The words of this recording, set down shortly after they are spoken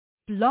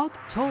Blog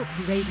Talk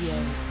Radio.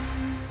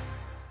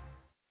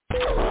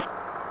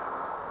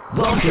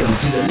 Welcome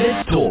to the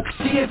Let's Talk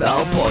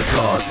CFL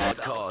podcast.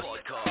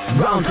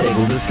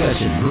 Roundtable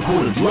discussion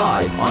recorded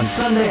live on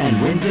Sunday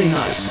and Wednesday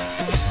nights.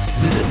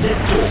 Visit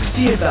Let's Talk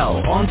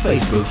CFL on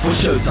Facebook for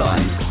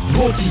showtimes.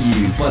 Brought to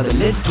you by the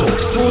Let's Talk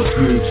Sports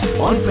Groups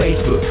on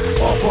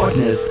Facebook. Our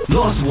partners,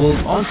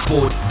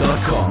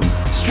 LostWorldOnSport.com.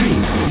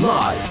 Stream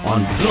live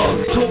on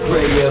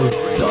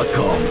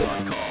blogtalkradio.com.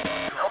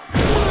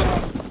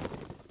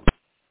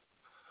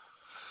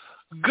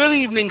 Good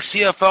evening,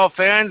 CFL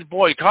fans.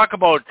 Boy, talk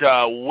about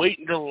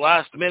waiting till the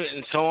last minute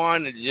and so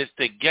on just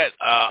to get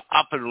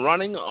up and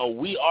running.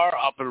 We are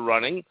up and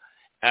running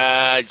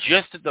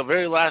just at the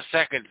very last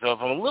second. So if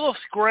I'm a little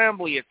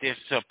scrambly at this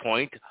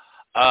point,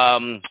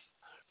 don't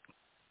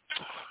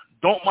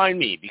mind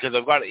me because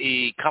I've got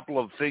a couple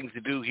of things to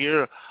do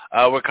here.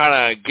 We're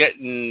kind of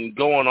getting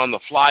going on the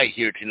fly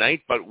here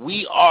tonight, but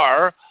we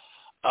are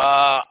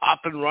up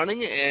and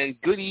running. And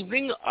good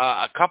evening.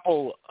 A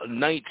couple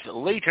nights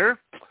later.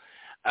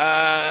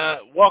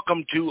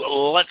 Welcome to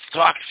Let's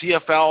Talk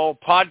CFL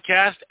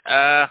podcast.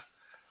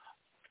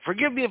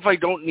 Forgive me if I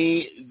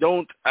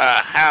don't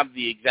have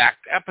the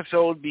exact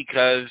episode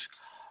because,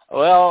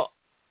 well,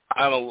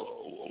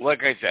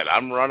 like I said,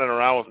 I'm running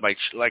around with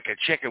like a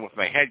chicken with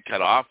my head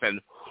cut off,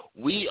 and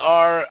we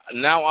are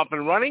now up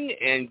and running.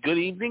 And good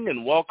evening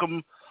and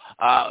welcome.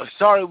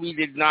 Sorry we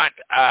did not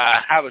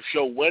have a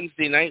show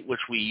Wednesday night,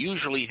 which we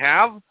usually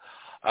have,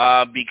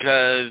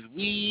 because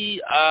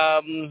we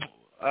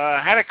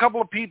had a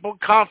couple of people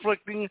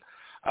conflicting.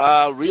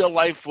 Real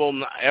life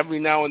will every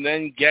now and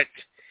then get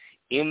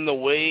in the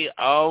way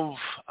of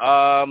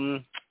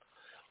the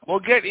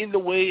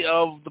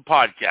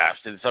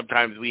podcast, and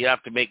sometimes we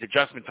have to make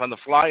adjustments on the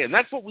fly, and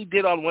that's what we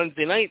did on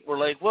Wednesday night. We're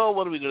like, well,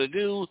 what are we going to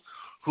do?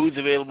 Who's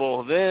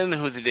available then?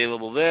 Who's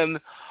available then?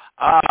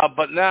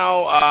 But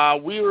now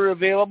we are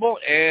available,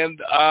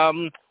 and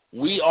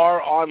we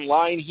are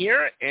online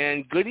here,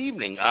 and good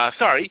evening.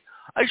 Sorry.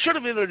 I should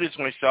have introduced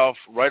myself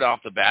right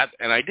off the bat,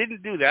 and I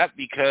didn't do that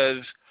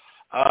because,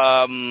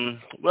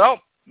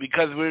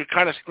 because we were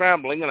kind of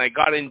scrambling, and I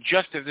got in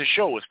just as the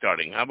show was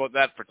starting. How about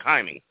that for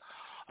timing?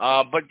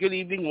 But good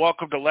evening.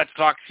 Welcome to Let's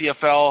Talk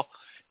CFL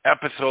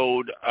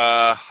episode.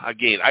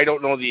 Again, I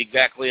don't know the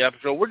exactly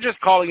episode. We're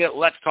just calling it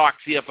Let's Talk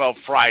CFL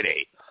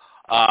Friday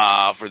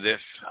for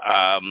this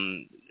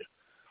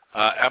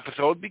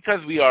episode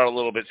because we are a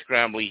little bit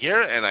scrambly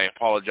here, and I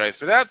apologize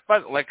for that.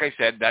 But like I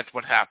said, that's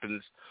what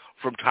happens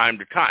from time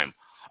to time.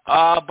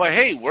 But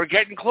hey, we're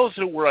getting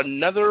closer. We're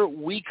another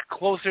week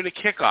closer to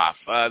kickoff.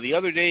 The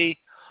other day,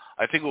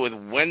 I think it was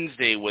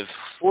Wednesday, was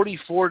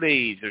 44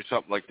 days or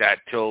something like that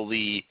till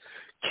the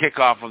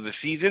kickoff of the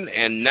season,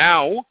 and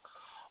now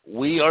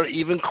we are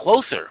even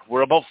closer.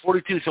 We're about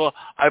 42, so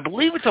I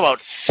believe it's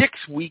about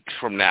 6 weeks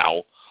from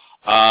now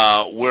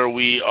where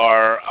we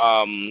are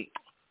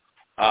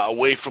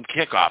away from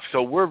kickoff.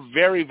 So we're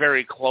very,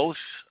 very close.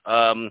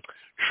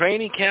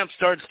 Training camp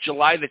starts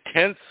July the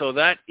 10th, so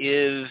that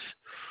is,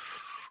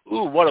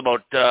 what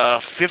about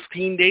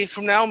 15 days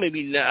from now?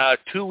 Maybe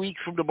 2 weeks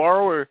from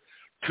tomorrow or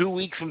 2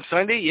 weeks from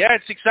Sunday? Yeah,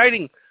 it's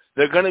exciting.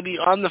 They're going to be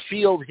on the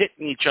field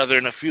hitting each other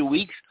in a few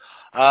weeks.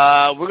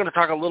 We're going to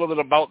talk a little bit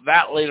about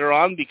that later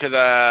on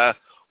because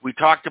we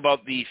talked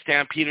about the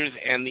Stampeders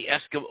and the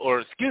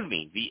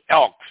the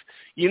Elks.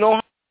 You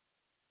know,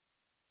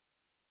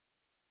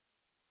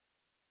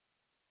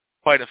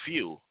 quite a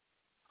few.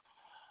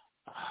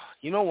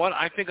 You know what?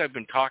 I think I've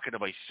been talking to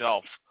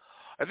myself.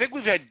 I think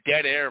we've had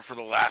dead air for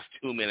the last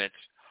 2 minutes.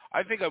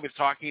 I think I was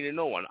talking to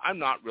no one. I'm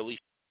not really.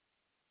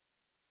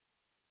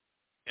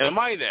 Am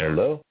I there?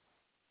 Hello?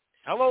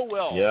 Hello,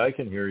 Will. Yeah, I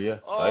can hear you.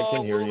 I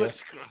can hear you.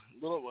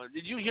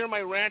 Did you hear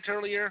my rant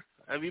earlier?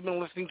 Have you been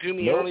listening to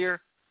me Nope.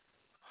 earlier?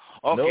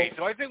 Okay, Nope.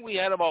 so I think we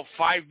had about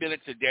 5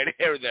 minutes of dead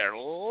air there.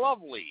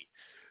 Lovely.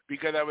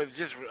 Because I was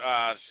just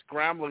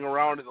scrambling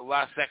around at the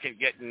last second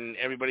getting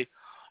everybody.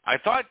 I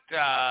thought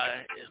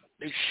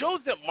it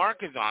shows that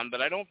Mark is on,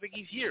 but I don't think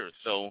he's here,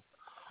 so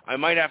I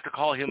might have to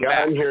call him back.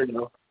 Yeah, I'm here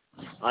now.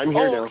 I'm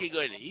here now. Okay,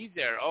 good. He's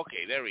there.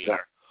 Okay, there we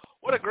are.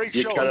 What a great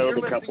You show. cut out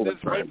You're a couple listening to of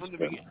this right times, from the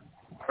but- beginning.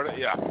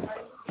 Yeah.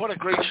 What a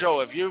great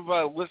show. If you've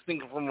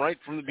listening right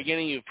from the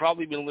beginning, you've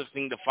probably been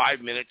listening to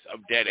 5 minutes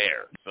of dead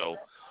air. So,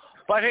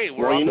 but hey,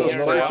 we're on the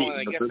air now, and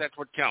I guess that's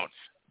what counts.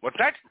 What's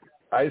that?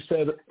 I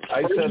said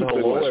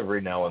hello every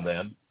now and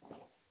then.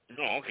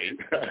 Oh, okay.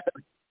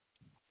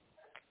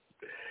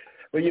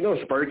 Well, you know,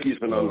 Sparky's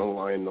been on the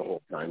line the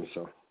whole time,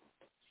 so.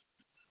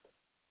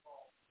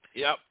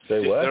 Yep.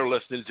 Say what? They're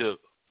listening to.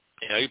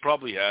 Yeah, he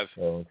probably has.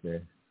 Oh,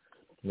 okay.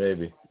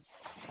 Maybe.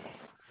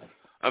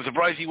 I'm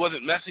surprised he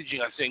wasn't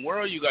messaging us saying, "Where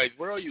are you guys?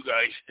 Where are you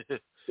guys?"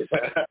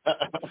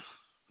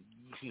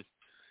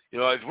 You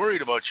know, I was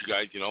worried about you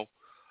guys. You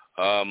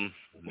know.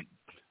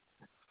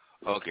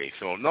 Okay,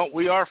 so no,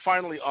 we are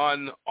finally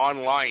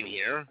online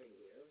here,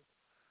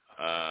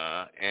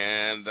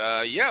 and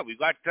we've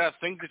got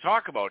things to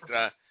talk about.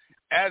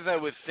 As I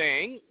was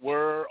saying,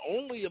 we're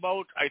only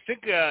about, I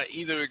think,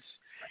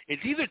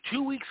 it's either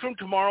 2 weeks from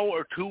tomorrow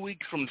or 2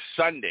 weeks from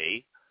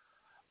Sunday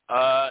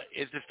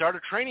is the start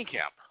of training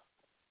camp.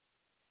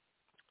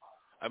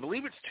 I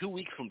believe it's 2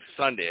 weeks from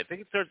Sunday. I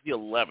think it starts the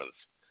 11th.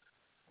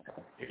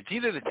 It's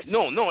either it's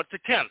the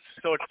 10th,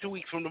 so it's 2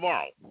 weeks from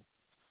tomorrow.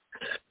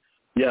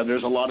 Yeah,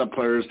 there's a lot of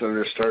players that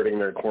are starting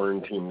their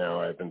quarantine now.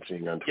 I've been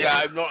seeing on Twitter.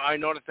 Yeah, I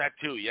noticed that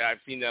too. Yeah, I've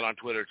seen that on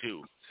Twitter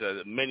too.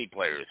 So many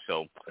players.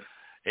 So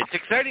it's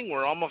exciting.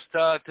 We're almost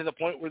to the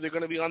point where they're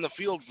going to be on the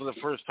field for the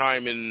first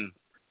time in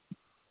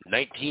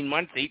 19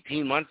 months,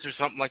 18 months, or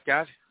something like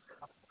that.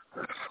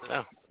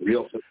 Yeah,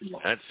 Real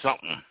football. That's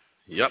something.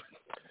 Yep.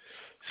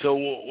 So,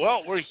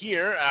 well, we're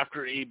here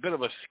after a bit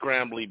of a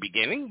scrambly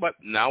beginning, but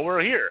now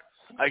we're here.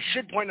 I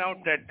should point out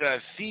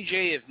that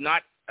CJ is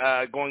not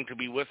going to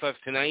be with us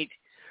tonight.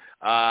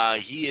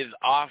 He is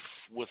off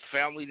with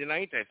family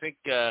tonight. I think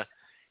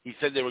he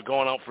said they were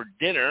going out for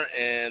dinner,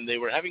 and they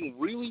were having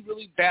really,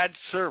 really bad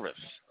service,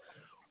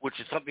 which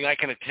is something I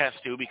can attest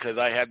to because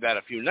I had that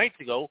a few nights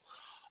ago.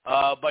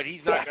 But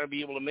he's not going to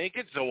be able to make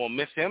it, so we'll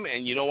miss him.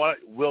 And you know what?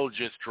 Will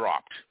just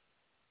dropped.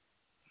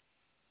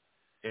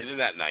 Isn't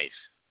that nice?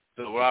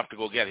 So we'll have to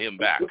go get him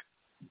back.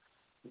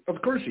 Of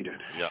course he did.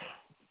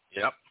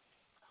 Yep.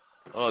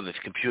 Oh, this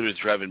computer's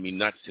driving me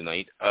nuts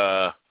tonight.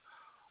 How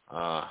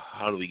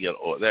do we get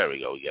over? There we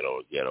go. We get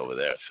over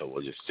there. So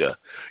we'll just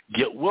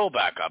get Will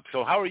back up.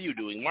 So how are you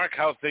doing, Mark?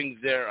 How's things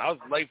there? How's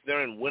life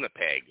there in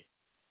Winnipeg?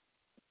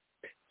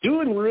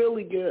 Doing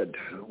really good.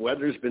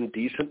 Weather's been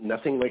decent.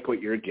 Nothing like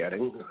what you're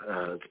getting.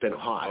 It's been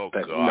hot,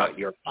 but not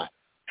your hot.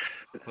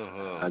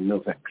 No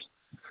thanks.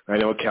 I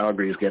know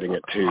Calgary's getting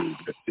it too.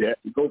 But yeah,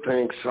 no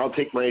thanks. I'll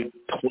take my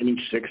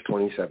 26,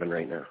 27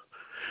 right now.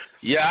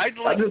 Yeah,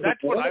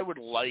 that's what I would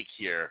like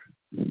here.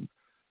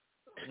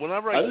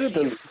 Whenever I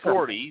see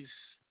 40s.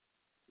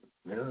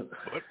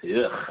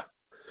 Yeah.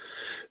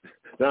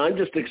 Now, I'm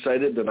just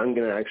excited that I'm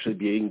going to actually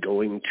be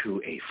going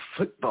to a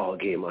football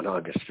game on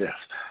August 5th.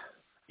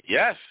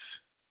 Yes.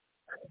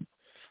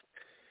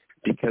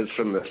 Because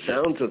from the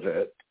sounds of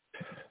it,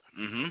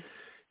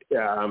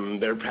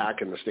 they're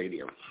packing the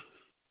stadium.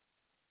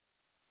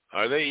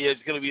 Are they? It's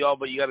going to be all,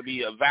 but you got to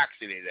be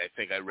vaccinated. I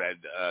think I read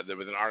there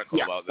was an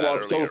article about that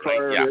earlier. So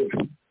far, right?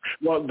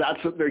 Well, that's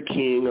what they're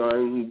keying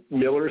on.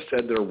 Miller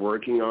said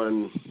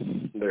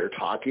they're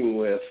talking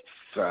with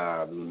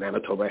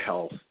Manitoba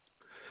Health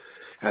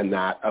and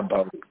that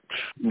about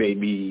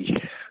maybe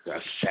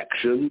a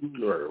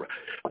section or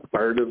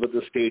part of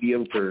the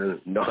stadium for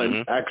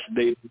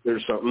non-vaccinated or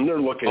something. They're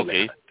looking at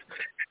it.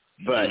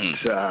 But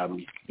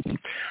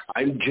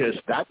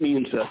that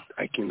means that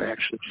I can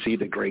actually see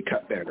the Grey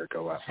Cup banner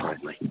go up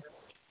finally.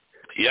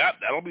 Yeah,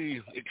 that'll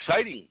be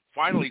exciting.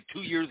 Finally,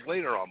 2 years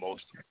later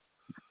almost.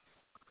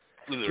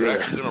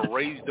 They're actually going to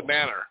raise the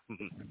banner.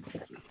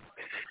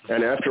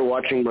 And after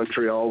watching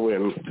Montreal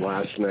win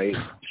last night,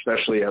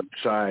 especially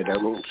outside, I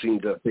don't seem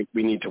to think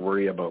we need to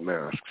worry about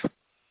masks.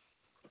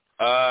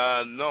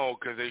 No,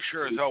 because they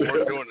sure as hell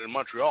weren't doing it in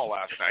Montreal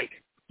last night.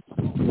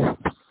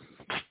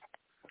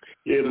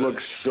 It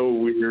looks so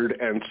weird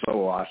and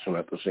so awesome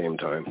at the same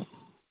time.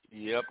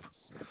 Yep.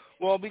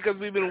 Well, because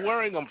we've been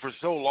wearing them for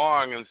so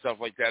long and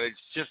stuff like that,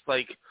 it's just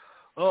like,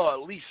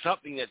 at least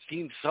something that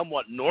seems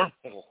somewhat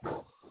normal.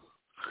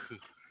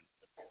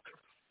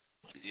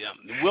 Yeah.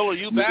 Will, are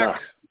you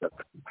back?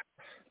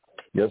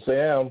 Yes, I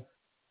am.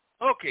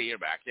 Okay, you're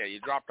back. Yeah, you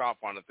dropped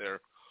off on it there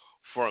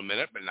for a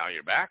minute, but now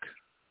you're back.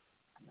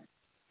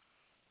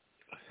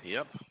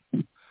 Yep.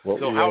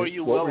 So how are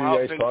you, Will? How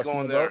are things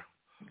going there?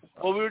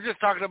 Well, we were just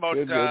talking about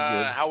good.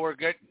 how we're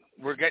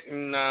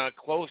getting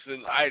close,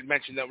 and I had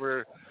mentioned that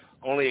we're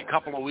only a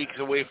couple of weeks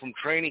away from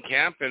training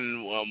camp,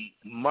 and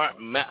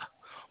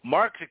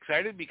Mark's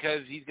excited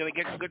because he's going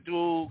to get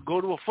to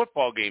go to a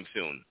football game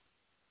soon.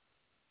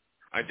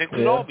 I think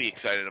we'll all be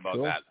excited about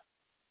that.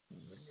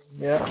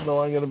 Yeah,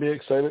 no, I'm going to be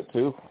excited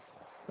too.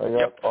 I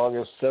got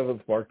August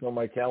 7th marked on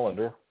my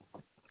calendar.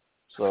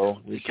 So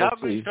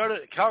Calgary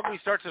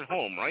starts at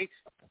home, right?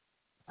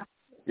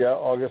 Yeah,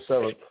 August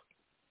 7th.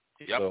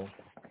 Yep. So,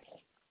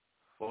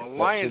 well, the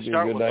Lions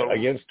start with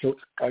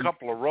a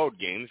couple of road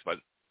games, but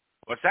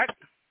what's that?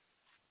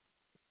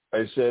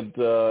 I said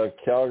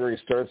Calgary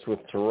starts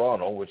with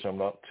Toronto, which I'm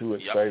not too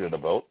excited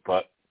about,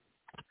 but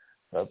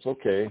that's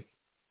okay.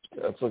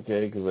 That's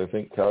okay because I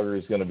think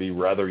Calgary's going to be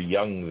rather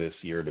young this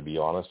year, to be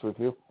honest with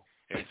you.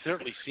 It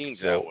certainly seems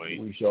that way.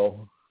 We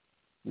shall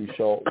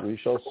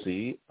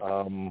see.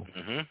 I mean,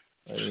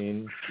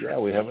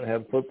 we haven't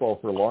had football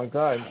for a long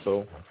time,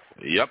 so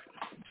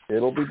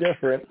it'll be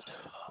different.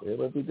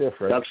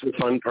 That's the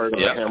fun part of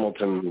the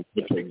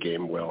Hamilton-Winnipeg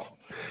game, Will.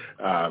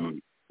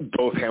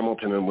 Both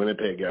Hamilton and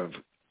Winnipeg have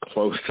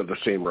close to the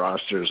same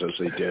rosters as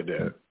they did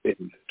in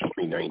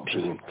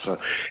 2019. So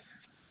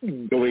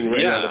going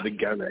right out of the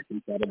gun, I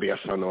think that'll be a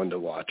fun one to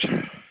watch.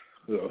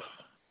 Ugh.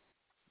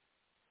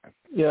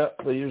 Yeah,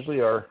 they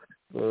usually are.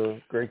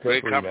 The Grey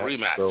Cup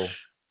rematch. So.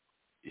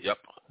 Yep.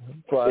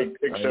 But,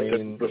 except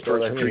it's the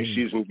first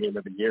preseason game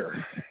of the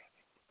year.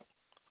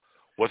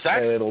 What's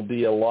that? And it'll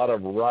be a lot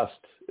of rust.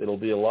 To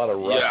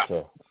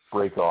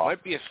break off.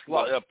 Might be a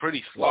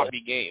pretty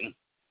sloppy game.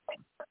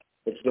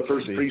 It's the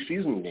first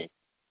preseason game.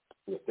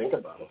 You think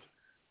about it.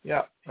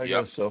 Yeah, I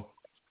guess so.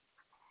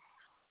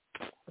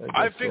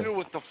 I figure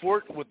with the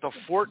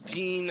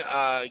 14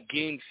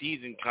 game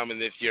season coming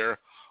this year,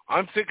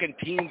 I'm thinking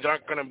teams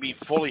aren't going to be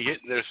fully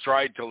hitting their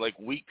stride till like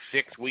week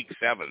 6, week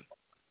 7,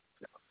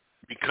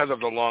 because of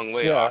the long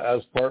layoff. Yeah,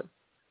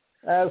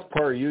 as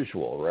per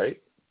usual,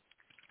 right?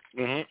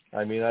 Mm-hmm.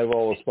 I mean, I've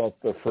always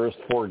thought the first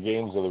 4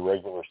 games of the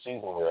regular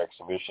season were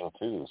exhibition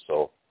too.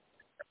 So,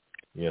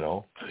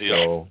 so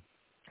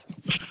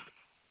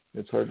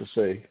it's hard to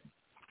say.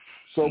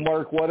 So,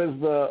 Mark, what is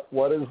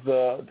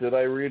the? Did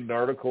I read an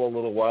article a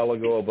little while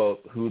ago about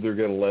who they're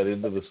going to let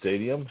into the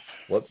stadium?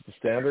 What's the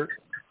standard?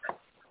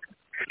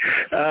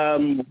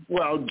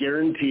 Well,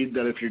 guaranteed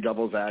that if you're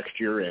double vaxxed,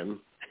 you're in,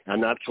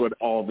 and that's what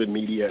all the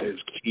media is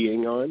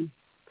keying on.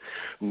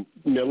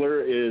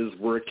 Miller is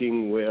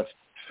working with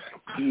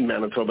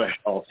Manitoba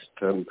Health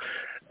and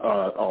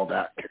all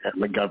that,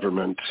 and the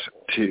government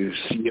to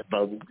see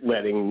about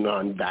letting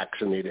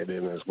non-vaccinated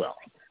in as well.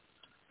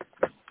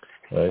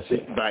 I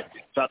see. But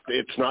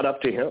it's not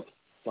up to him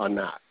on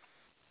that.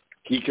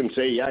 He can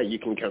say, yeah, you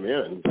can come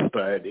in,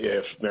 but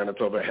if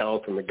Manitoba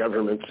Health and the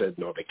government said,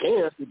 no, they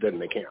can't, then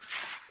they can't.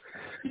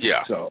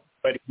 Yeah. So,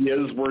 but he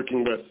is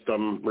working with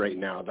them right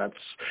now.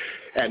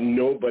 And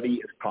nobody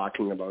is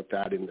talking about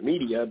that in the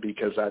media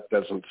because that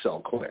doesn't sell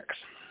clicks.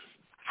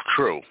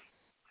 True.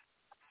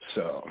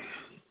 So,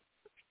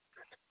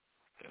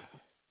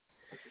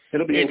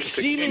 it'll be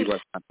interesting to see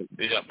what happens.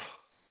 Yep.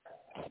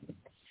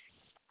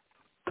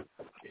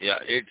 Yeah,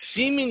 it's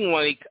seeming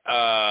like,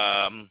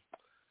 at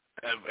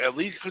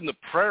least from the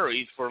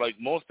prairies, for like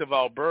most of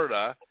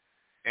Alberta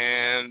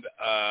and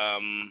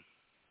the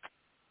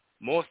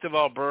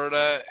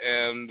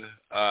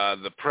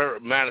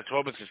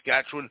Manitoba,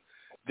 Saskatchewan,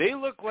 they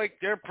look like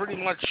they're pretty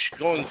much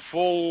going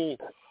full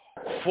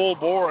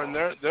bore, and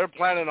they're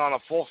planning on a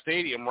full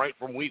stadium right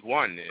from week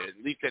 1.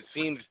 At least it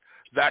seems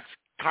that's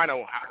kind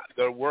of how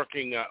they're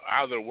working at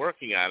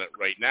it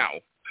right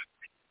now.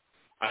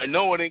 I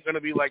know it ain't going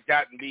to be like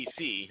that in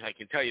B.C. I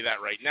can tell you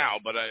that right now.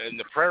 But in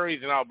the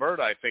prairies in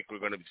Alberta, I think we're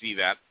going to see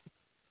that.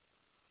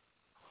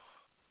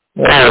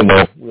 I don't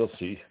know. We'll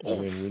see. I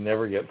mean, we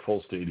never get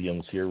full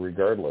stadiums here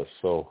regardless.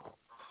 So.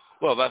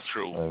 Well, that's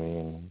true. I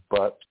mean,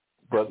 but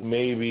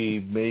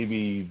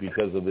maybe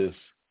because of this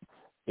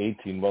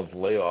 18-month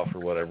layoff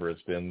or whatever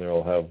it's been,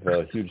 they'll have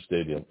huge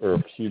stadiums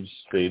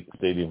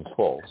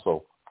full.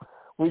 So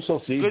we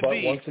shall see. Could but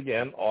be. Once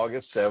again,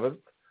 August 7th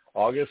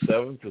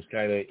is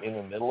kind of in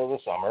the middle of the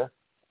summer.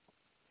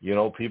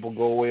 People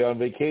go away on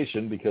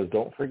vacation because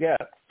don't forget,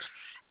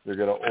 they're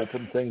going to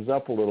open things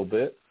up a little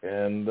bit,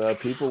 and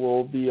people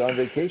will be on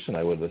vacation,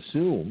 I would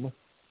assume.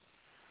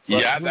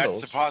 Yeah,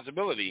 that's a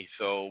possibility.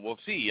 So we'll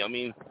see. I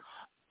mean,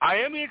 I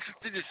am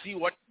interested to see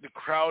what the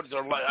crowds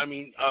are like. I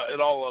mean,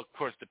 it all, of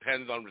course,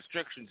 depends on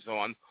restrictions and so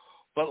on.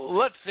 But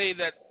let's say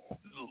that,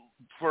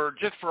 for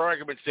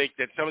argument's sake,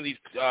 that some of these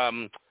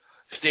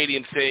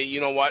stadiums say, you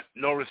know what,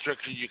 no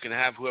restrictions, you can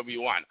have whoever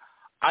you want.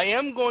 I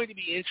am going to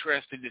be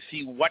interested to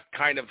see what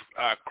kind of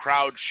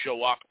crowds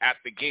show up at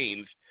the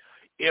games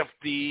if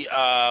the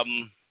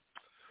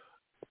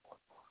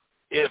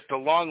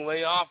long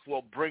layoff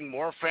will bring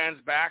more fans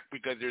back,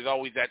 because there's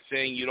always that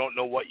saying, you don't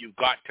know what you've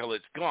got till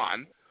it's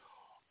gone,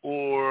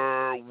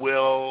 or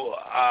will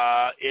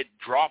it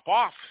drop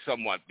off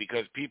somewhat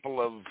because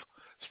people have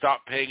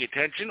stopped paying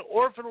attention,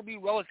 or if it'll be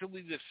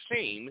relatively the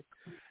same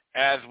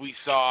as we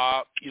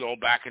saw,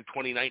 back in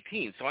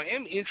 2019. So I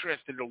am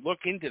interested to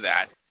look into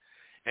that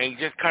and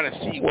just kind of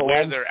see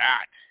where they're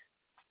at.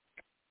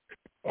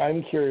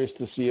 I'm curious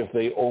to see if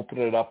they open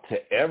it up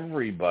to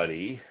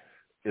everybody.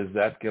 Is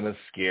that going to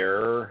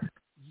scare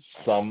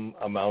some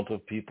amount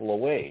of people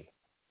away?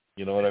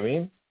 You know what I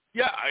mean?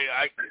 Yeah,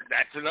 I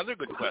that's another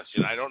good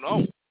question. I don't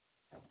know.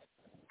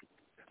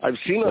 I've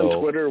seen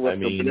on Twitter with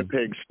the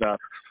Winnipeg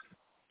stuff,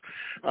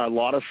 a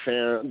lot of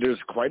there's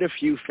quite a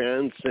few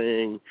fans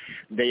saying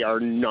they are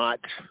not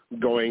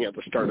going at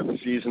the start of the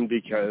season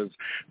because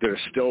they're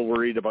still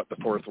worried about the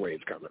 4th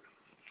wave coming.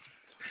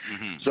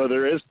 Mm-hmm. So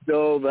there is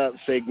still that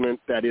segment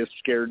that is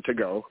scared to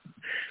go,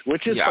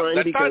 which is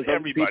fine because other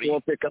people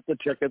will pick up the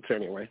tickets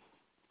anyway.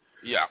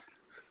 Yeah.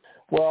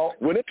 Well,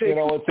 Winnipeg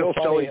it's still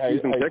selling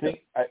season tickets.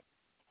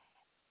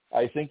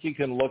 I think you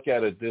can look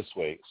at it this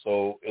way.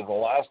 So in the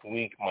last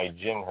week, my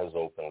gym has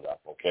opened up,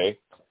 okay?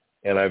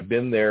 And I've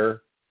been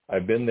there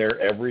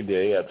every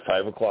day at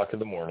 5 o'clock in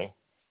the morning.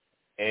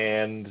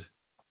 And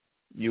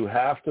you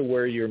have to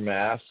wear your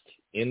mask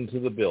into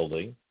the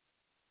building.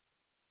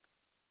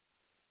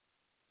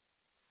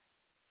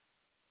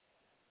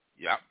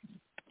 Yeah.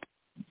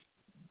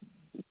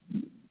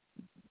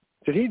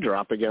 Did he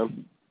drop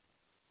again?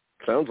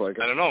 Sounds like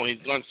it. I don't know. He's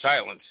gone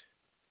silent.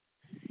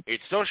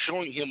 It's still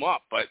showing him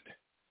up, but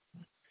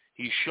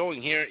he's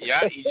showing here.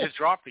 Yeah, he just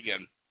dropped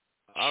again.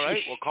 All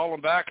right, we'll call him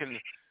back, and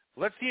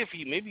let's see if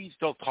maybe he's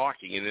still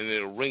talking, and then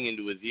it'll ring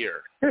into his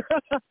ear.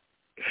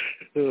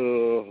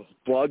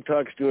 Blog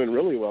Talk's doing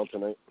really well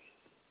tonight.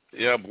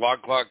 Yeah,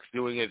 Blog Talk's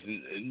doing his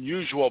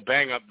usual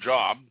bang-up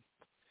job.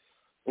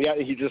 Yeah,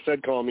 he just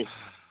said call me.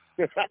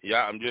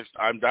 Yeah,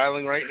 I'm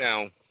dialing right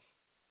now.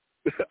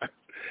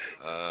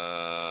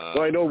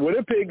 Well, I know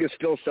Winnipeg is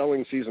still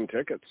selling season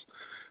tickets.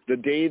 The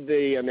day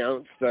they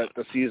announced that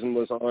the season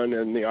was on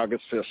and the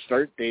August 5th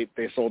start date,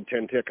 they sold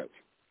 10 tickets.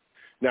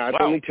 Now, it's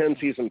only 10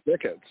 season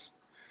tickets,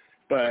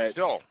 but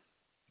still,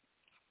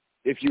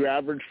 if you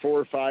average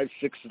 4, 5,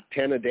 6,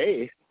 10 a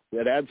day,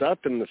 it adds up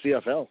in the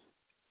CFL.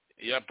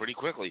 Yeah, pretty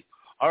quickly.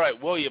 All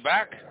right, Will, you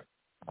back?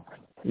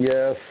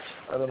 Yes.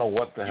 I don't know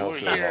what the hell.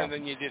 You were here and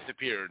then you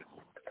disappeared.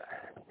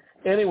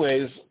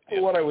 Anyways,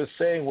 what I was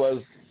saying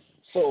was,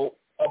 so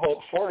about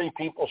 40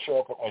 people show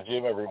up at my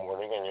gym every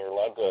morning, and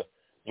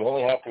you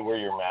only have to wear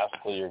your mask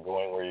till you're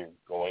going where you're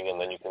going, and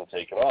then you can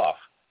take it off.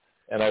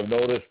 And I've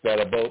noticed that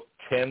about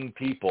 10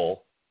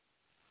 people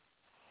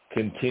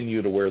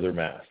continue to wear their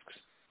masks.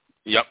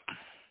 Yep.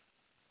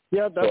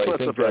 Yeah, that's so not I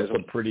think surprising.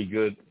 that's a pretty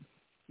good,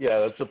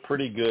 you're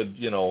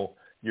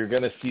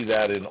going to see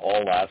that in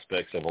all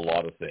aspects of a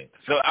lot of things.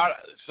 So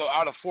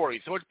out of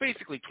 40, so it's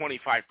basically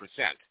 25%.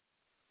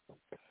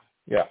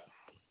 Yeah.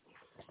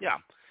 Yeah.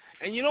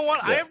 And you know what?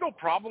 Yeah. I have no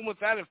problem with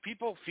that. If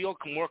people feel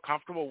more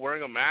comfortable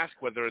wearing a mask,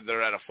 whether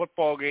they're at a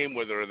football game,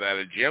 whether they're at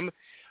a gym,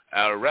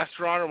 at a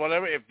restaurant or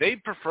whatever, if they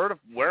prefer to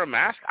wear a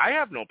mask, I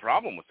have no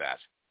problem with that.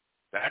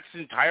 That's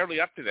entirely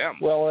up to them.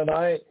 Well,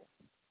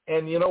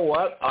 and you know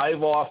what? I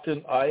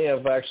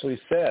have actually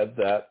said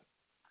that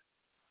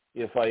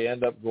if I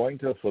end up going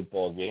to a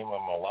football game,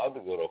 I'm allowed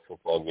to go to a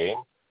football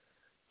game,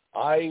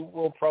 I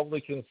will probably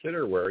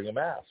consider wearing a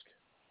mask.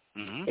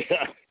 Mm-hmm.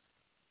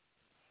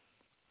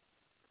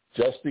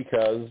 Just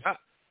because I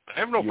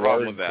have no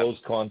problem with that.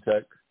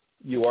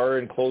 You are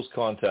in close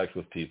contact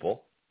with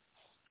people.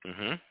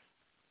 Mm-hmm.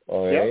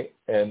 Okay,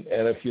 yeah. and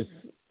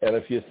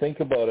if you think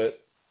about it,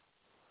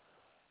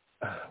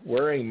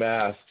 wearing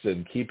masks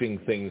and keeping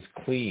things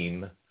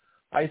clean,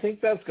 I think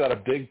that's got a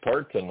big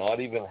part to not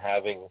even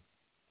having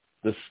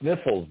the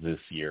sniffles this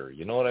year.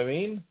 You know what I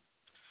mean?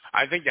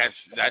 I think that's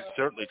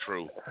certainly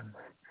true.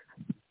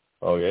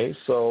 Okay,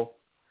 so.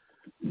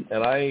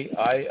 And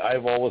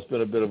I've always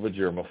been a bit of a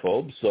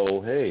germaphobe,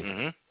 so hey,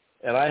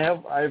 and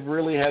I've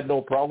really had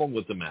no problem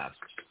with the masks.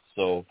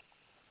 So,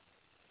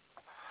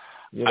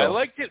 I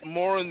liked it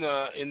more in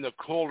the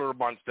colder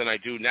months than I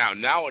do now.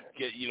 Now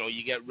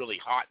you get really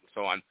hot and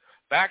so on.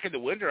 Back in the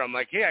winter, I'm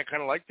like, hey, I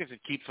kind of like this.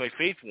 It keeps my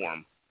face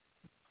warm.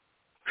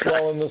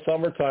 Well, in the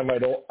summertime, I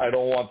don't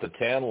want the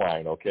tan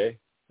line. Okay.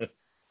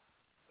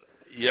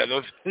 Yeah,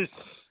 those. They're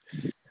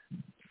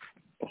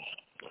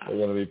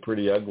going to be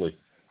pretty ugly.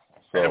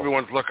 So,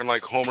 everyone's looking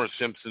like Homer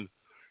Simpson.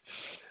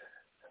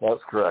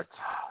 That's correct.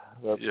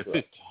 That's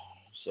correct.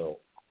 So.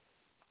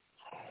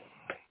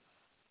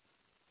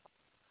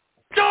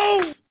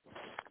 Go!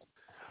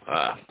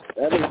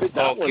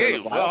 Okay,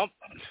 well,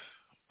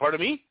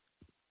 pardon me?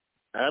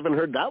 I haven't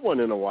heard that one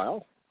in a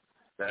while.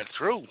 That's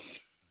true.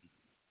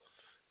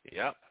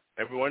 Yep,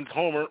 everyone's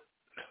Homer.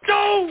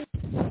 Go!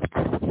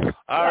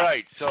 All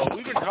right, so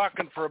we've been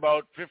talking for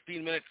about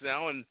 15 minutes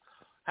now, and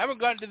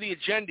haven't gotten to the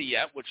agenda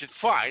yet, which is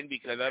fine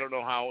because I don't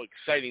know how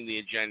exciting the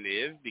agenda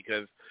is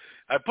because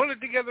I put it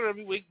together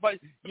every week. But, as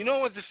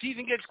the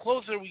season gets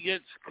closer, we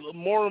get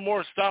more and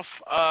more stuff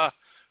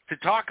to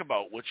talk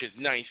about, which is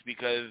nice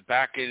because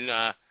back in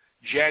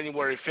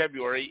January,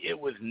 February, it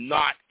was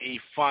not a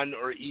fun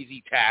or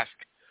easy task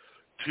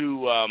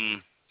to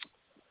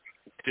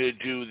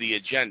do the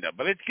agenda.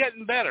 But it's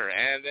getting better,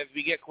 and as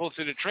we get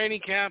closer to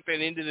training camp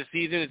and into the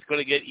season, it's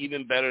going to get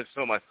even better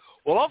so much.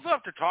 We'll also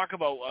have to talk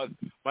about,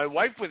 my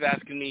wife was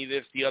asking me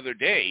this the other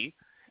day,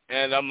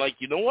 and I'm like,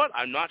 you know what?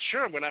 I'm not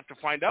sure. I'm going to have to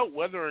find out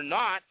whether or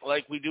not,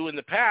 like we do in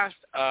the past,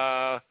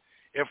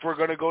 if we're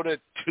going to go to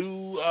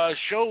 2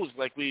 shows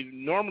like we've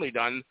normally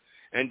done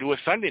and do a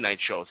Sunday night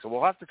show. So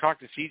we'll have to talk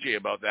to CJ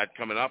about that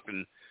coming up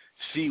and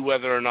see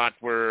whether or not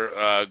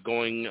we're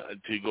going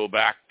to go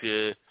back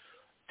to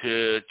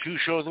 2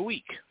 shows a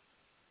week.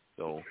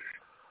 So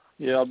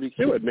yeah, I'll be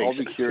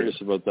curious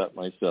about that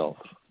myself.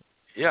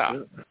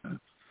 Yeah.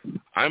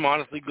 I'm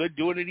honestly good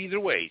doing it either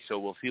way, so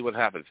we'll see what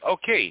happens.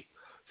 Okay,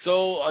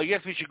 so I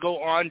guess we should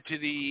go on to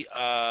the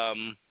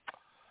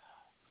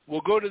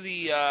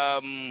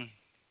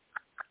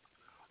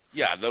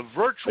the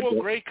virtual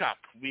Grey Cup.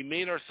 We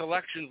made our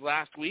selections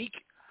last week,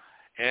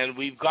 and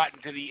we've gotten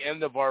to the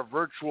end of our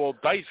virtual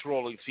dice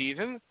rolling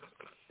season.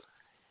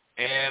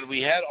 And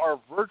we had our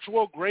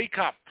virtual Grey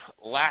Cup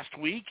last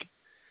week,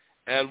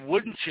 and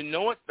wouldn't you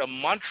know it, the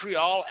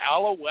Montreal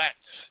Alouettes,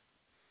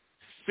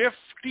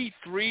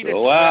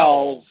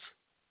 53-12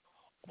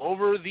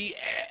 over the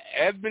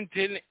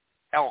Edmonton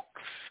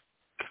Elks,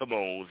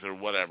 or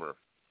whatever.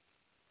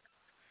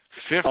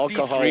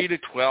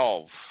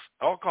 53-12.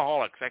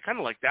 Alcoholics. I kind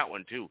of like that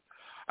one too.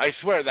 I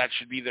swear that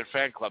should be their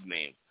fan club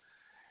name.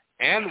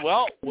 And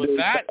well, with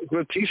that,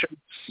 with T-shirts.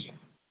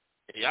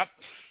 Yep.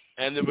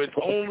 And there was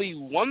only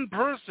one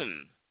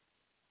person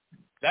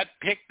that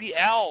picked the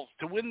Owls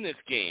to win this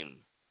game.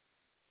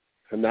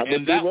 And that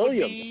would be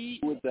William.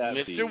 Who would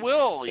that be? Mr.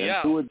 Will,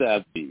 yeah. Who would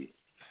that be?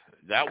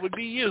 That would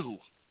be you.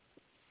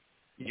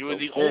 You were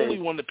the only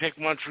one to pick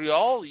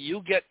Montreal.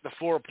 You get the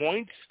 4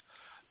 points.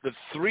 The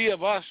 3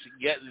 of us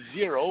get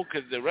 0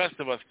 because the rest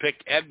of us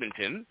picked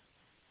Edmonton.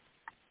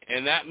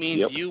 And that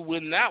means you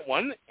win that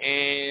one,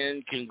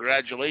 and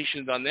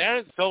congratulations on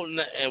that. So,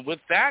 and with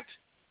that,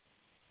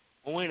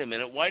 wait a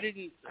minute. Why did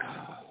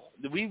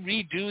we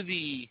redo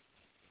the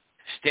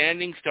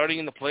standing starting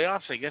in the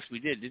playoffs? I guess we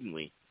did, didn't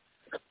we?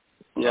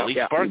 Yeah, at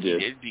least Sparky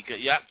did. Because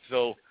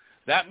so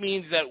that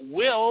means that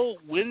Will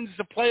wins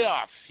the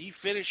playoffs. He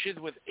finishes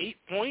with 8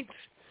 points.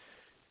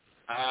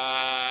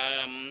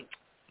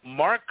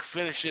 Mark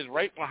finishes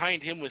right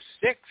behind him with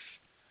 6.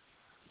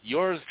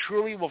 Yours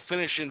truly will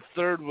finish in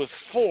third with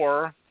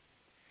 4,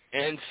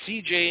 and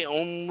CJ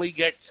only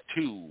gets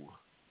 2.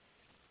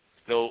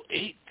 So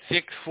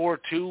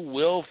 8-6-4-2.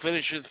 Will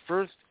finishes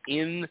first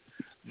in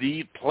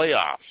the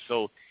playoffs.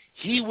 So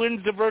he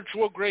wins the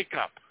virtual Grey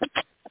Cup.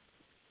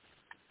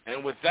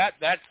 And with that,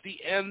 that's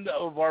the end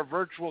of our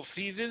virtual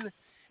season.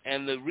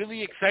 And the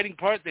really exciting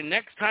part, the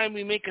next time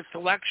we make a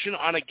selection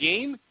on a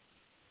game,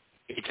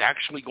 it's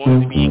actually going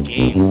to be a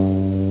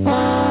game.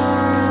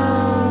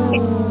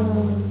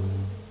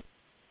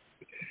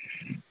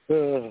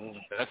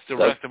 That's the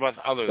rest of us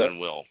other than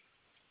Will.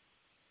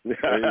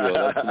 There you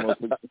go.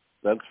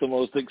 That's the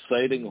most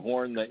exciting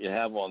horn that you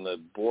have on the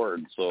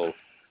board. So that's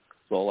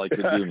all I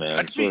could do,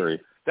 man. Sorry.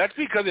 That's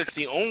because it's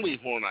the only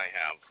horn I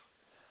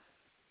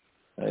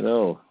have. I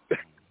know.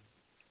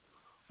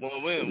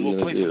 Well,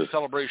 we'll play some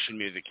celebration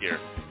music here.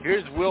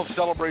 Here's Will's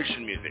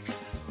celebration music.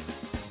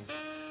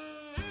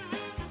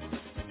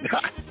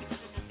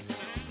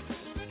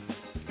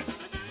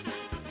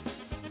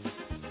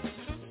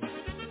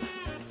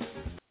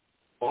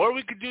 Or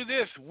we could do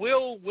this.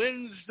 Will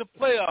wins the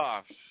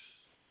playoffs.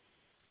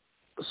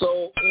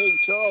 So, hey,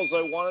 Charles,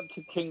 I wanted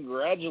to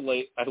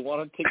congratulate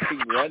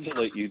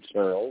you,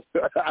 Charles.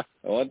 I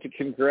want to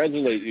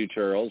congratulate you,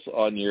 Charles,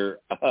 on your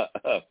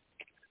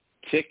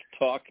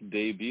TikTok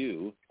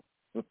debut.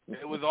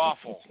 It was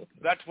awful.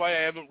 That's why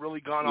I haven't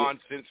really gone on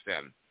since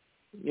then.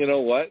 You know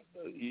what?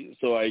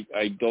 So I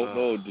don't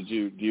know.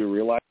 Do you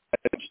realize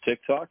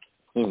TikTok?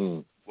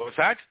 What's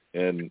that?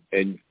 And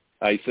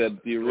I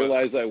said, do you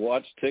realize I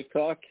watch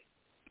TikTok?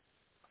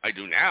 I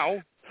do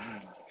now.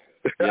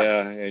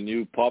 Yeah, and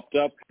you popped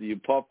up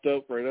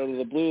right out of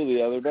the blue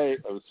the other night.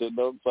 I was sitting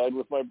outside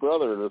with my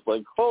brother, and it's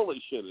like,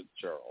 holy shit, it's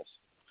Charles.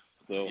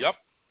 So, yep.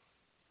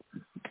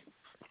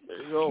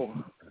 There you go.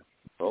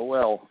 Oh,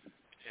 well.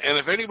 And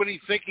if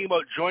anybody's thinking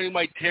about joining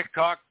my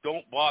TikTok,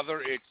 don't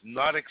bother. It's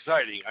not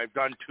exciting. I've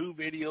done 2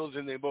 videos,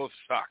 and they both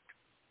suck.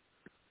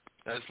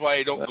 That's why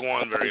I don't go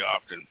on very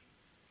often.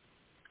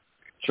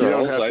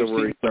 Charles, you don't have to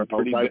worry.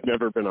 I've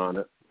never been on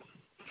it.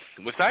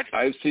 What's that?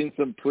 I've seen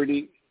some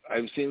pretty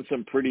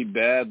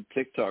bad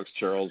TikToks,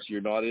 Charles.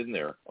 You're not in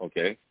there,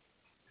 okay?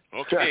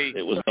 Okay.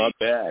 It was not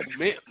bad.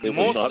 It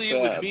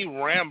was me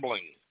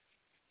rambling.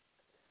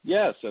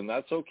 Yes, and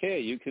that's okay.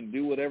 You can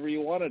do whatever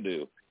you want to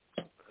do.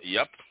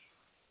 Yep.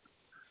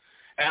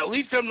 At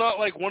least I'm not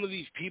like one of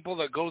these people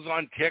that goes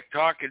on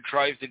TikTok and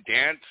tries to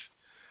dance,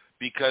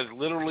 because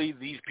literally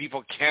these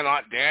people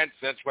cannot dance.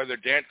 That's why they're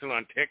dancing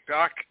on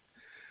TikTok.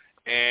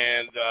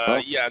 And,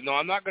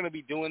 I'm not going to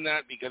be doing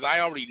that, because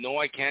I already know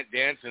I can't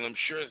dance, and I'm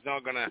sure it's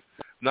not going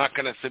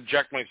to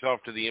subject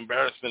myself to the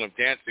embarrassment of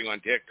dancing on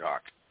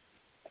TikTok.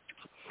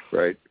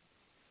 Right.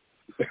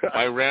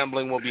 My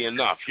rambling will be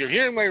enough. You're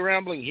hearing my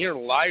rambling here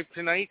live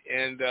tonight,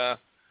 and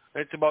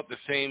it's about the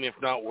same, if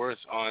not worse,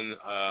 on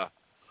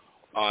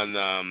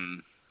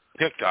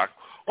TikTok.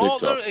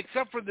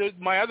 Except for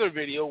my other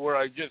video where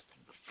I just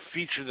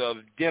feature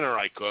the dinner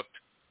I cooked,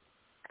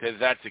 because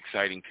that's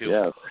exciting too.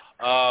 Yes.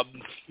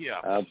 Yeah.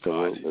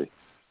 Absolutely. God.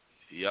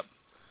 Yep.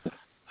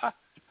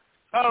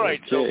 All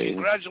right. So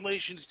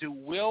congratulations to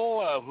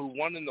Will, who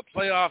won in the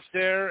playoffs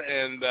there,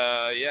 and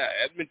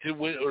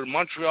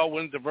Montreal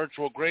wins the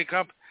virtual Grey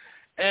Cup.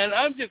 And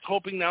I'm just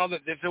hoping now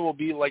that this will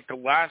be like the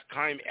last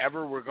time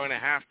ever we're going to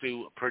have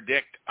to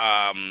predict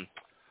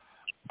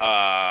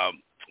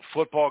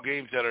football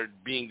games that are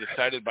being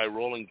decided by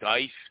rolling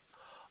dice.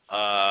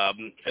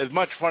 As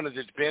much fun as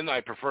it's been, I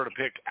prefer to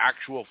pick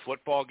actual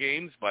football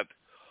games, but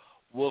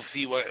we'll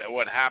see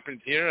what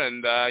happens here.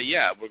 And,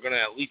 we're going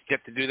to at least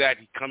get to do that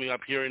coming up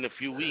here in a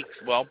few weeks.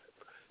 Well,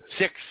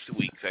 6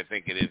 weeks, I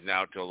think it is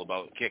now, till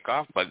about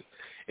kickoff, but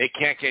it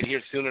can't get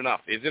here soon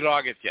enough. Is it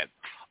August yet?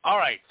 All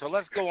right, so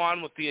let's go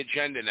on with the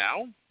agenda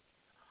now.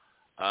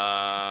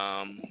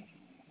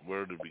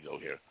 Where did we go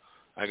here?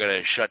 I got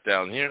to shut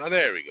down here. Oh,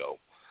 there we go.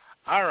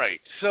 All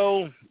right,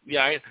 so,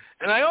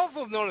 and I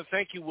also want to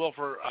thank you, Will,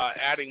 for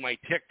adding my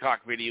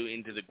TikTok video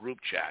into the group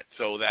chat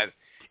so that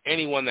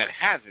anyone that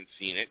hasn't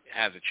seen it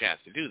has a chance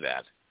to do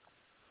that,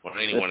 or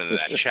anyone in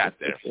that chat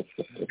there.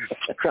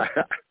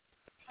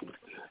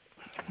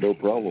 No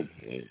problem.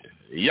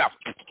 Yep.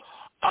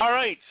 All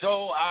right,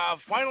 so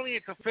finally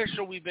it's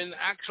official. We've been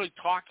actually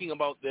talking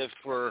about this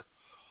for,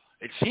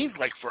 it seems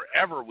like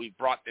forever we've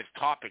brought this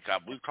topic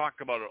up. We've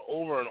talked about it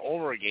over and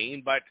over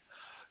again, but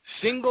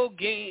single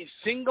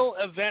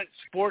event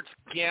sports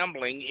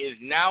gambling is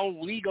now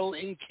legal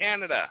in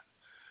Canada.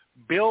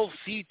 Bill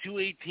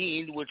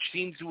C-218, which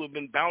seems to have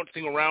been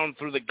bouncing around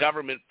through the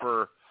government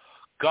for,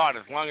 God,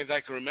 as long as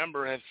I can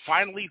remember, has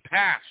finally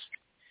passed.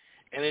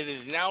 and it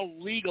is now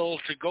legal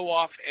to go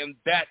off and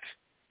bet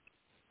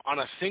on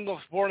a single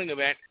sporting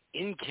event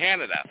in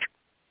Canada.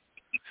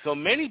 So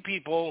many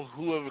people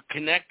who have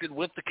connected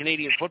with the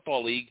Canadian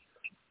Football League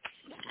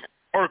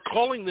are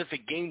calling this a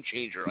game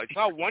changer. I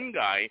saw one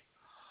guy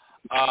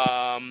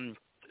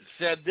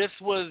said this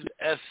was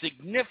as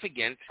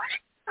significant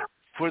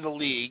for the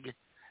league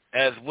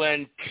as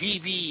when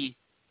TV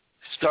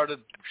started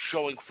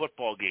showing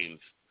football games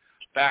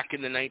back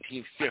in the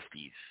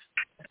 1950s.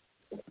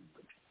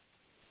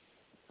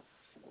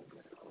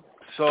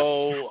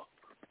 So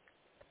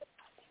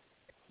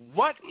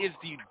what is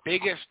the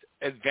biggest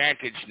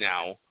advantage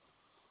now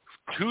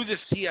to the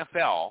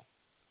CFL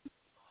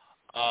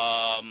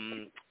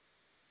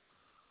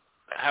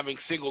having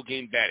single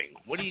game betting?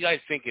 What do you guys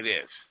think it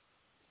is?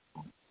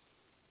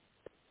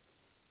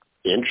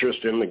 Interest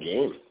in the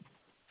game.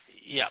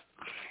 Yep.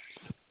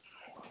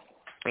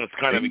 It's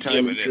kind of a time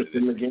given. Interest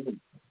in the game.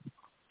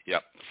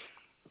 Yep.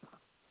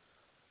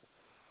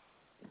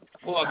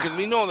 Well, because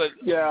we know that.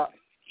 Yeah.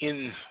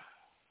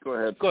 Go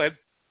ahead. Go ahead.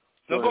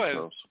 No, go ahead.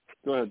 Charles.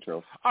 Go ahead,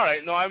 Charles. All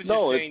right. No, I was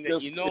just saying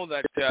that you know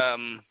that.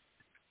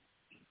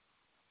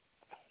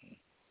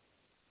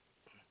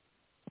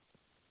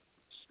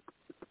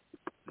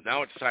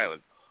 Now it's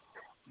silent.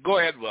 Go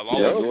ahead, Will.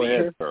 Go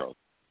ahead, Charles.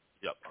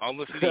 Yep, I'll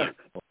listen to you.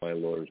 Oh, my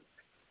Lord.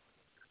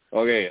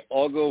 Okay,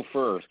 I'll go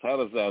first. How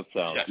does that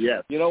sound?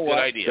 Yes. You know what?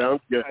 Good idea.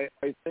 Sounds good.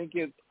 I think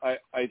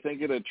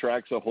it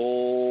attracts a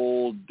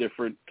whole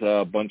different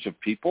bunch of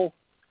people.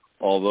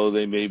 Although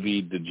they may be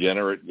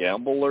degenerate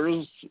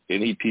gamblers,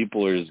 any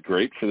people is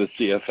great for the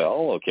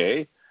CFL.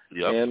 Okay.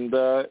 Yep. And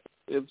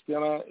it's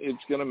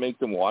gonna make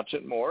them watch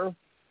it more,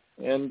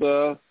 and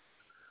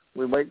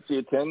we might see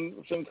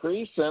attendance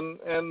increase.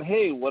 And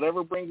hey,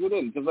 whatever brings it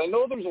in, because I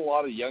know there's a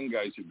lot of young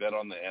guys who bet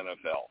on the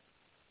NFL.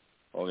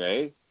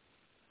 Okay.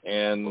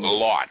 And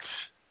lots.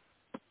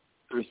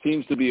 There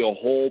seems to be a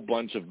whole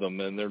bunch of them,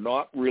 and they're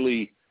not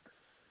really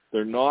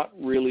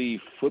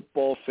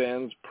football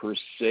fans per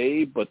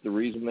se, but the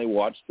reason they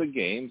watch the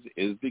games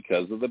is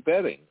because of the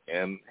betting.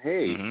 And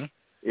hey,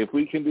 if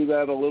we can do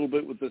that a little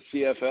bit with the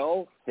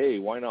CFL, hey,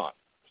 why not?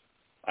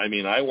 I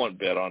mean, I want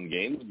bet on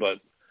games, but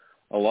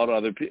a lot of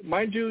other people,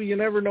 mind you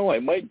never know. I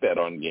might bet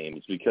on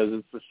games because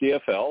it's the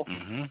CFL,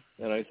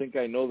 and I think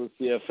I know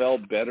the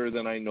CFL better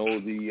than I know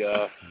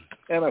the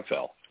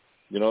NFL.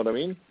 You know what I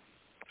mean?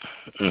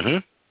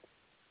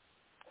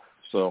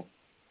 So,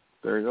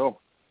 there you go.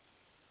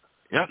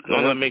 Yeah,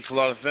 no, that makes a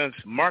lot of sense.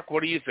 Mark,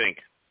 what do you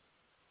think?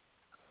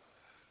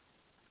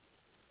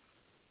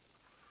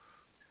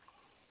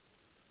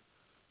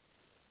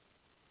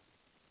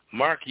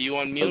 Mark, are you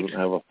on mute? Doesn't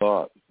have a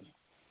thought.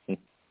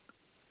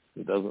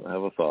 He doesn't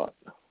have a thought.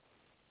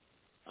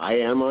 I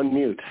am on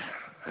mute.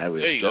 I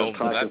was there you still go.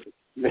 talking.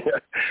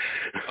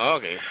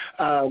 Okay.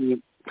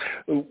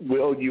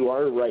 Will, you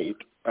are right.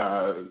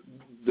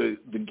 The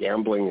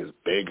gambling is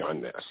big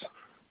on this.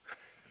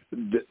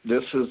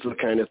 This is the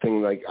kind of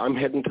thing, like, I'm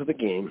heading to the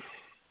game.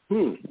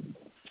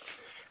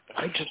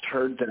 I just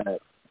heard that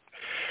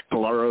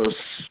Colaro's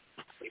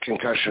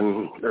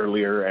concussion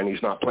earlier, and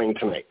he's not playing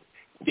tonight.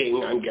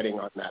 Ding, I'm getting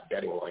on that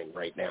betting line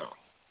right now.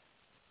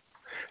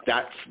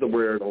 That's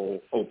where it'll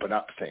open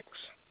up things,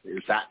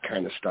 is that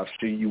kind of stuff.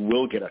 So you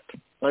will get a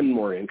ton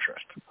more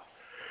interest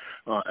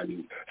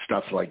on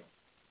stuff like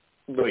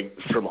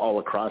from all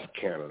across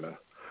Canada,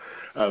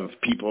 of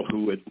people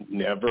who would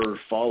never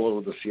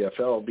follow the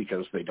CFL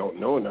because they don't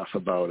know enough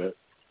about it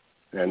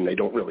and they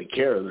don't really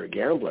care. They're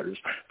gamblers.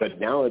 But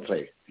now it's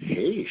like,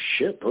 hey,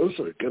 shit, those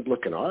are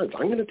good-looking odds.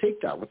 I'm going to take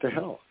that. What the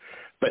hell?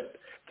 But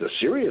the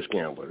serious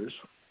gamblers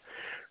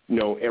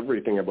know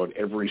everything about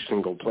every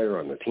single player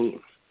on the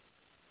team.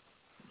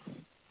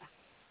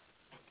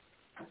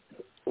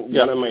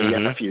 One of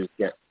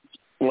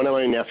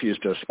my nephews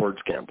does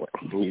sports gambling.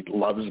 He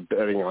loves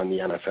betting on the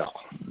NFL.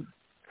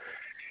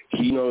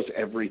 He knows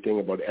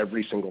everything about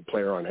every single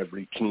player on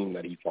every team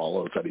that he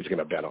follows that he's going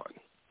to bet on.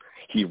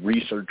 He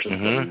researches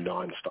them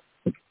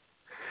nonstop.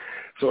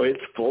 So it's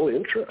full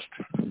interest.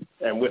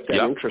 And with that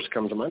interest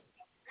comes money.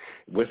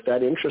 With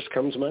that interest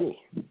comes money.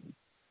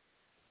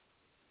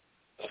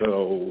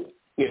 So,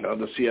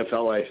 the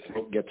CFL, I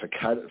think, gets a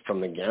cut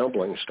from the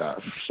gambling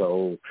stuff.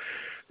 So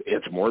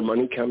it's more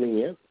money coming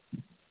in.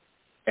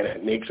 And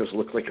it makes us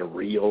look like a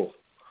real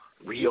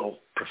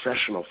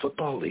professional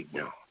football league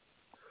now.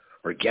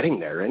 We're getting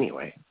there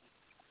anyway.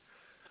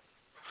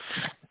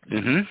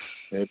 A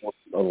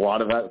lot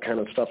of that kind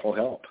of stuff will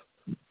help.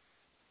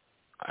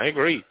 I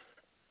agree.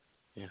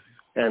 Yeah.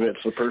 And it's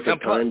the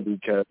perfect time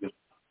because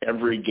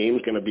every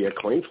game's going to be a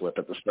coin flip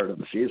at the start of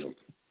the season.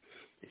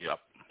 Yep.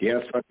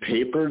 Yes, on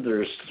paper,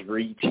 there's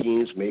 3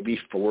 teams, maybe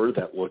 4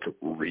 that look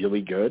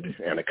really good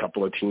and a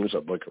couple of teams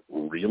that look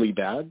really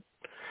bad.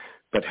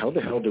 But how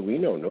the hell do we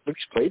know?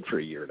 Nobody's played for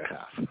a year and a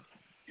half.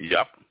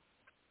 Yep.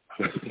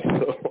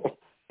 So,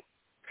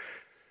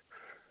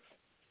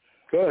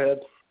 go ahead.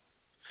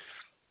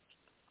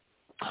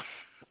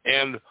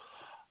 And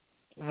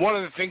one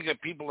of the things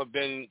that people have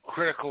been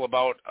critical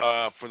about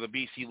for the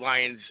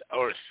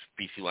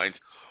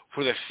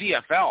for the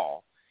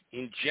CFL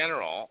in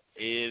general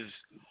is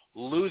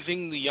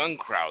losing the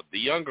younger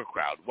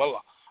crowd.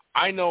 Well,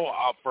 I know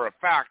for a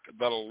fact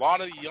that a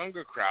lot of the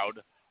younger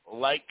crowd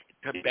like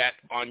to bet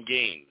on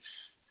games.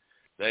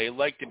 They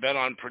like to bet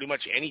on pretty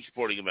much any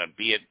sporting event,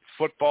 be it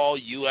football,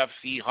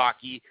 UFC,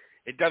 hockey.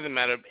 It doesn't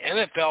matter.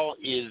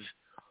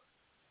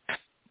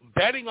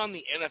 Betting on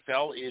the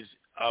NFL is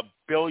 $1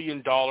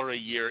 billion a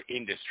year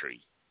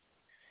industry.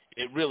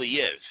 It really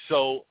is.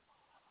 So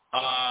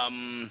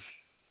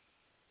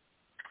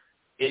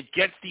it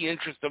gets the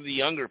interest of the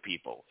younger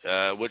people,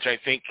 which I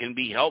think can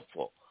be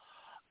helpful.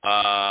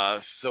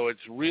 So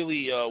it's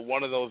really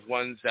one of those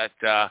ones that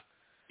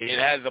it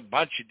has a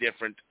bunch of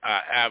different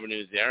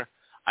avenues there.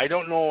 I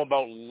don't know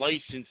about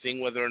licensing,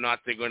 whether or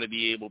not they're going to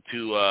be able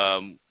to,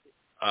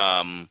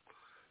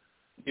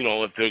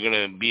 if they're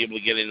going to be able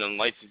to get in on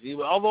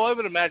licensing, although I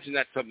would imagine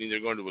that's something they're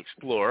going to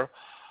explore.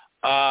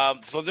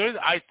 So there's,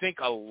 I think,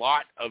 a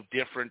lot of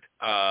different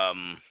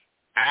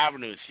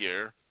avenues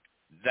here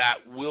that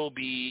will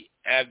be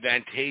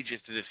advantageous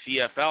to the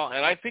CFL,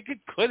 and I think it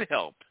could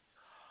help.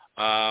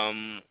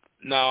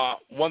 Now,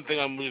 one thing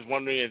I'm just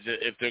wondering is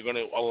if they're going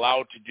to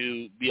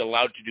be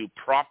allowed to do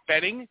prop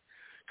betting,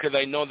 because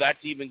I know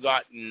that's even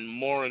gotten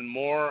more and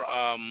more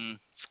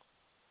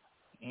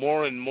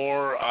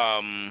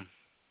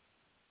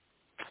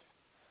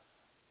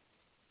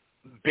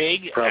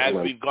big as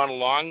we've gone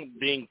along,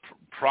 being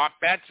prop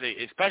bets,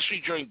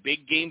 especially during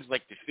big games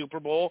like the Super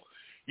Bowl.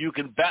 You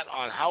can bet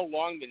on how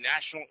long the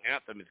national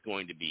anthem is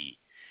going to be.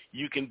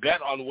 You can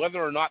bet on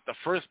whether or not the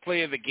first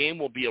play of the game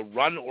will be a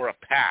run or a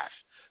pass.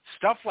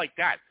 Stuff like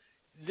that.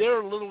 There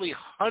are literally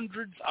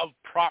hundreds of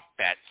prop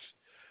bets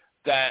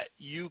that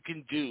you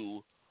can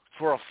do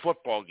for a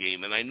football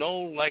game. And I know,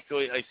 like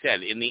I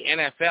said, in the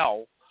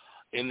NFL,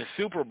 in the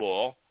Super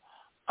Bowl,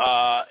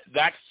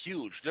 that's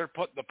huge. They're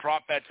putting the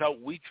prop bets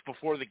out weeks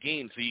before the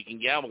game so you can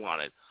gamble on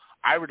it.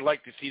 I would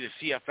like to see the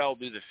CFL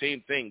do the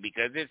same thing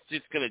because it's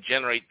just going to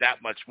generate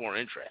that much more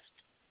interest.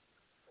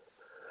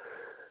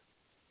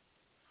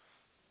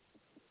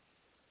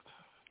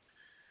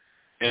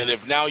 And if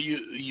now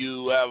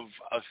you have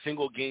a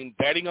single game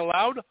betting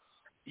allowed,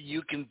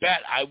 you can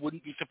bet. I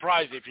wouldn't be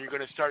surprised if you're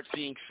going to start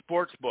seeing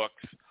sports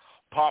books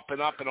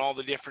popping up in all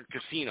the different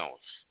casinos.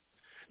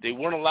 They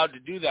weren't allowed to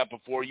do that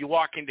before. You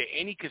walk into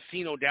any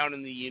casino down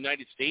in the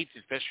United States,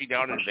 especially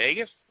down in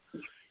Vegas,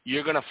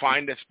 you're going to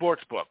find a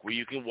sports book where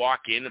you can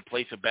walk in and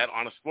place a bet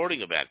on a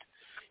sporting event.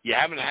 You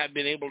haven't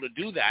been able to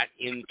do that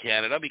in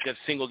Canada because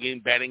single-game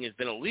betting has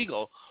been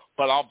illegal,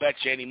 but I'll bet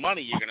you any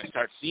money you're going to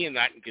start seeing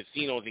that in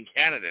casinos in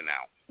Canada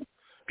now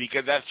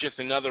because that's just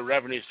another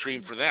revenue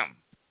stream for them.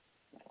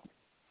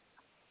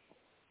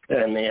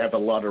 And they have a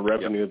lot of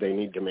revenue they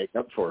need to make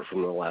up for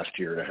from the last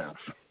year and a half.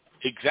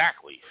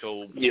 Exactly.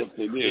 So, yes,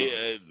 they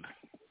do.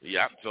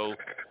 So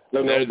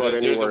there's a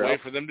way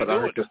for them to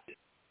do it.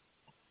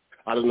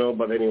 I don't know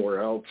about anywhere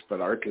else,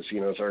 but our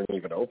casinos aren't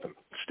even open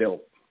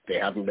still. They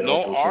haven't been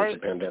open since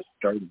the pandemic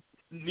started.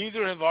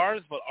 Neither have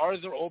ours, but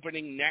ours are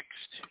opening next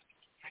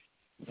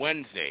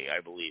Wednesday, I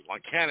believe,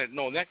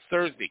 next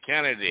Thursday,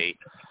 Canada Day,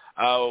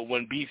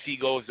 when BC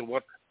goes to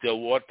what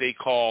they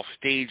call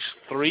Stage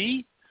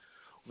 3,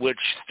 which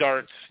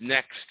starts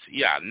next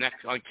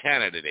on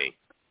Canada Day.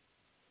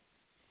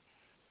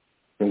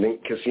 I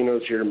think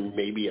casinos here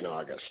maybe in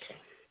August.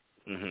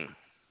 Mm-hmm.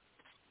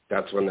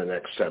 That's when the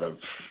next set of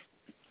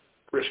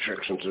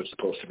restrictions are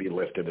supposed to be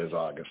lifted is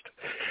August.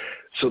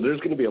 So there's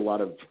going to be a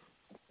lot of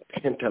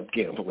pent-up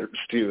gamblers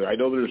too. I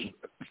know there's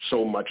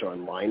so much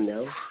online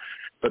now,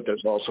 but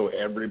there's also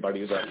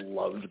everybody that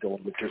loves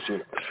going to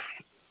casinos.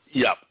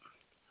 Yep.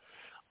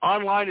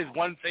 Online is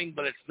one thing,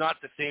 but it's not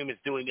the same as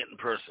doing it in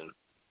person.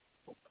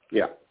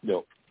 Yeah.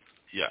 No.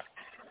 Yeah.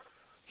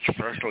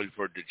 Especially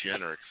for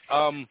degenerates.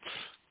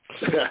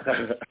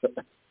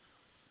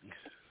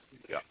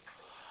 Yeah.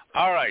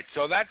 All right,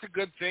 so that's a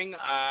good thing.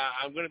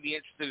 I'm going to be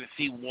interested to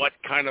see what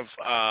kind of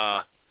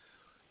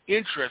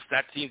interest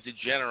that seems to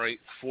generate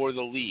for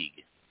the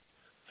league.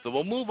 So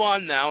we'll move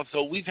on now.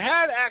 So we've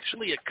had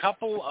actually a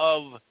couple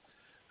of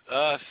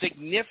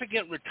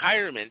significant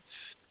retirements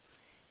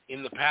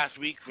in the past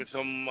week for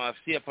some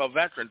CFL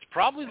veterans,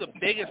 probably the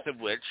biggest of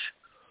which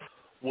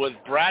was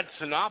Brad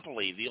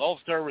Sinopoli, the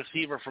all-star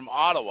receiver from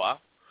Ottawa,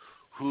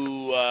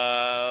 who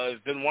has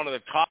been one of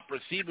the top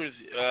receivers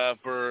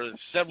for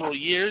several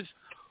years,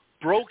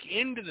 broke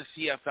into the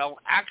CFL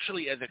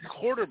actually as a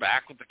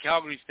quarterback with the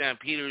Calgary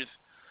Stampeders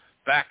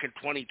back in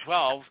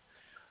 2012.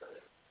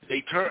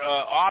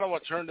 Ottawa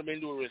turned him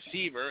into a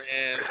receiver,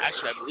 and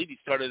actually I believe he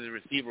started as a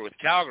receiver with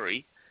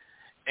Calgary.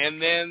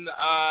 And then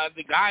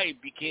the guy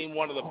became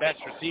one of the best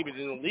receivers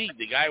in the league.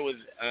 The guy was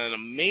an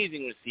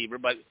amazing receiver,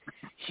 but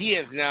he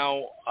has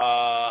now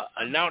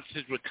announced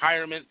his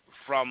retirement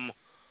from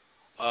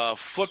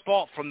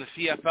football, from the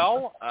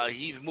CFL.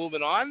 He's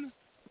moving on.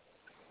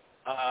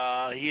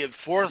 He had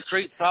 4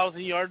 straight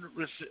 1,000-yard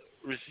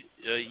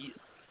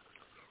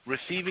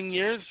receiving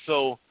years.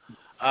 So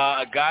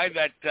a guy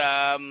that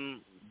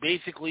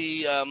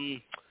basically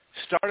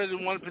started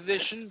in one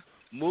position,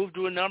 moved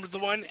to another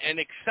one, and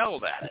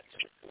excelled at it.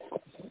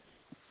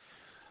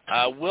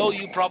 Will,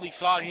 you probably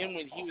saw him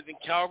when he was in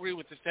Calgary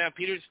with the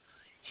Stampeders.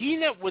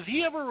 Was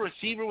he ever a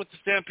receiver with the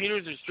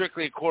Stampeders or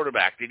strictly a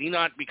quarterback? Did he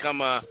not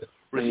become a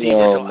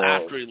receiver until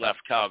after he left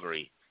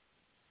Calgary?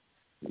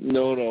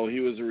 No, he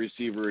was a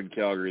receiver in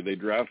Calgary. They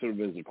drafted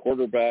him as a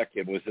quarterback,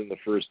 and within the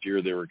first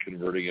year, they were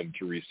converting him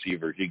to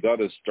receiver. He got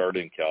his start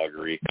in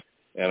Calgary,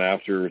 and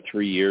after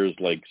 3 years,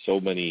 like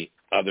so many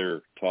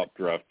other top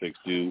draft picks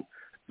do,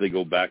 they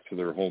go back to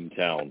their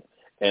hometown.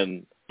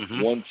 And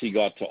once he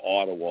got to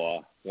Ottawa,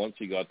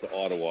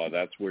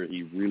 that's where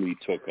he really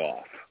took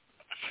off.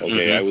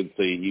 Okay, I would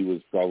say he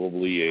was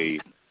probably a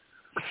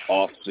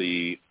off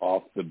the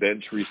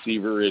bench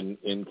receiver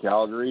in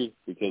Calgary,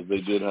 because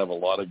they did have a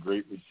lot of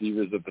great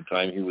receivers at the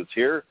time he was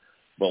here.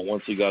 But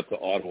once he got to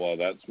Ottawa,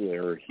 that's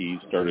where he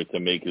started to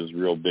make his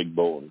real big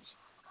bones.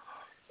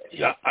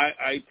 Yeah,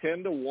 I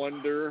tend to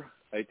wonder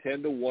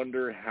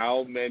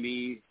how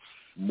many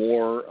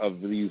more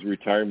of these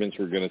retirements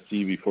we're going to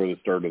see before the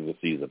start of the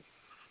season.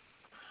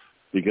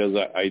 Because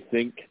I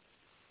think,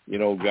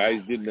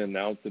 guys didn't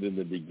announce it in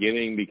the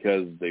beginning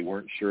because they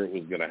weren't sure it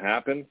was going to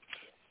happen.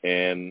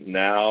 And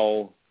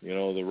now,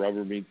 the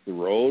rubber meets the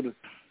road,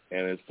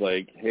 and it's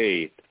like,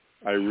 hey,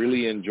 I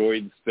really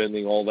enjoyed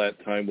spending all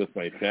that time with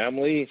my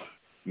family.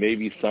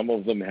 Maybe some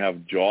of them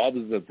have jobs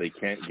that they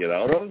can't get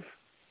out of,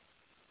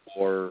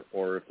 or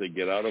if they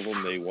get out of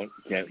them, they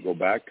can't go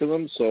back to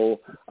them.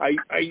 So I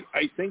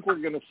think we're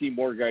going to see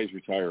more guys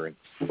retiring,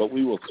 but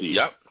we will see.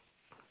 Yep.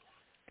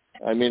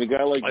 I mean, a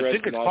guy like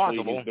Brett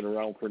Sinopoli, he's been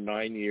around for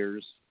 9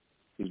 years.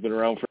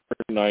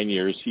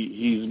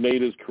 He's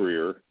made his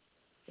career.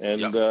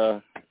 And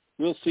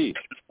we'll see.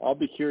 I'll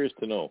be curious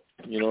to know.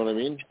 You know what I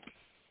mean?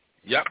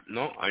 Yep.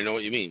 No, I know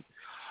what you mean.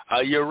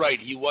 You're right.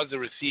 He was a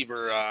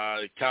receiver.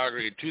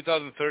 Calgary in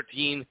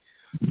 2013,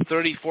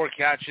 34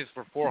 catches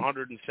for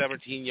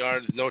 417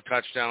 yards, no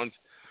touchdowns.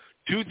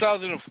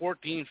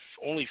 2014,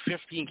 only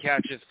 15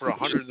 catches for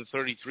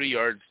 133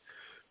 yards,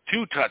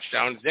 2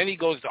 touchdowns. Then he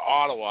goes to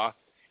Ottawa,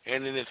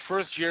 and in his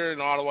first year in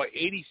Ottawa,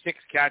 86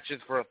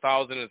 catches for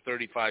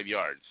 1,035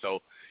 yards.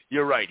 So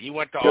you're right. He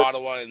went to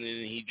Ottawa, and then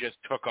he just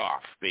took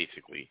off,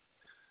 basically.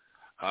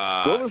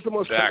 What was the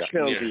most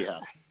touchdowns he had?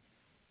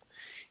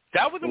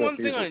 That was the one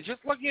thing. I was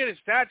just looking at his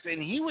stats,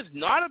 and he was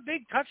not a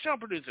big touchdown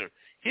producer.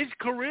 His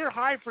career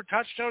high for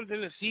touchdowns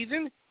in a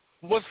season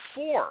was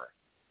 4,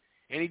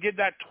 and he did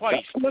that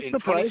twice in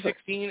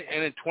 2016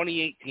 and in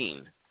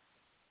 2018.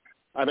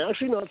 I'm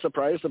actually not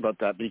surprised about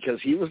that, because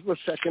he was the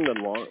second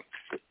and long.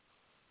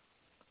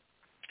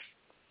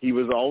 He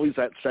was always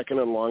that second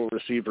and long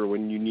receiver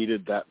when you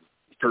needed that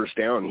first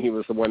down. He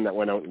was the one that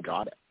went out and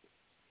got it.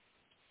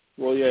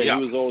 Well, he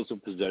was always a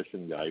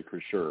possession guy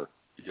for sure.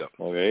 Yeah.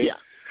 Okay. Yeah.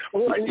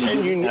 Well,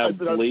 and that's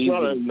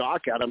not a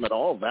knock at him at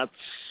all.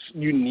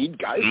 You need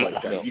guys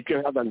like that. You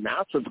can have a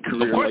massive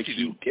career like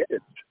he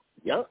did.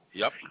 Yeah.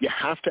 Yep. You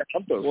have to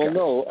have those guys. Well,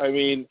 no, I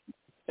mean,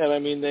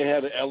 they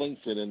had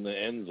Ellingson in the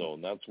end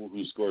zone. That's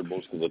who scored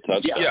most of the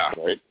touchdowns,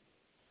 right?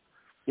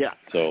 Yeah.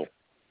 So.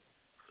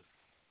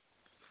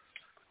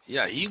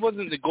 Yeah, he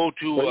wasn't the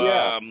go-to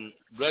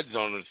red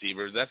zone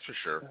receiver, that's for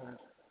sure.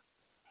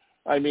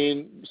 I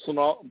mean,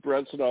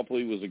 Brett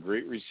Sinopoli was a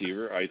great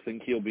receiver. I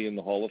think he'll be in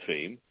the Hall of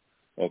Fame.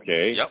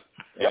 Okay. Yep.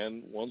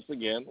 And once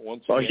again,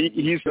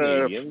 he's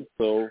Canadian,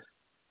 so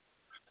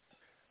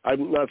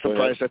I'm not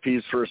surprised if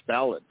he's first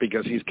ballot,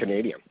 because he's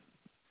Canadian.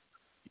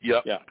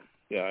 Yep.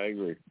 Yeah, I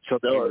agree. So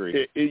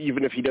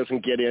even if he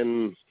doesn't get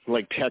in,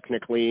 like,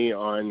 technically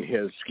on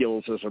his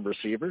skills as a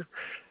receiver,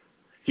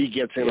 he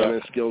gets in on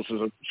his skills as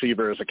a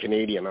receiver as a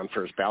Canadian on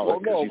first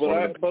ballot. Well,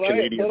 no, but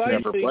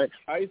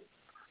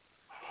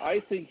I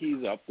think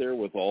he's up there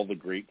with all the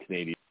great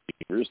Canadian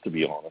receivers, to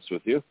be honest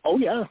with you. Oh,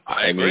 yeah.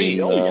 I agree.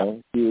 He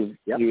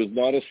was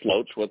not a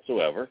slouch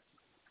whatsoever.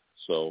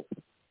 So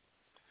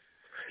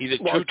he's a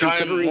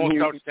two-time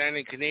most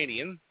outstanding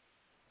Canadian.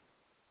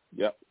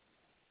 Yep.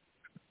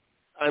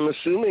 I'm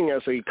assuming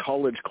as a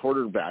college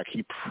quarterback,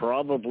 he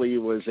probably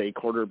was a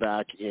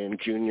quarterback in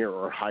junior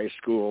or high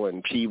school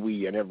and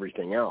pee-wee and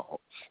everything else.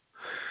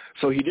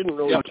 So he didn't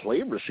really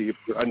play receiver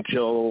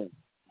until,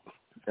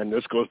 and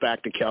this goes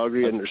back to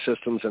Calgary and their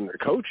systems and their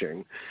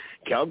coaching,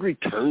 Calgary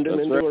turned him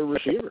into a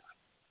receiver.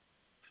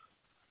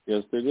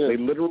 Yes, they did. They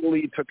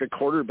literally took a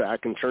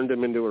quarterback and turned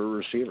him into a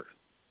receiver.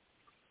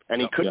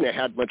 And he couldn't have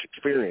had much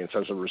experience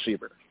as a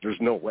receiver. There's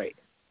no way.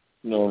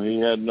 No, he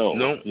had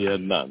he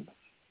had none.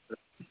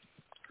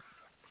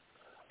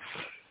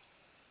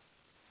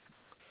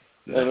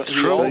 And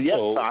he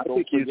also, I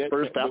think he's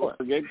first ballot. Don't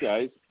forget,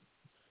 guys,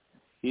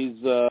 he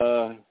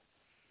was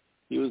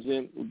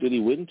in. Did he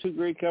win 2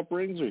 Grey Cup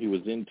rings, or he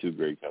was in 2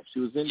 Grey Cups?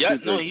 He was in 2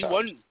 Grey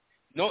Cups.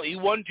 He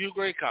won 2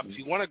 Grey Cups.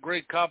 He won a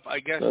Grey Cup,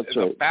 I guess, as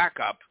a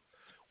backup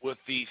with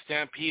the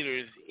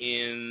Stampeders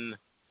in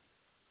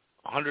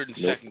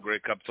 102nd Grey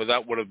Cup. So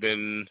that would have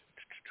been,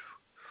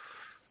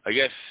 I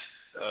guess,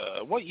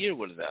 what year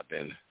would have that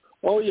been?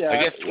 Oh, yeah.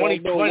 I guess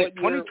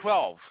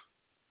 2012.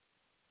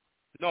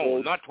 No,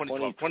 well, not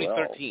 2012.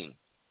 2013.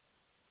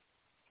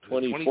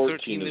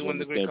 2014 they won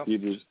the Grey Cup.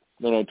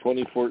 No,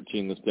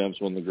 2014, the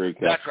Stamps won the Grey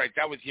Cup. That's right.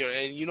 That was here.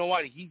 And you know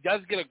what? He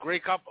does get a Grey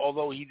Cup,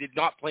 although he did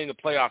not play in the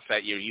playoffs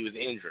that year. He was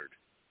injured.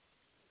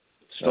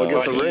 Still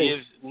gets the ring. He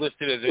is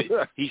listed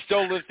as he's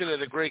still listed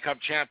as a Grey Cup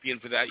champion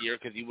for that year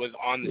because he was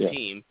on the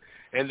team.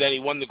 And then he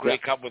won the Grey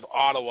Cup with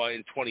Ottawa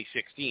in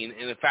 2016.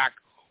 And, in fact,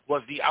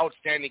 was the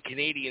outstanding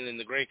Canadian in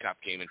the Grey Cup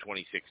game in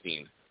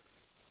 2016.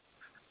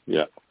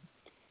 Yeah.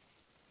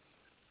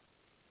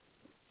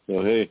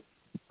 So, hey.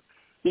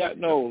 Yeah,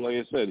 no, like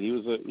I said, he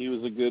was a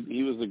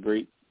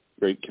great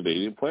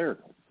Canadian player.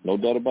 No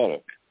doubt about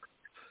it.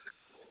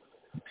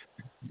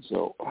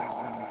 So.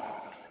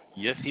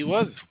 Yes, he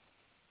was.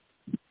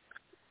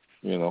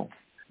 You know.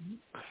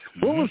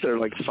 What was there,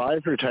 like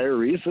 5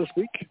 retirees this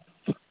week?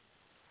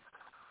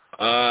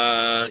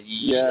 Yeah,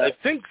 I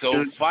think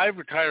so. 5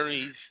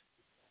 retirees.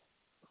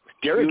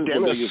 Derek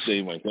Dennis,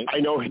 name, I think. I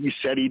know he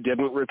said he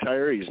didn't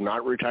retire. He's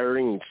not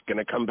retiring. He's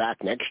going to come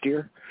back next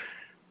year.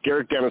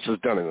 Derek Dennis is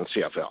done in the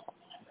CFL.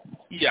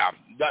 Yeah,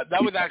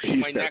 that was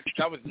actually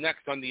that was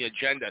next on the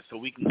agenda, so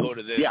we can go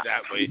to this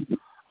that way.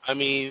 I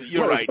mean,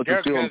 you're right.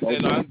 Derek Dennis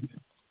said,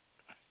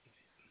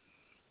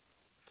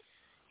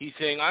 he's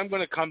saying, I'm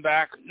going to come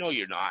back. No,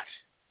 you're not.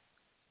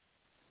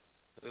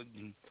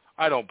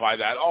 I don't buy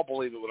that. I'll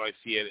believe it when I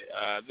see it.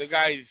 The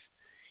guy's,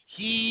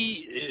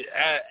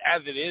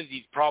 as it is,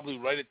 he's probably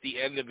right at the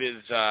end of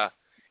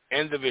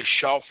his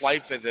shelf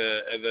life as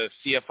a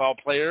CFL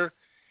player.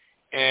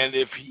 And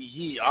if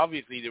he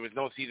obviously there was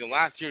no season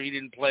last year, he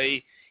didn't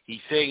play.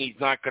 He's saying he's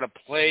not going to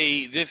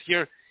play this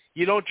year.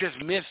 You don't just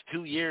miss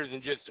 2 years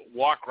and just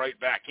walk right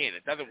back in.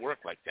 It doesn't work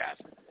like that.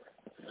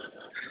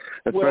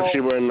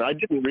 Especially when I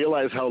didn't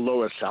realize how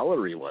low his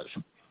salary was.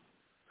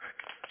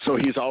 So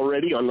he's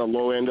already on the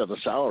low end of the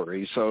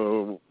salary.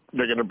 So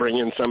they're going to bring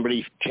in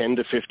somebody 10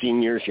 to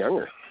 15 years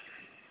younger.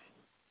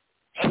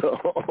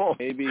 So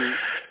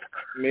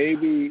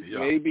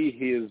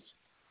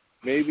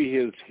Maybe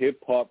his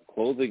hip-hop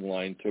clothing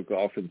line took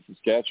off in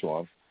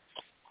Saskatchewan,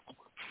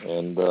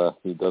 and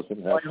he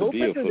doesn't have to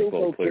be a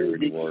football player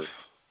anymore.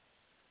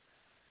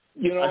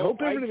 You know, I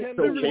hope everything's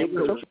okay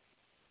with him.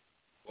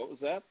 What was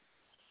that?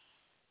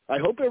 I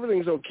hope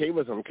everything's okay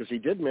with him because he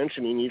did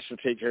mention he needs to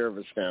take care of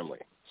his family.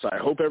 So I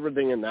hope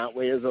everything in that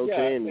way is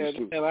okay. Yeah,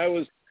 and I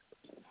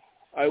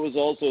was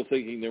also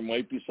thinking there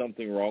might be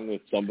something wrong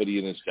with somebody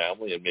in his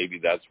family, and maybe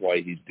that's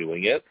why he's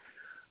doing it.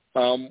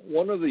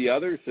 One of the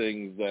other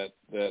things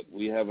that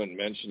we haven't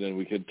mentioned and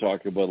we could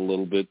talk about a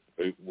little bit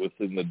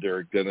within the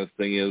Derek Dennis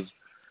thing is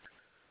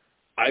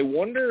I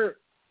wonder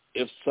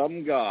if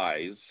some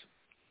guys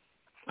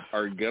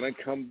are going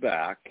to come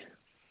back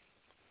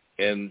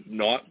and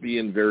not be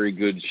in very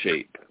good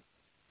shape.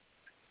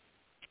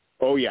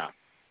 Oh, yeah.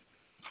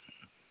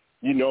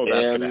 You know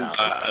that's going to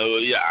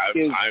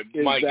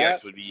happen. My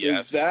guess would be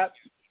yes.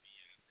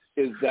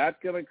 Is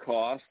that going to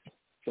cost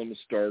some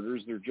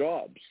starters their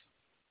jobs?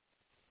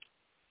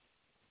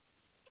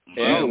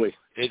 Well, it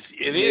is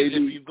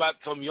if you've got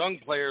some young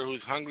player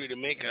who's hungry to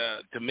make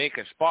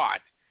a spot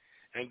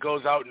and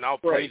goes out and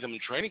outplays them in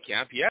training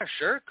camp. Yeah,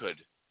 sure it could.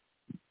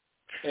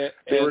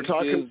 They were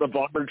talking to the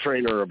bomber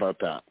trainer about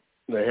that.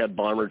 They had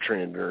bomber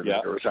trainer.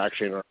 Yeah. There was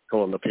actually an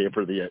article in the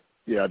paper the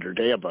other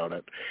day about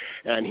it,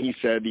 and he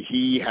said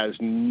he has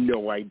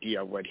no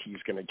idea what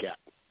he's going to get.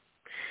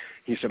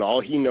 He said all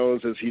he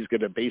knows is he's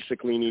going to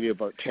basically need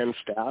about 10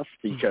 staff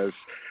because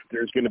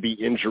there's going to be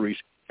injuries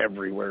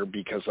everywhere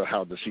because of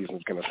how the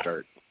season's going to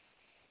start.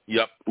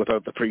 Yep.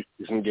 Without the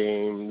preseason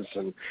games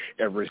and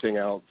everything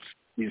else.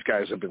 These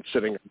guys have been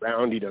sitting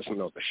around. He doesn't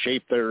know the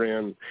shape they're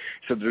in.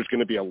 He said there's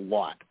going to be a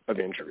lot of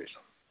injuries.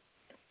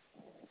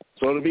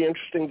 So it'll be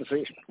interesting to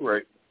see.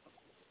 Right.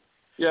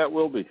 Yeah, it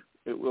will be.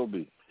 It will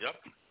be.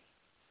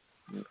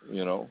 Yep.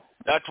 You know.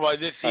 That's why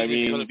this season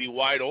is going to be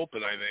wide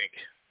open, I think.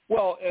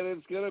 Well, and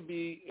it's going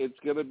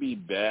to be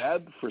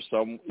bad for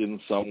some in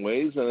some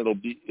ways, and it'll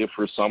be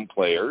for some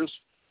players,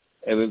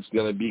 and it's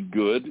going to be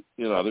good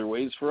in other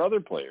ways for other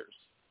players.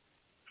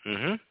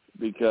 Mm-hmm.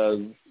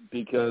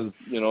 Because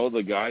you know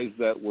the guys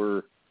that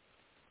were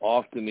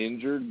often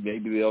injured,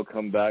 maybe they'll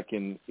come back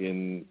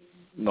in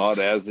not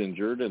as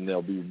injured, and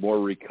they'll be more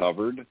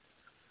recovered.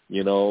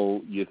 You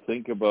know, you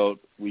think about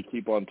we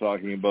keep on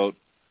talking about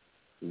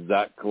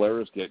Zach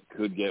Collaros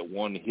could get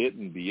one hit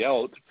and be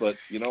out, but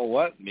you know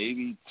what?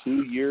 Maybe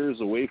 2 years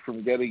away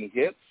from getting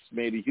hits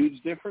made a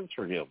huge difference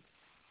for him.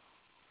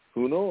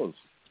 Who knows?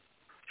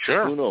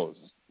 Sure. Who knows?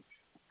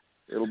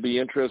 It'll be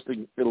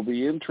interesting. It'll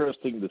be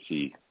interesting to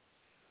see.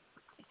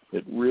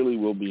 It really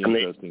will be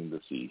interesting to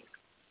see.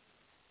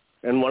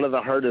 And one of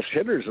the hardest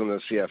hitters in the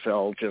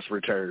CFL just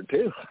retired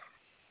too,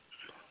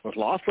 with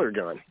Loeffler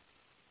gone.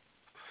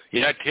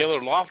 Yeah,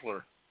 Taylor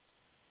Loeffler.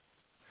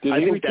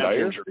 Did he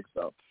retire? Injury,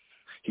 so.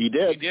 He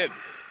did. He did.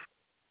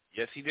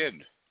 Yes, he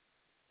did.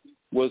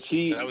 Was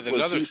he signed with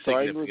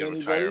anybody?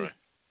 Retirement.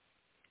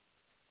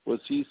 Was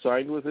he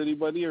signed with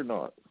anybody or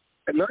not?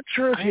 I'm not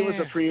sure if he was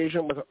a free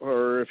agent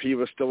or if he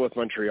was still with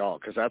Montreal,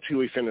 because that's who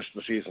he finished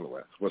the season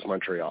with, was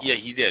Montreal. Yeah,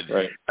 he did.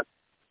 Right.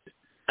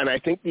 And I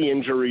think the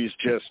injury's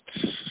just,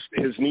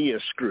 his knee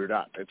is screwed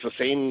up. It's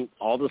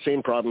all the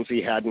same problems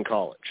he had in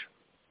college.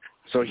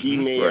 So he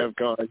may have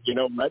gone, you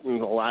know what, in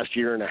the last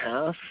year and a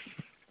half,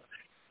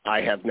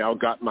 I have now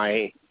got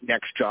my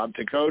next job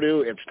to go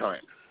to. It's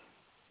time.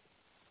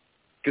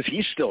 Because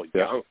he's still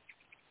young.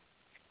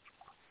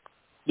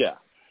 Yeah.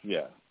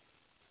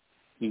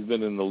 He's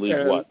been in the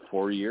league,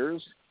 4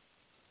 years?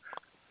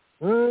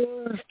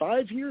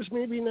 5 years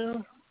maybe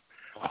now.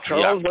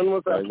 Charles, when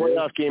was that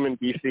playoff game in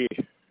BC?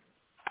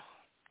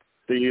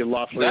 The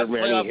Loeffler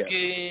Manny hit.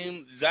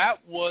 Game, that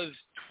was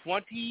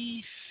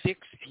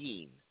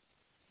 2016.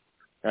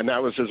 And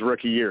that was his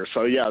rookie year.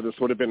 So, yeah, this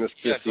would have been his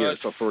fifth year.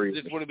 So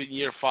this would have been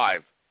year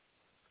 5.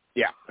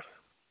 Yeah.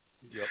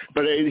 Yep.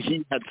 But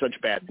he had such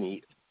bad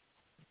knee.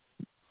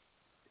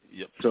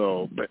 Yep.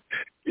 So, but,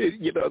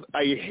 you know,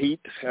 I hate,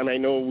 and I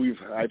know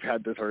I've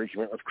had this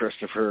argument with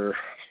Christopher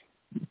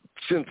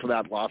since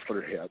that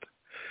Loeffler hit.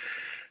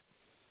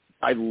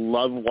 I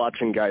love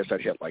watching guys that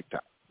hit like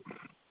that.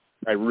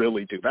 I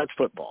really do. That's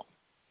football.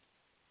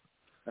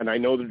 And I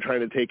know they're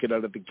trying to take it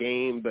out of the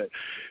game, but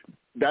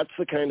that's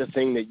the kind of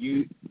thing that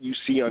you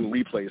see on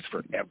replays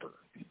forever.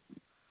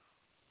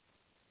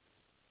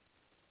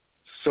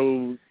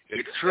 So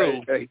it's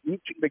true. I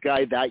hate the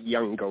guy that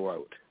young go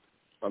out.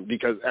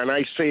 And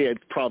I say it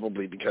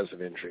probably because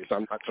of injuries.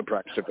 I'm not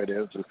surprised if it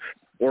is.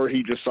 Or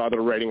he just saw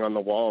the writing on the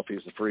wall if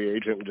he's a free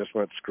agent and just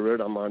went, screw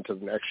it, I'm on to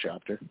the next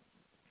chapter.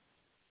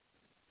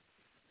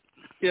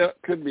 Yeah,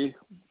 could be.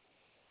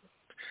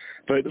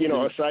 But, you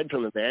know, aside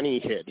from the Manny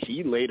hit,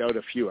 he laid out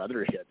a few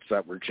other hits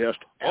that were just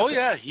epic. Oh,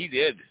 yeah, he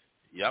did.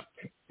 Yep.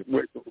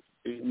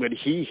 When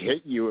he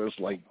hit you, it was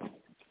like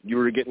you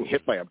were getting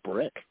hit by a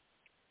brick.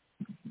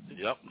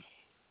 Yep.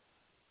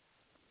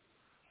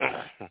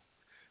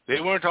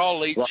 They weren't all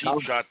late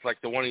cheap shots like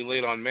the one he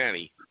laid on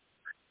Manny.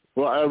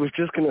 Well, I was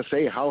just going to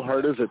say, how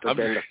hard is it to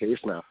bend a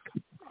face mask?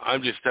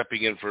 I'm just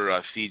stepping in for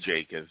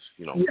CJ because,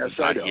 you know, yes, he's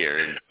not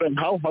here. But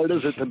how hard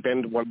is it to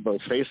bend one of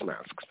those face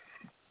masks?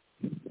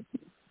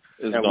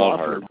 It's not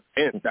hard.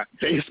 And that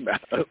face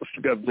mask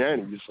of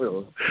Manny,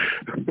 so.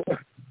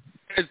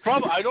 It's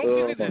probably. I don't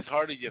think it's as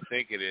hard as you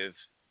think it is.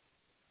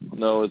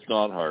 No, it's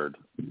not hard.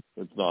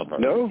 It's not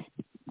hard. No?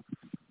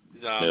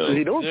 No.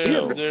 You don't see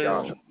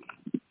it.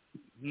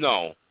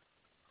 No.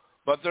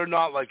 But they're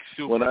not like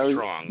super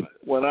strong.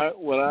 When I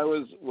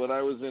was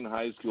in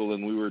high school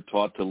and we were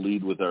taught to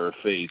lead with our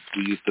face,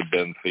 we used to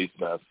bend face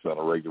masks on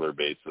a regular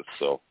basis.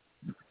 So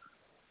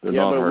they're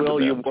not hard to bend.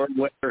 Will, you wore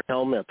wear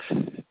helmet.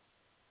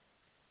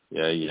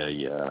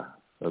 Yeah.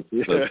 That's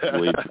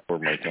way before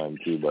my time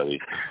too,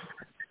 buddy.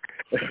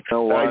 You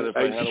know what?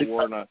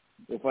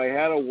 If I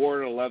had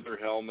worn a leather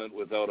helmet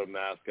without a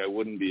mask, I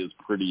wouldn't be as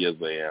pretty as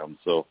I am.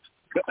 So,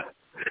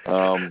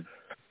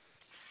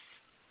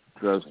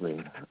 trust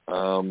me.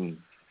 I'm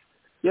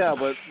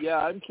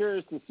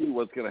curious to see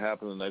what's going to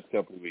happen in the next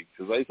couple of weeks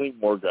because I think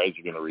more guys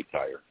are going to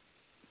retire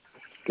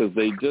because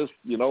they just,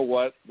 you know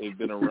what? They've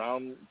been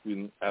around,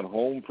 been at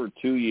home for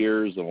 2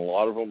 years, and a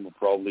lot of them are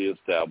probably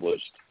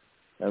established,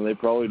 and they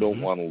probably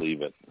don't want to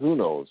leave it. Who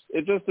knows?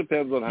 It just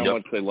depends on how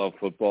much they love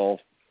football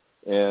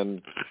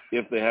and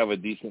if they have a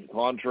decent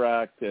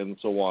contract and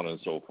so on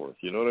and so forth.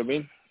 You know what I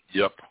mean?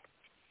 Yep.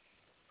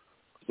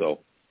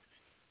 So,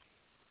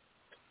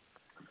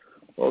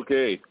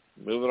 okay,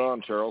 moving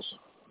on, Charles.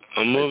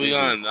 I'm moving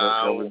on.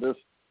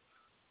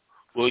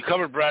 Well, we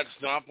covered Brad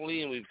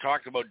Snopley, and we've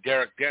talked about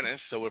Derek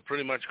Dennis, so we're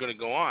pretty much going to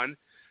go on.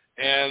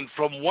 And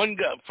from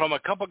a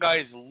couple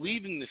guys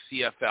leaving the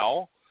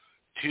CFL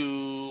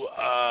to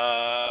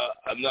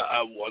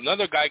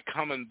another guy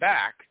coming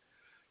back,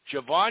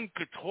 Javon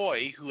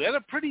Cottoy, who had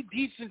a pretty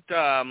decent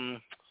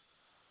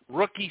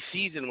rookie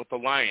season with the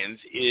Lions,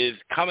 is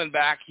coming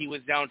back. He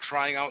was down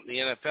trying out in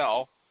the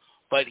NFL,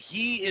 but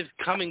he is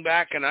coming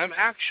back, and I'm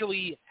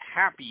actually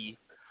happy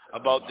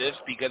about this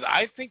because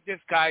I think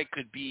this guy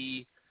could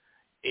be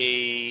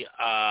a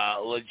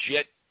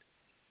legit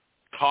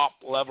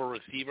top-level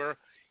receiver.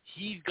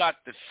 He's got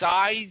the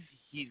size,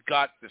 he's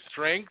got the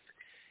strength,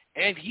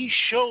 and he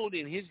showed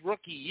in his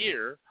rookie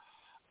year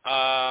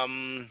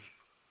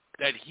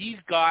that he's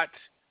got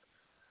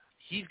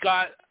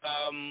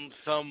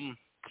some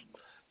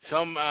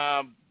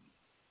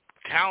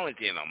talent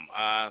in him.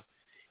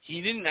 He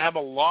didn't have a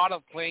lot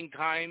of playing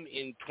time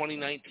in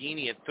 2019.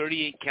 He had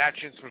 38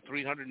 catches for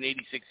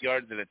 386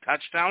 yards and a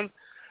touchdown.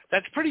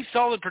 That's pretty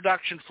solid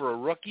production for a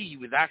rookie. He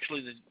was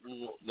actually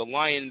the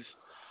Lions'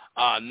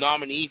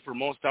 nominee for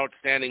most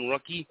outstanding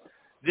rookie.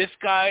 This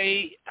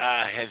guy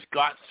has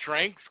got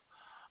strength.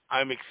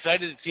 I'm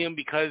excited to see him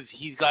because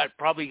he's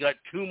probably got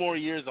 2 more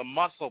years of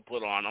muscle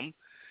put on him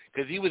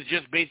because he was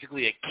just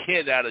basically a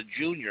kid out of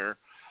junior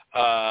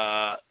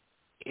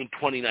in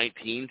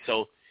 2019.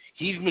 So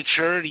he's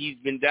matured. He's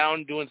been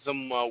down doing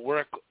some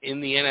work in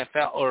the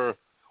NFL or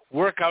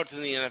workouts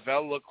in the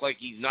NFL. Look like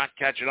he's not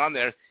catching on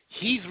there.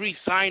 He's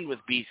re-signed with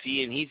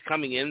BC, and he's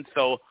coming in.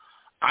 So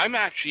I'm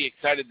actually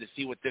excited to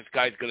see what this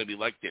guy's going to be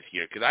like this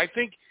year because I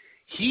think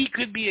he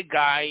could be a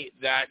guy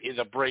that is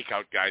a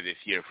breakout guy this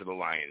year for the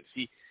Lions.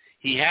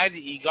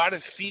 He got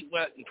his feet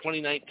wet in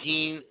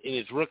 2019 in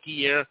his rookie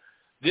year.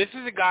 This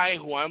is a guy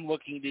who I'm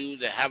looking to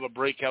have a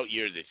breakout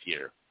year this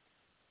year,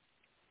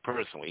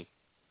 personally.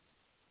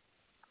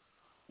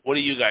 What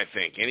do you guys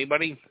think?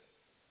 Anybody?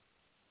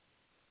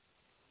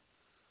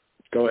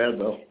 Go ahead,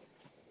 Bill.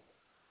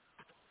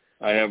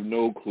 I have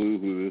no clue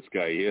who this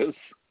guy is.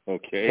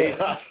 Okay,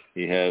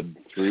 he had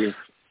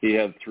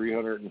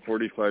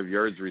 345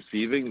 yards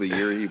receiving the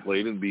year he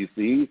played in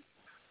BC.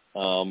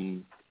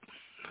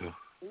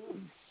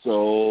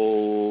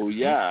 So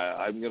yeah,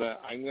 I'm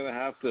gonna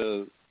have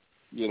to,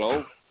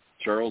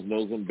 Charles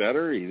knows him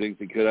better. He thinks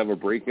he could have a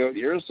breakout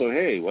year. So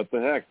hey, what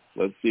the heck?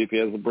 Let's see if he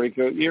has a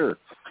breakout year.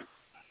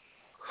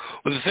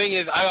 Well, the thing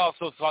is, I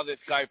also saw this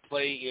guy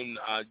play in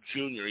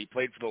junior. He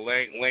played for the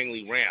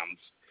Langley Rams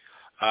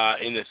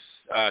in this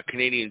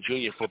Canadian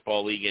Junior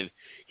Football League, and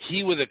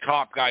he was a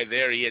top guy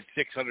there. He had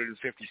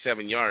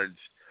 657 yards.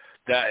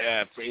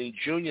 That in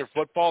junior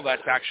football,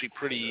 that's actually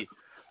pretty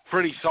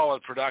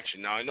solid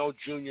production. Now, I know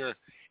junior,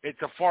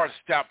 it's a far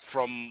step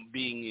from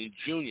being a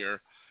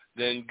junior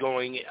than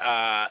going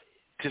to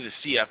the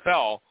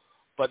CFL,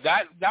 but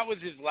that was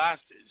his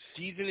last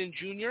season in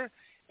junior.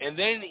 And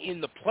then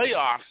in the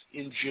playoffs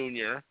in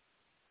junior,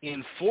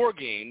 in 4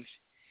 games,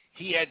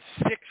 he had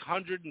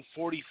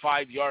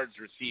 645 yards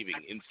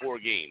receiving in 4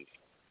 games,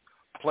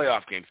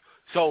 playoff games.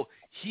 So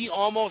he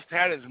almost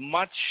had as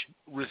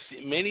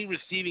many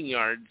receiving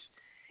yards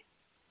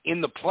in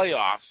the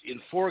playoffs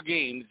in 4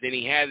 games than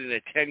he had in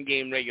a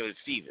 10-game regular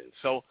season.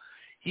 So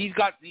he's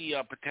got the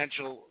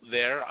potential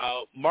there.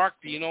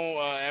 Mark, do you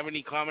have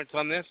any comments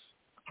on this?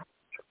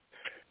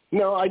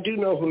 No, I do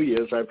know who he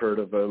is. I've heard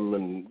of him,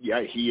 and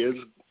yeah, he is.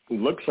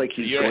 Looks like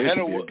he's going to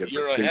be a good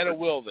You're receiver. ahead of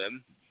Will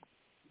then.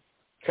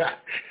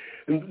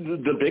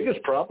 The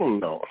biggest problem,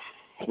 though,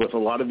 with a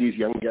lot of these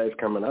young guys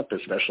coming up,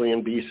 especially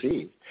in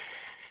BC,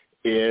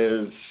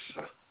 is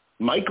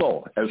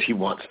Michael, as he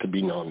wants to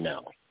be known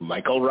now.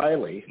 Michael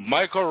Riley.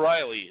 Michael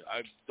Riley.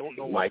 I don't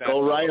know what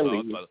Michael that's Riley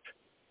about,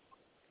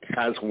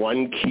 has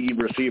one key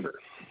receiver.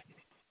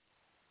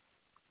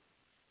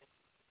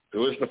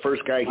 Who is the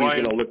first guy he's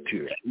going to look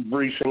to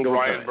every single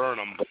time?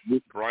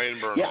 Brian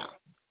Burnham. Yeah.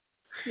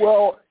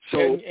 Well,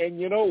 and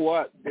you know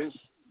what? This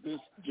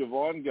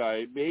Javon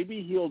guy,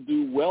 maybe he'll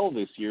do well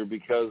this year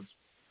because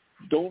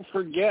don't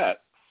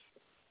forget,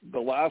 the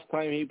last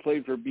time he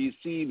played for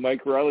BC,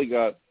 Mike Riley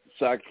got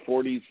sacked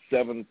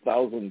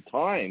 47,000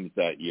 times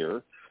that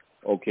year.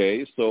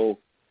 Okay, so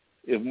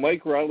if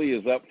Mike Riley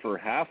is up for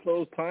half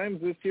those times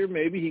this year,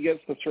 maybe he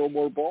gets to throw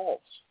more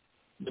balls.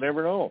 You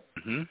never know.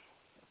 Mm-hmm.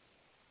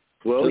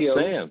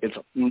 William, it's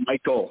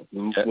Michael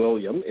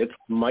William. It's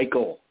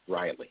Michael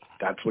Riley.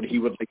 That's what he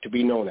would like to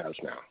be known as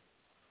now.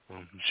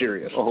 Mm-hmm.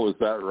 Serious. Oh, is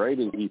that right?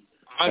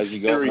 Has he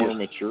got more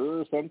mature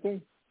or something?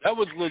 That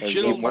was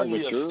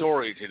legitimately a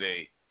story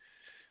today.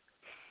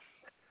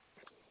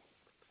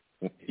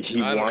 He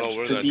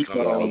wants to be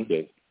known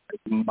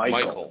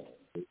Michael.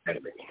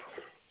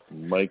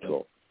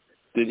 Michael.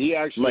 Did he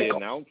actually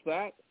announce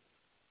that?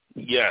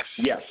 Yes.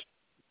 Yes.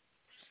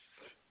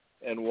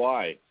 And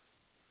why?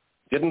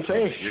 Didn't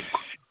say.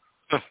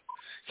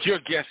 Your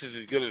guess is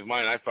as good as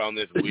mine. I found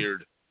this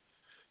weird.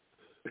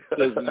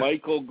 Does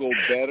Michael go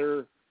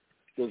better?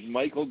 Does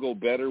Michael go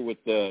better with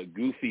the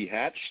goofy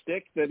hat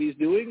shtick that he's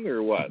doing,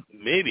 or what?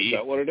 Maybe. Is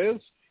that what it is?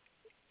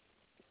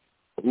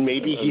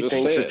 Maybe he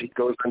thinks if he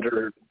goes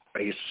under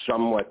a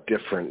somewhat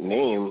different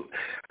name,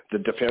 the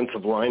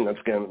defensive line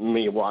that's going to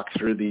may walk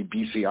through the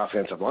BC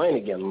offensive line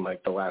again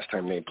like the last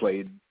time they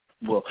played.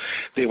 Well,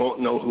 they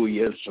won't know who he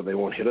is, so they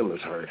won't hit him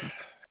as hard.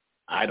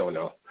 I don't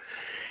know.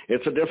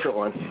 It's a different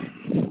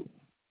one.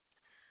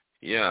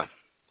 Yeah.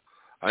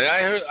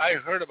 I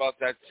heard about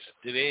that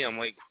today. I'm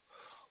like,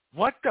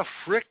 what the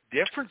frick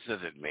difference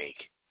does it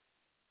make?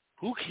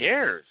 Who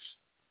cares?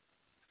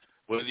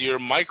 Whether you're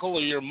Michael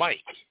or you're Mike.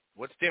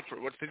 What's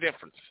different? What's the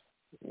difference?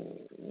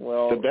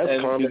 Well, the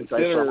best comments I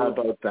saw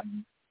about that.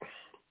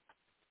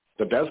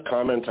 The best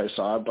comments I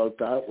saw about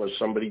that was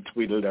somebody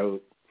tweeted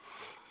out,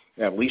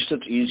 at least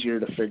it's easier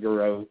to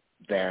figure out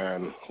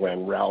than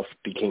when Ralph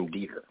became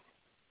Dieter.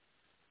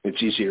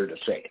 It's easier to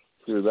say.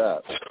 Through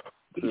that.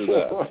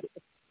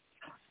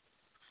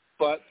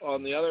 But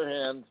on the other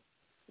hand,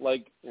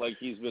 like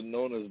he's been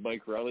known as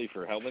Mike Riley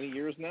for how many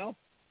years now?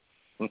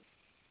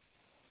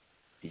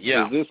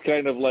 Yeah. Is this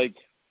kind of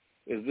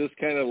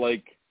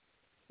like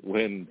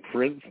when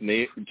Prince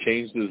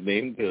changed his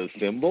name to a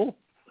symbol?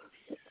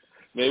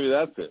 Maybe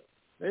that's it.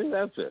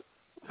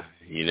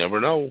 You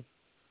never know.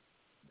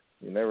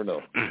 It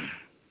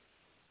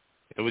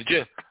was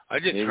I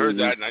just heard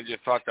that and I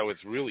just thought that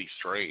was really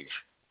strange.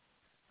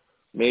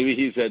 Maybe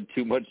he's had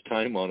too much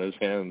time on his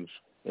hands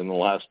in the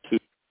last 2.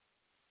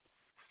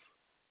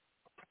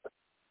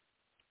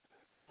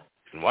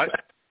 What?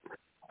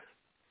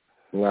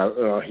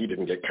 Well, he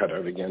didn't get cut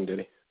out again, did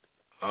he?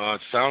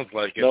 It sounds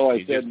like it. No, I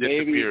he said just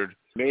disappeared.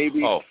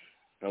 Maybe. Oh.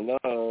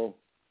 Hello.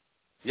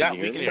 Yeah,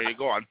 we can hear you.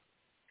 Go on.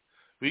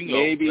 We can go.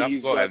 Maybe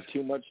he's got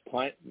too much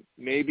time.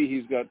 Maybe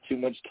he's got too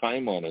much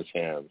time on his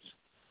hands,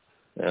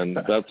 and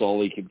that's all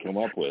he could come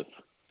up with.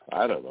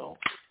 I don't know.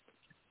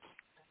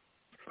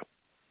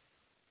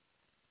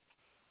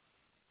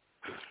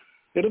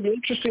 It'll be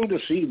interesting to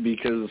see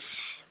because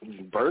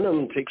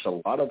Burnham takes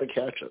a lot of the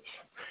catches,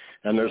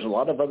 and there's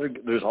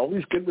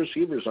always good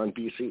receivers on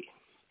BC.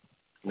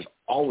 There's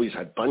always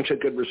a bunch of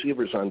good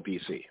receivers on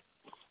BC,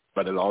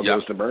 but it all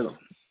goes to Burnham.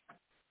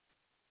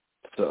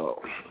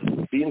 So,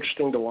 be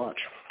interesting to watch.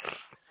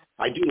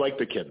 I do like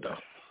the kid, though.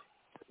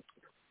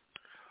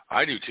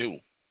 I do, too.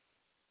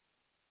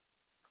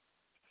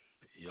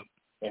 Yep.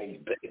 And he's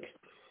big.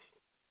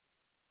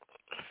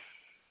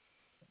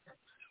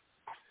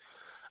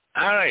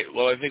 All right.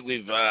 Well, I think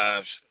we've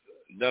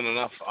done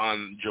enough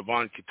on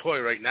Jevon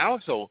Katoy right now,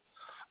 so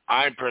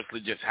I'm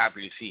personally just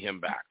happy to see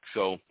him back.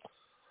 So,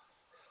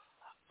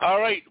 all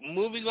right,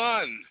 moving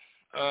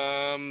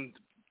on.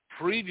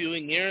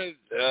 Previewing here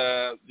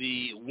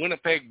the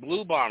Winnipeg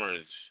Blue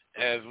Bombers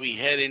as we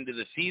head into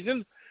the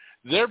season.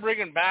 They're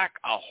bringing back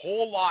a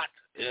whole lot,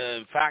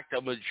 in fact,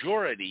 a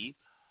majority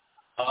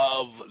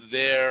of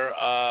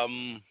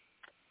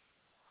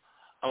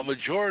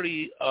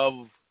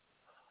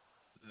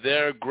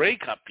their Grey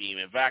Cup team.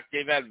 In fact,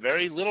 they've had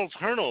very little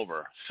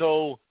turnover.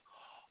 So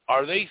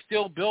are they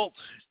still built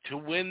to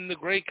win the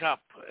Grey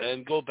Cup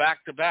and go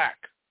back-to-back?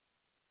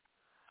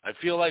 I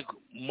feel like,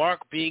 Mark,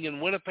 being in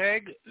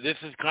Winnipeg, this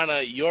is kind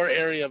of your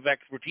area of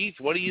expertise.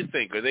 What do you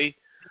think?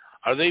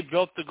 Are they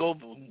built to go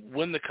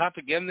win the Cup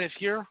again this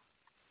year?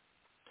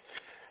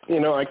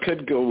 I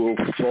could go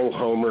full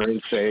homer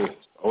and say,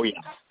 oh,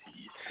 yeah,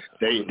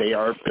 they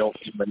are built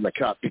to win the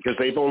Cup because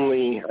I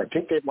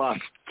think they've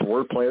lost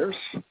 4 players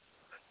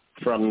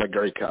from the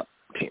Grey Cup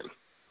team.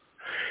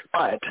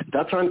 But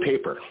that's on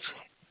paper.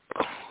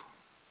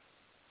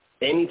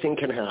 Anything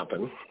can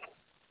happen.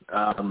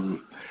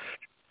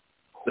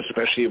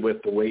 Especially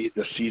with the way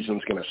the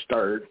season's going to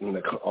start and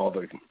all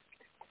the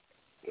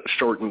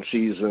shortened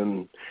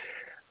season,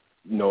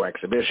 no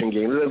exhibition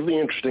games. It'll be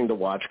interesting to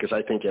watch because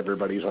I think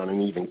everybody's on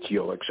an even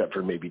keel except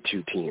for maybe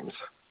 2 teams.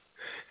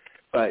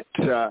 But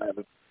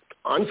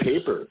on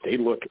paper, they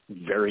look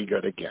very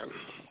good again.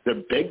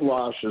 The big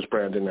loss is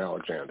Brandon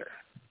Alexander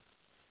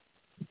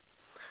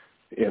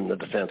in the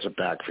defensive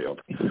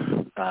backfield.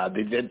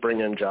 They did bring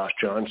in Josh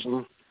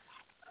Johnson,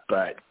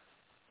 but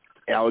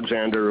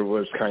Alexander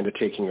was kind of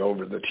taking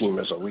over the team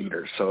as a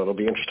leader, so it'll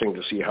be interesting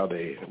to see how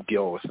they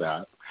deal with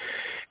that.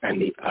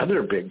 And the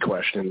other big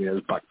question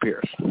is Buck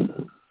Pierce.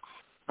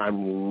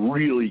 I'm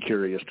really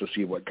curious to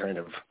see what kind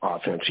of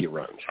offense he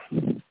runs.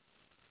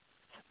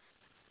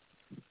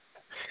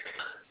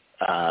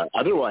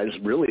 Otherwise,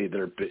 really,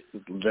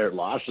 their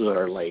losses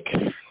are like,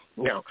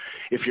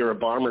 if you're a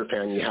Bomber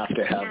fan, you have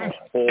to have a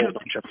whole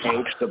bunch of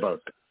angst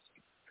about it.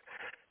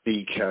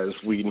 Because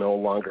we no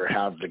longer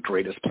have the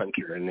greatest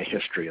punter in the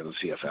history of the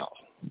CFL.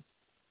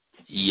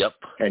 Yep.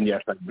 And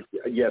yes,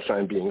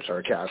 I'm being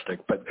sarcastic,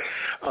 but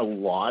a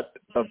lot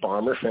of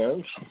Bomber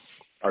fans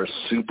are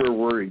super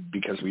worried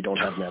because we don't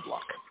have Ned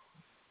Luck.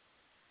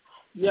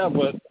 Yeah,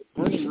 but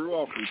Bernie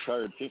Ruoff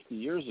retired 50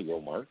 years ago,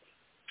 Mark.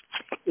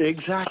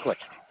 Exactly.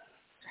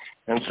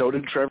 And so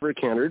did Trevor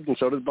Kennard, and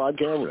so did Bob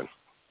Cameron.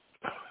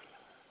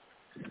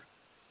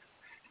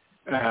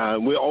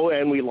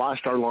 We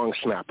lost our long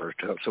snapper,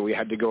 so we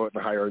had to go out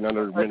and hire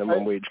another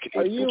minimum wage.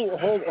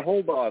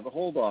 Hold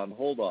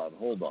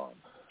on.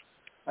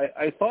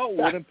 I thought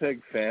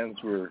Winnipeg fans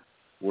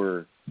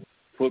were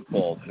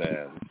football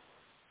fans,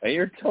 and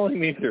you're telling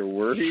me they're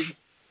worried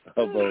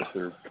about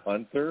their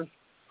punter,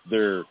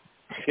 their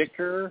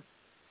kicker,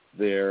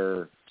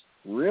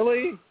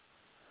 really?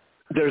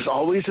 There's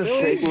always a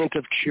segment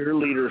of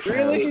cheerleader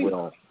fans,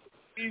 Will.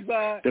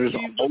 There's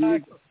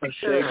always a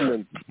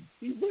segment.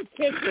 He's a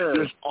kicker.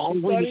 There's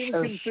always not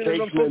even considered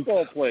a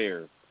football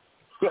player.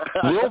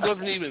 Will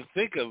doesn't even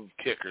think of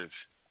kickers.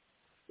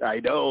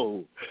 I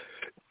know.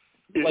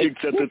 Like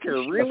except kicker,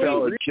 that the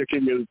CFL and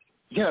kicking is,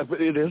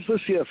 but it is the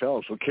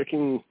CFL, so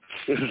kicking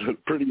is a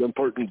pretty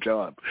important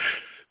job.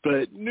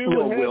 But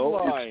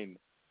headline: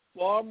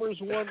 Bombers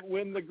won't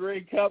win the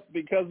Grey Cup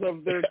because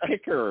of their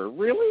kicker.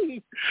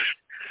 Really?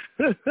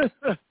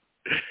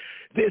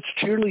 It's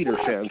cheerleader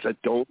fans that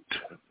don't.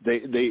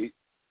 They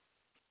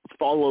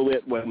follow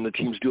it when the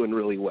team's doing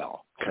really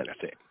well, kind of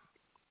thing,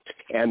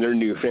 and they're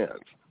new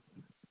fans.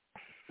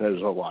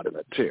 There's a lot of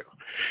it too.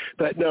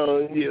 But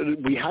no,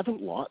 we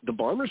haven't lost. The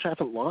Bombers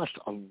haven't lost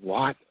a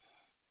lot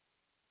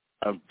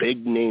of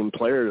big name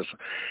players,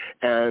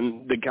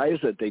 and the guys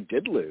that they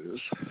did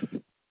lose,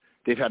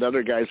 they've had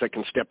other guys that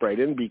can step right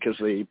in because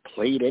they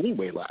played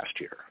anyway last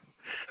year.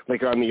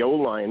 Like on the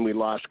O-line, we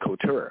lost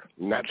Couture,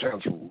 and that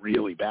sounds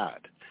really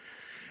bad.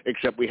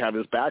 Except we have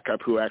his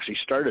backup who actually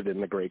started in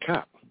the Grey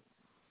Cup.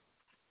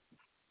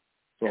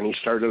 And he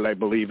started, I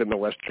believe, in the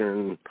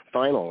Western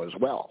Final as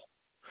well.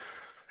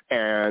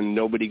 And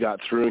nobody got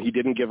through. He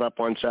didn't give up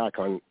one sack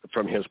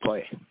from his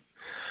play.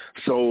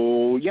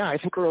 So, yeah, I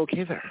think we're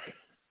okay there.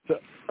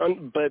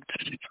 But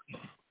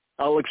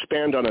I'll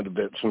expand on it a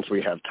bit since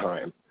we have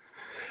time.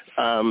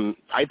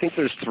 I think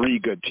there's 3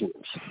 good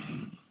teams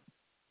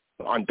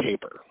on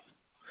paper.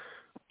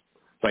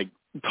 Like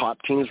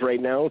top teams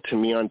right now, to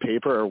me on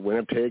paper, are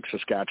Winnipeg,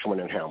 Saskatchewan,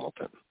 and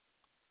Hamilton.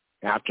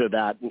 After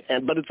that,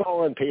 but it's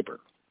all on paper.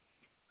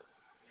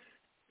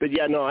 But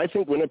yeah, no, I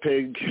think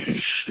Winnipeg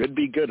should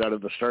be good out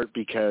of the start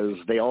because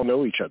they all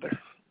know each other.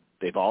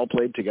 They've all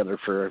played together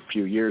for a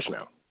few years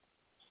now.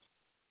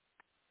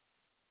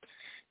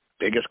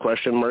 Biggest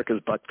question mark is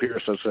Buck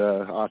Pierce as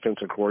an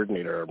offensive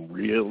coordinator. I'm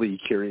really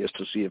curious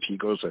to see if he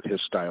goes with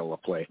his style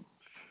of play.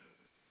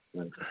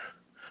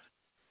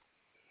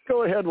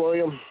 Go ahead,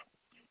 William.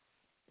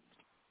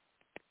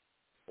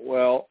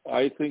 Well,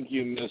 I think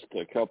you missed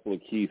a couple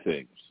of key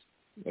things,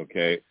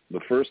 okay?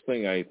 The first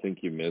thing I think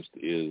you missed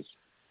is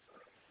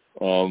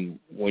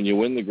when you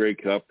win the Grey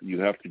Cup, you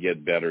have to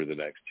get better the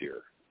next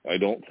year. I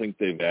don't think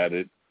they've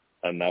added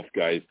enough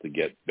guys to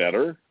get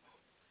better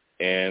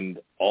and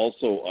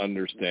also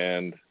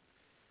understand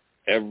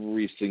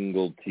every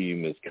single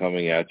team is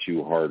coming at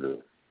you harder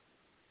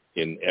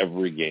in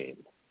every game.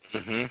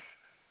 Mm-hmm.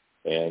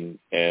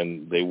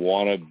 And they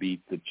want to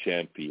beat the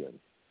champion.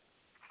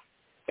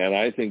 And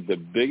I think the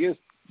biggest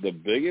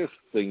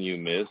thing you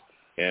missed,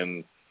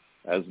 and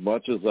as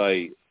much as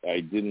I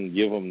didn't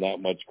give him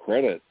that much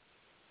credit,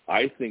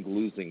 I think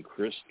losing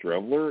Chris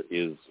Streveler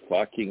is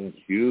fucking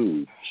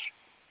huge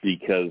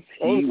because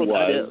he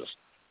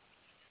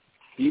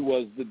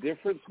was the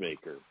difference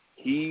maker.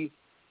 He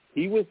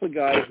was the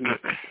guy who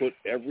put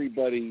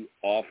everybody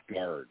off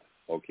guard,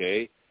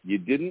 okay? You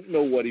didn't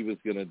know what he was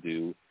going to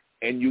do,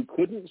 and you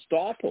couldn't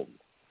stop him.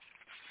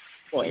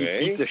 Well,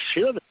 okay? He beat the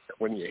shit out of it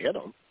when you hit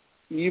him.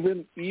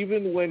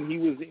 Even when he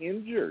was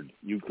injured,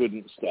 you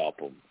couldn't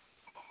stop him.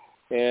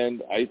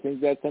 And I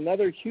think that's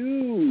another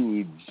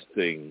huge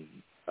thing.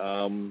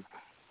 And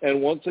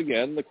once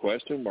again, the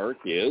question mark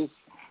is,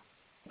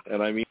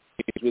 and I mean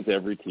it's with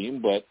every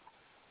team, but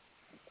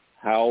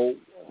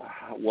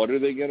what are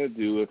they going to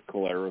do if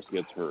Collaros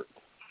gets hurt?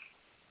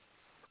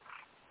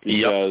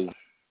 Because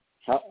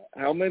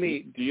how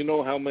many? Do you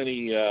know how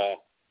many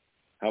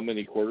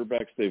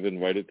quarterbacks they've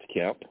invited to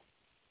camp?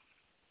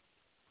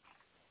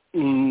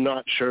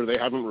 Not sure. They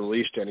haven't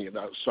released any of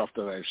that stuff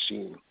that I've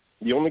seen.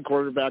 The only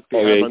quarterback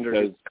they have under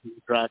his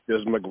contract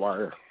is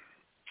McGuire.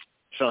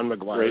 Sean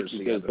McGuire is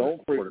the other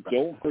quarterback.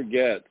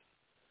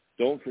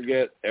 Don't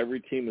forget, every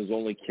team is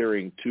only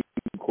carrying 2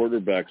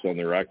 quarterbacks on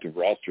their active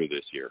roster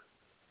this year.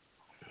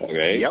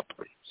 Okay? Yep.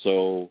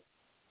 So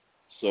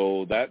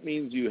that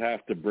means you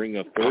have to bring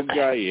a third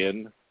guy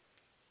in,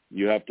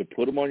 you have to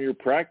put him on your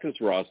practice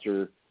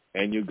roster,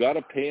 and you got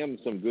to pay him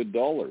some good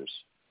dollars,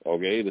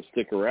 okay, to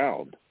stick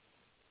around.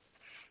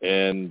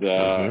 And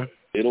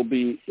it'll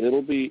be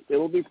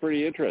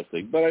pretty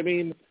interesting. But I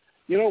mean,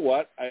 you know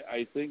what?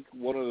 I think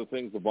one of the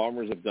things the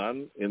Bombers have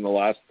done in the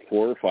last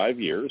 4 or 5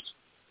 years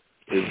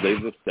is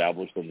they've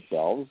established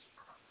themselves.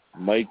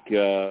 Mike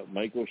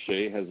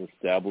O'Shea has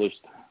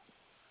established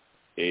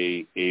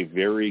a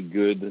very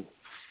good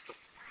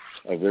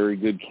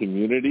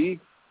community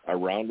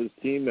around his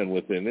team and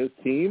within his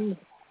team,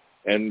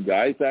 and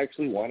guys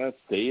actually want to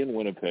stay in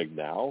Winnipeg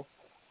now,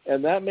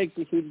 and that makes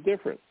a huge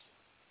difference.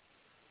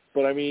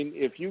 But I mean,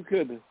 if you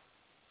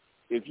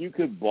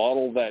could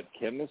bottle that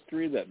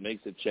chemistry that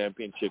makes a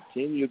championship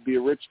team, you'd be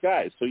a rich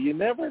guy. So you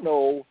never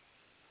know,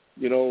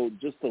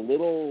 just a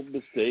little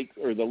mistake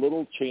or the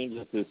little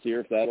changes this year,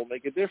 if that'll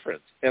make a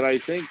difference. And I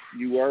think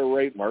you are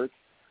right, Mark.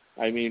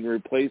 I mean,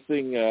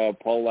 replacing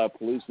Paul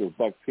LaPolice with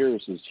Buck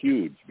Pierce is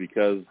huge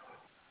because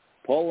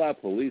Paul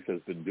LaPolice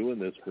has been doing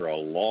this for a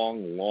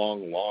long,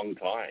 long, long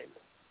time.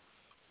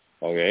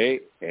 Okay,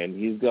 and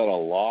he's got a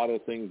lot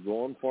of things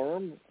going for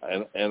him,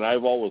 and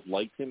I've always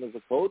liked him as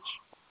a coach.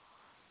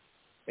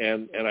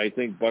 And I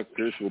think Buck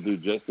Pierce will do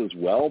just as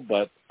well,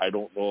 but I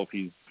don't know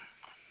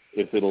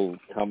if it'll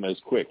come as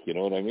quick. You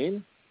know what I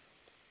mean?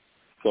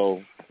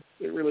 So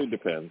it really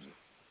depends.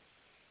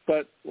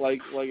 But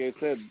like I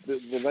said,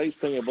 the nice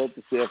thing about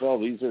the CFL,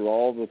 these are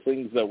all the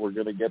things that we're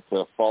going to get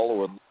to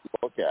follow and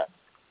look at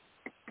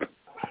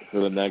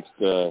for the next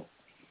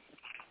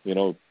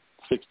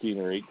 16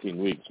 or 18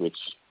 weeks, which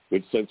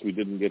since we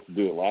didn't get to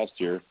do it last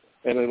year,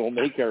 and it'll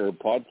make our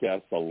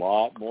podcast a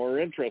lot more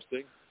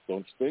interesting, don't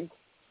you think?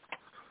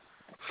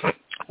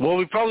 Well,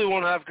 we probably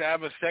won't have to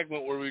have a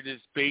segment where we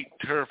just bait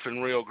turf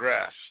and real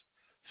grass.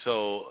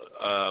 So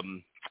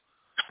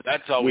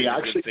that's always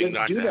a good thing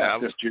not to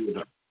have. This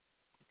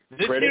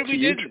year we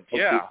didn't,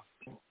 yeah.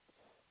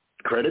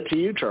 Credit to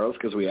you, Charles,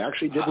 because we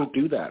actually didn't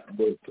do that.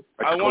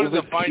 I wanted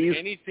to find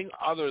anything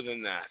other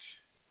than that.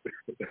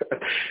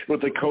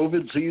 With the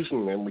COVID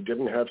season, and we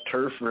didn't have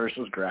turf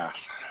versus grass.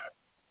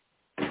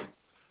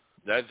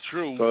 That's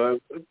true. So,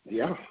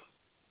 yeah.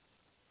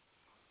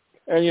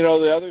 And,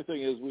 the other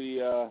thing is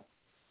we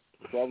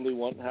probably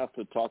won't have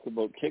to talk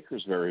about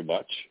kickers very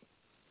much,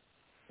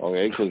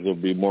 okay, because there'll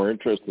be more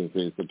interesting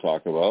things to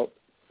talk about.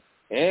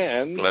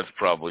 And that's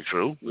probably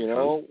true.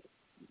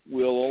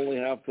 We'll only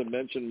have to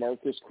mention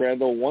Marcus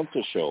Crandall once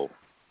a show,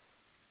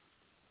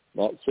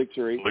 not 6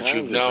 or 8 times.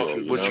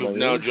 Which you've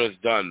now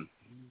just done.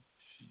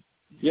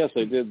 Yes,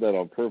 I did that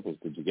on purpose.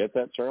 Did you get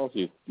that, Charles?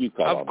 You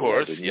caught on. Of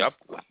course. That, didn't you?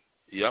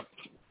 Yep.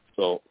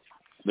 So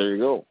there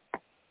you go.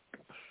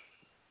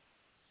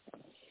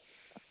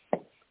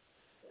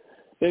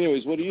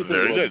 Anyways, what do you think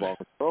Very about good. the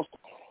Bombers, Charles?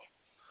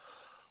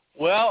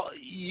 Well,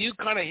 you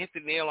kind of hit the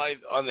nail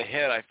on the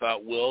head, I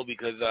thought, Will,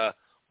 because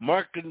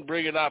Mark didn't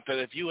bring it up, and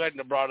if you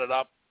hadn't brought it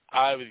up,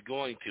 I was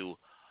going to.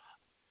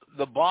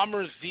 The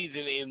Bombers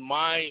season, in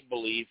my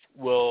belief,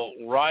 will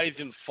rise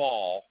and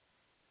fall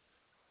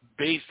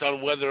based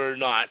on whether or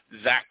not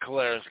Zach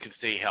Collaros can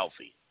stay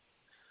healthy.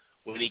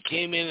 When he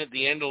came in at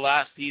the end of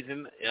last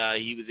season,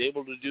 he was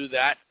able to do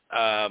that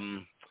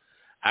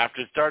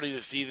after starting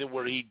the season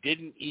where he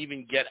didn't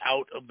even get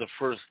out of the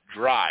first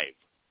drive.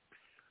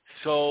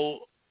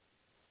 So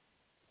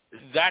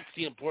that's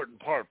the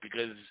important part,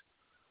 because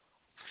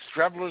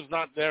Strebler's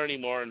not there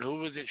anymore, and who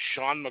was it?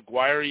 Sean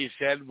McGuire, you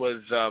said,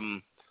 was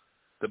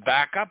the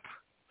backup.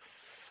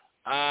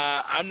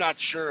 I'm not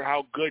sure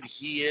how good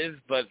he is,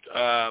 but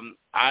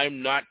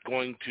I'm not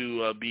going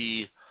to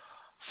be.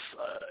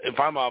 If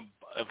I'm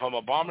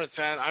a Bombers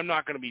fan, I'm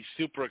not going to be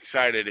super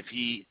excited if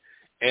he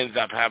ends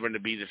up having to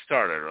be the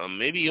starter.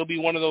 Maybe he'll be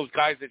one of those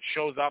guys that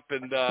shows up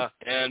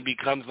and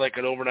becomes like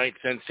an overnight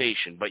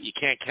sensation, but you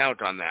can't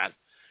count on that.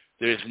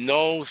 There's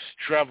no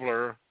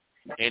Strebler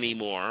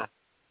anymore.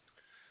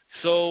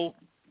 So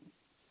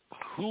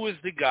who is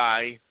the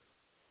guy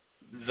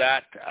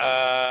that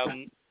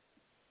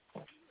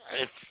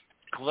if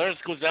Collaros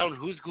goes down,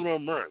 who's going to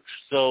emerge?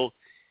 So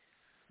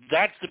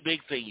that's the big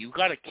thing. You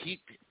got to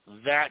keep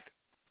that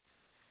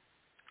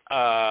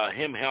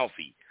him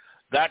healthy.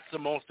 That's the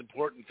most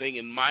important thing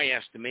in my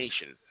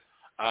estimation.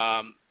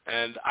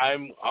 And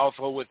I'm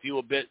also with you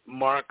a bit,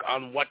 Mark,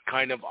 on what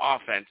kind of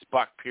offense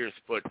Buck Pierce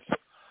puts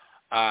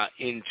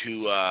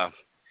into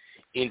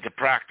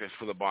practice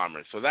for the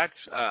Bombers. So that's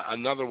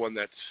another one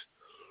that's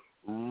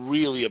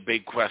really a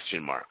big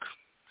question mark.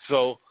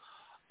 So,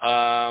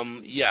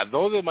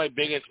 those are my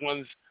biggest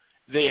ones.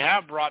 They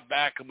have brought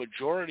back a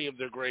majority of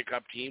their Grey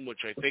Cup team,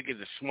 which I think is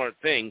a smart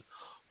thing.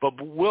 But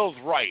Will's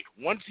right.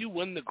 Once you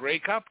win the Grey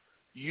Cup,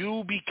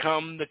 you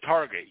become the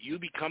target. You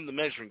become the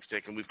measuring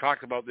stick, and we've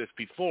talked about this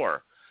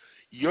before.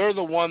 You're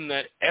the one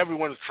that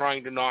everyone's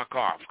trying to knock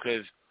off,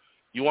 because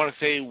you want to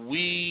say,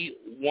 we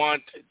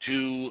want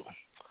to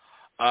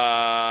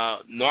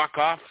knock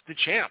off the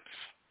champs.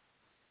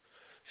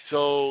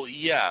 So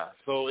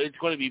it's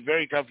going to be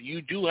very tough.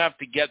 You do have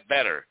to get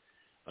better.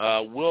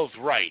 Will's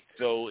right.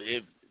 So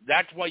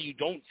that's why you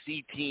don't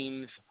see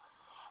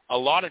a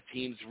lot of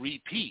teams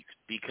repeat,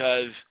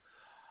 because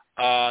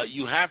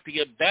you have to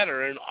get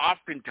better, and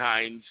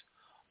oftentimes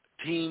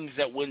teams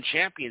that win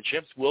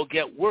championships will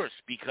get worse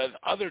because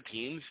other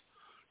teams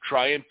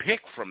try and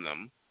pick from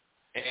them,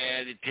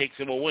 and it takes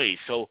them away.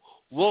 So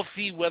we'll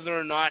see whether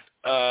or not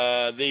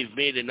they've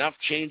made enough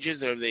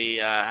changes, or they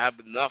have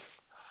enough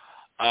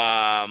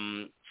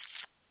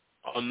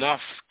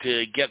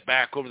to get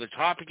back over the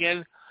top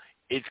again.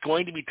 It's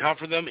going to be tough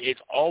for them.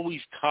 It's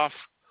always tough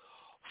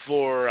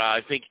for,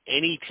 I think,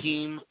 any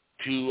team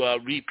to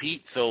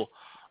repeat. So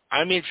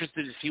I'm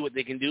interested to see what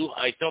they can do.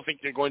 I still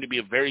think they're going to be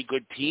a very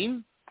good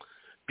team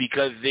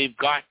because they've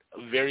got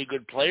very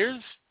good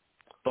players.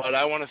 But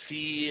I want to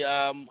see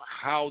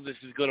how this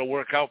is going to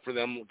work out for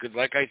them, because,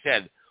 like I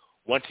said,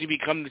 once you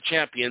become the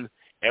champion,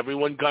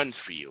 everyone guns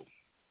for you.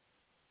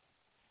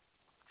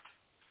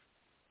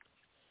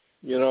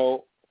 You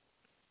know,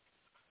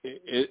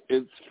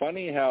 it's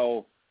funny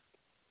how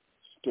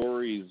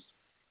stories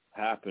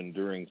happen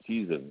during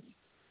seasons.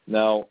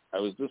 Now, I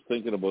was just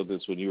thinking about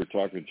this when you were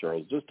talking,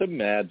 Charles. Just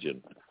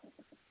imagine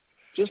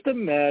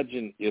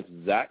if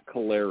Zach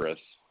Collaros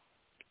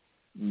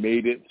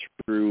made it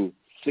through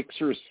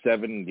 6 or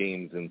 7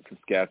 games in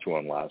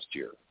Saskatchewan last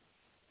year.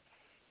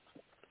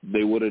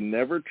 They would have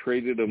never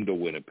traded him to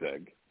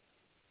Winnipeg.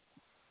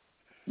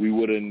 We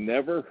would have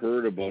never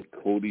heard about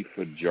Cody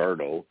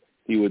Fajardo.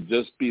 He would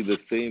just be the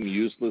same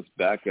useless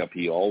backup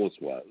he always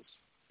was.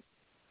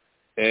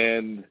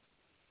 And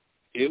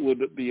it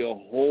would be a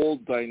whole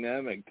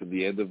dynamic to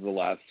the end of the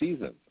last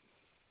season,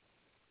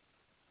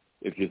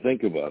 if you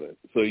think about it.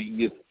 So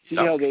you see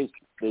how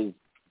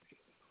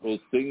those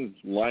things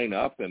line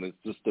up, and it's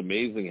just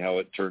amazing how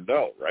it turned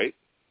out, right?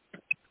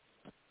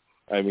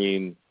 I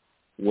mean,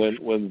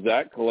 when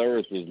Zach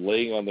Collaros was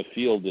laying on the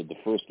field in the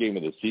first game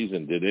of the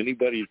season, did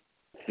anybody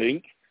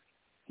think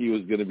he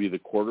was going to be the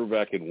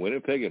quarterback in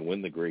Winnipeg and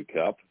win the Grey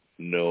Cup?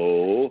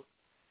 No.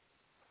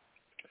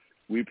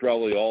 We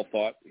probably all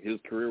thought his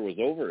career was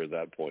over at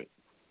that point.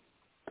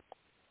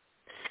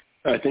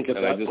 I think at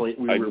that point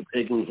we were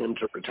begging him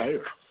to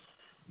retire.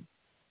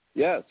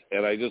 Yes,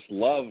 and I just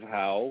love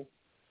how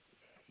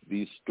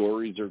these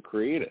stories are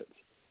created,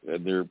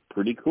 and they're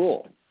pretty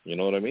cool. You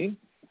know what I mean?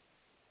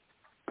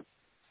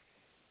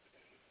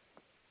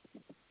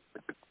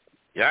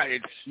 Yeah,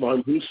 it's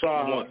who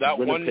saw that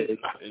Winnipeg.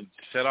 one. It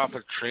set off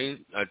a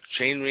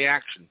chain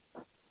reaction.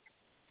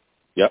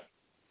 Yep.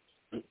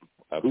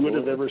 Absolutely. Who would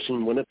have ever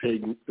seen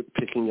Winnipeg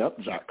picking up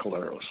Zach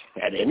Collaros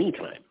at any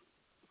time?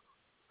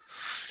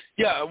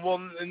 Yeah, well,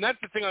 and that's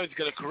the thing I was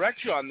going to correct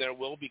you on there,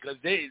 Will, because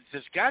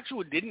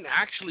Saskatchewan didn't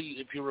actually,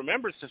 if you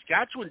remember,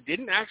 Saskatchewan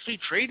didn't actually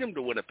trade him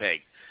to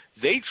Winnipeg.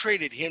 They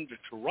traded him to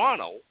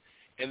Toronto,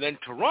 and then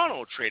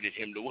Toronto traded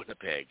him to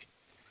Winnipeg.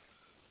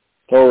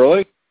 Oh,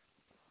 really?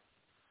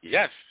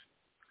 Yes.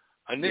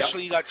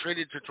 Initially, he got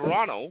traded to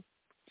Toronto,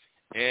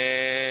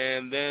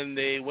 and then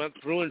they went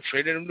through and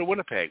traded him to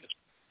Winnipeg.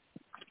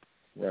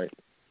 Right.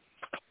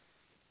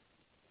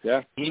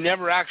 Yeah. He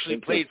never actually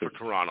played for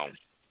Toronto.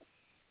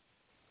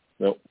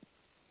 Nope.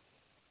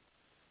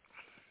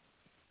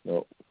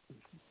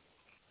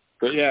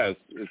 But yeah,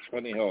 it's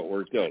funny how it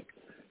worked out.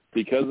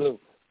 Because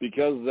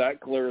Zach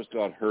Collaros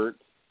got hurt,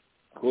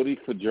 Cody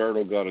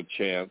Fajardo got a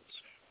chance.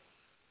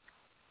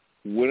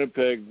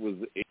 Winnipeg was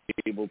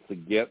able to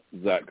get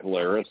Zach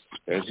Collaros,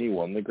 and he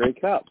won the Grey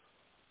Cup.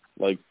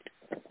 Like,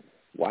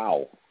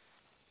 wow.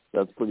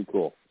 That's pretty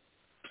cool.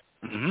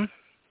 Mm-hmm.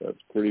 That's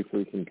pretty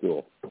freaking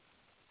cool.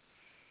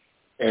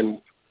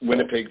 And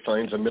Winnipeg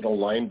finds a middle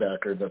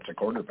linebacker that's a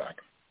quarterback.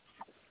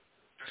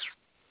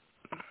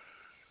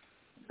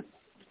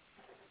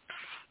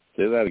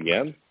 Say that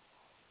again?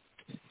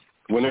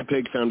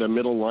 Winnipeg found a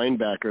middle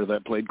linebacker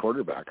that played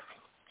quarterback,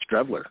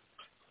 Strebler.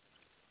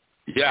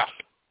 Yeah.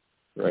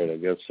 Right, I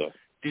guess so.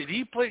 Did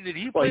he play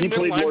middle played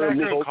more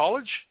linebacker in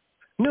college?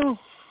 No,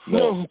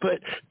 but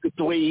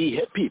the way he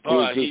hit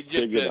people. He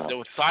just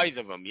the size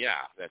of him, yeah.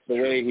 That's the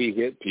true. way he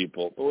hit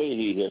people.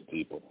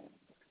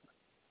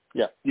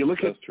 Yeah, you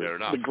look at true.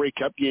 the Grey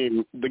Cup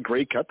game. The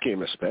Grey Cup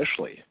game,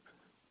 especially,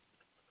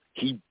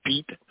 he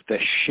beat the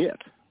shit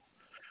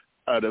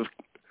out of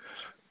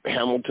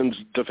Hamilton's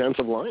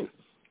defensive line.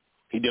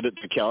 He did it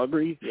to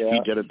Calgary. Yeah. He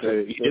didn't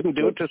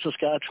do it to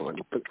Saskatchewan,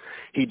 but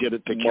he did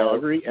it to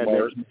Calgary, and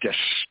then he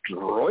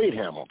destroyed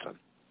Hamilton.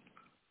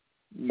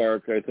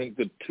 Mark, I think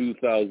the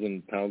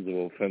 2,000 pounds of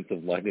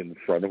offensive line in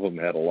front of him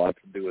had a lot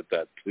to do with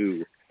that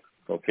too.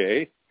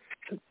 Okay.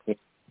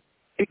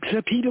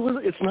 Except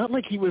it's not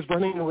like he was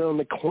running around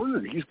the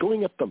corner. He's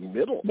going up the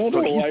middle. No,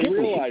 I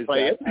realize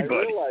that. Everybody. I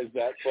realize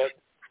that,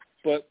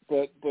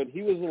 but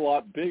he was a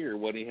lot bigger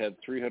when he had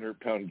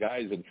 300-pound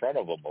guys in front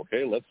of him,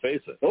 okay? Let's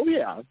face it. Oh,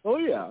 yeah.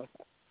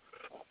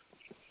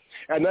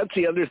 And that's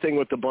the other thing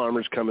with the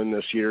Bombers coming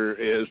this year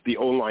is the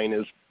O-line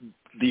is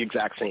the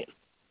exact same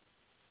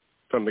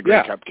from the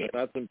Grey Cup game.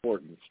 That's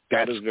important.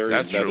 That is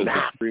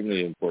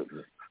extremely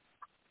important.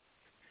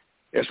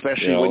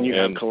 Especially when you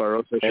have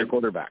Collaros as your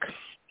quarterback.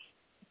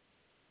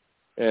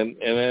 And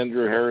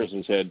Andrew Harris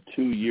has had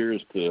 2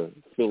 years to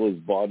fill his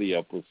body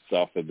up with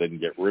stuff and then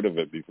get rid of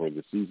it before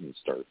the season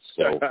starts.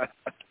 So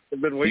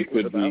I've been waiting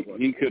for that one.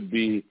 He could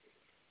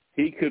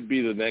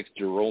be the next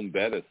Jerome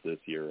Bettis this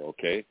year,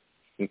 okay?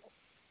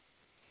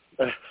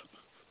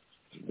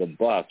 The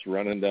bus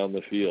running down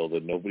the field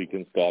and nobody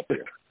can stop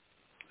you.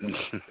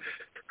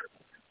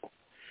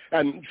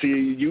 And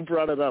see, you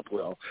brought it up,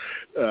 Will.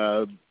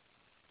 The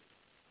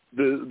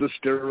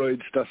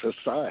steroid stuff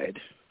aside,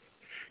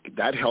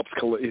 that helps.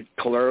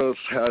 Collaros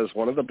has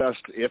one of the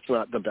best, if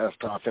not the best,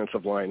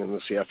 offensive line in the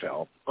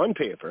CFL on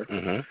paper.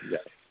 Mm-hmm.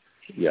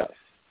 Yes.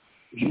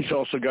 He's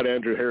also got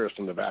Andrew Harris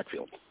in the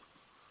backfield.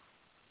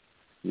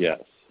 Yes.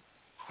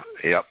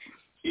 Yep.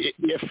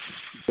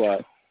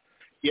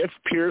 If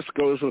Pierce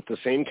goes with the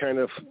same kind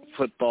of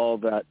football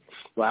that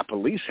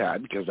LaPolice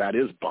had, because that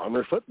is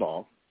Bomber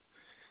football,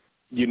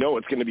 you know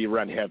it's going to be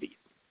run heavy.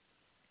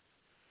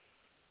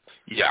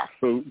 Yeah,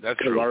 so that's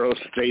Collaros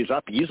true. stays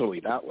up easily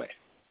that way.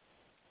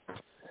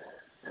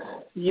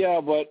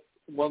 Yeah, but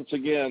once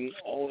again,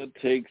 all it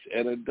takes,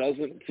 and it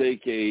doesn't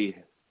take a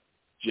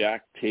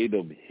Jack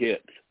Tatum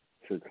hit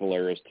for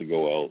Collaros to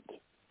go out.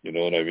 You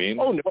know what I mean?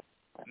 Oh,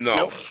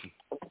 no.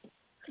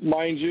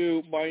 Mind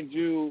you,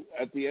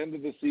 at the end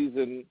of the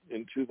season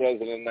in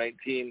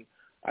 2019,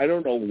 I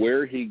don't know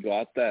where he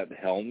got that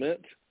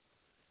helmet,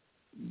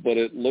 but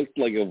it looked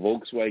like a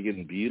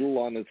Volkswagen Beetle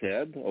on his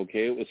head.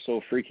 Okay, it was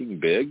so freaking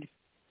big.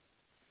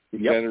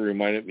 It kind of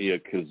reminded me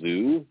of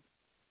Kazoo,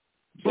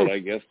 but I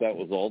guess that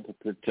was all to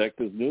protect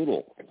his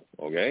noodle.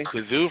 Okay,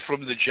 Kazoo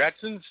from the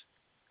Jetsons.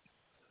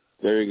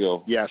 There you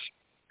go. Yes,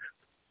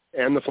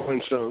 and the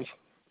Flintstones.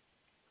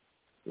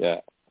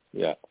 Yeah.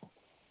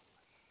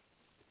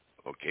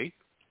 Okay.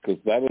 Because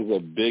that is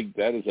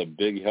a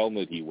big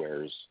helmet he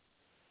wears,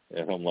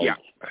 and I'm like,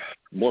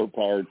 more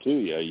power to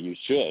you. You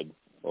should.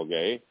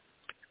 Okay.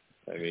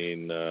 I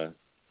mean,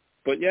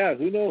 but yeah,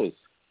 who knows?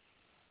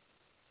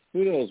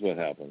 Who knows what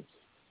happens?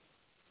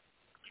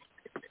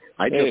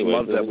 I just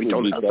love that we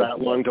don't have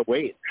that long to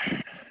wait.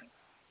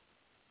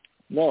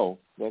 No,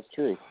 that's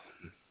true.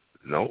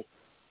 No.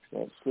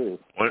 That's true.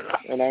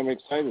 And I'm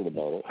excited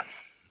about it.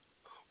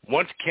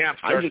 Once camp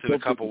starts in a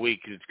couple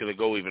weeks, it's going to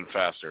go even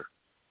faster.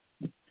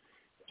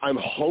 I'm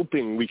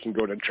hoping we can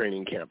go to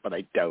training camp, but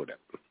I doubt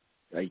it.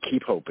 I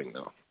keep hoping,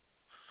 though.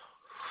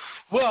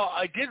 Well,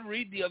 I did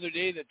read the other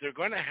day that they're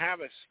going to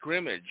have a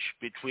scrimmage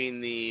between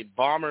the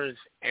Bombers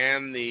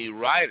and the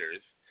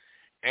Riders,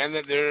 and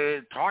that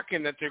they're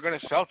talking that they're going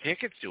to sell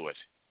tickets to it.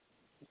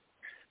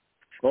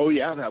 Oh,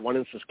 yeah, that one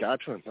in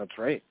Saskatchewan. That's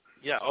right.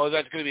 Yeah,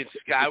 that's going to be in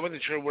Saskatchewan. I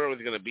wasn't sure where it was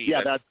going to be.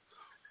 Yeah, that's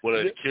what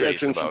I was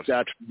curious about.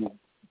 Saskatchewan.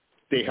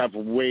 They have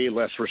way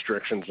less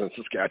restrictions in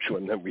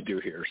Saskatchewan than we do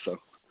here, so.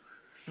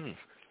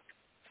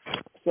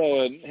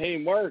 So, hey,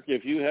 Mark,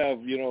 if you have,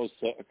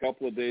 a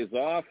couple of days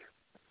off,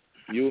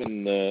 you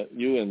and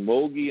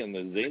Mogi and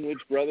the Zainwich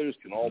brothers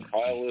can all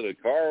pile in a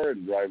car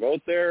and drive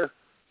out there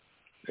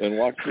and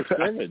watch the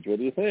scrimmage. What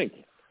do you think?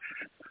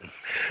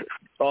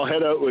 I'll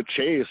head out with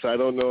Chase. I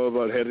don't know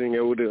about heading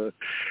out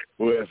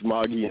with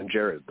Moggy and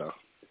Jared, though.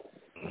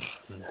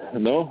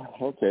 No?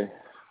 Okay.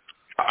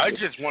 I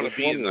just want to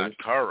be in that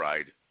car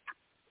ride.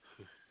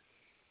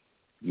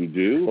 You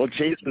do? Well,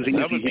 Chase is easy.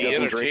 That would be He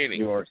doesn't drink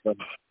entertaining. anymore, so.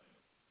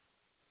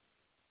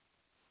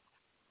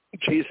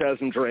 Chase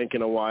hasn't drank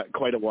in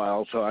quite a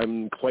while, so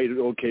I'm quite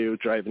okay with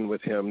driving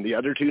with him. The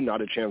other two,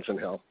 not a chance in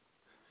hell.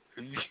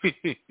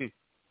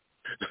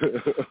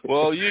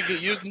 Well, you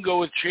can go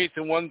with Chase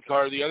in one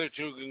car. The other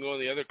two can go in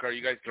the other car.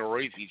 You guys can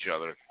race each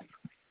other.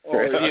 Oh,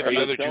 See if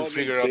the other two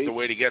figure out the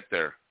way to get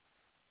there.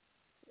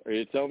 Are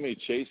you telling me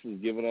Chase has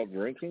given up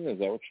drinking? Is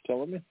that what you're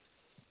telling me?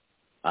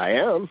 I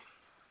am.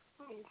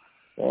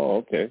 Oh,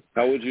 okay.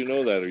 How would you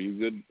know that? Are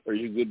you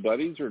good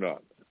buddies or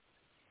not?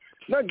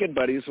 Not good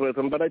buddies with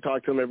him, but I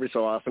talk to him every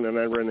so often, and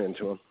I run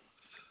into him.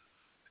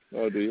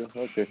 Oh, do you?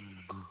 Okay.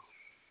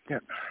 Yeah.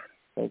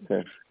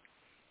 Okay.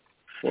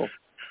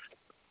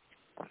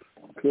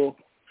 Cool.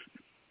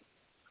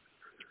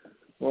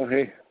 Well,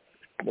 hey,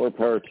 more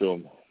power to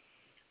him.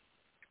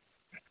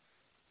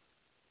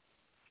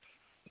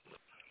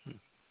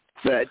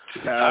 But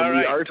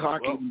right.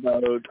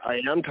 I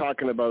am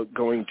talking about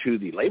going to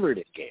the Labor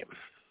Day game.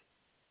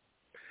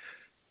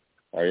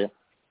 Are you?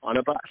 On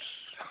a bus.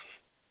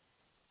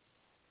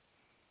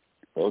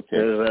 Okay.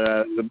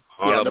 The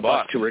bus.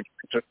 bus tour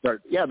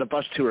guys the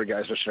bus tour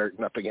guys are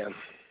starting up again.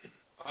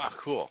 Ah,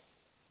 cool.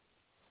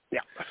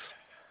 Yeah.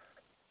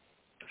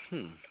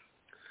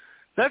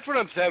 That's what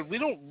I'm saying. We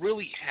don't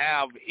really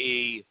have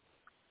in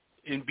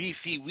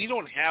BC, we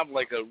don't have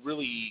like a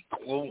really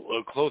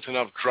close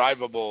enough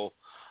drivable.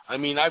 I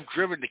mean, I've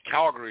driven to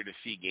Calgary to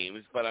see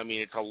games, but I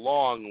mean, it's a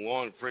long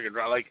friggin'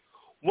 drive. Like,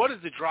 what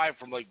is the drive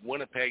from like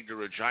Winnipeg to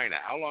Regina?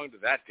 How long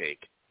does that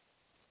take?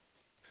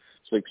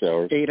 6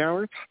 hours. 8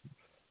 hours?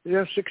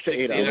 Yeah, 6 to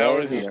 8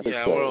 hours.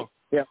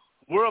 Yeah,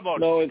 we're about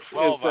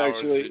 12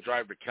 hours to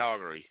drive to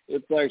Calgary.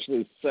 It's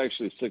actually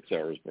 6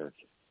 hours, Mark.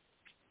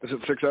 Is it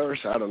 6 hours?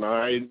 I don't know.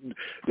 I've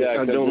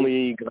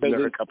only gone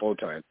there a couple of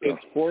times.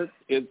 So.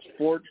 It's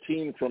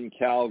 14 from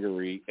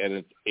Calgary, and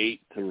it's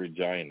 8 to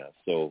Regina.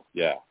 So,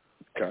 yeah.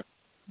 Okay.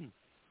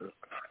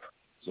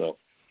 So,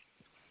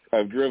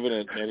 I've driven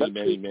it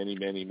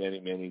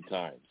many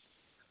times.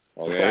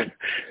 Okay?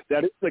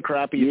 That is the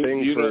crappy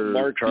thing for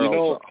Mark,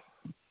 Charles.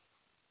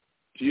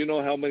 Do you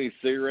know how many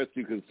cigarettes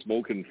you can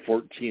smoke in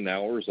 14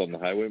 hours on the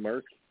highway,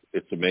 Mark?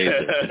 It's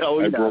amazing.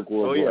 I broke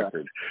world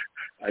records.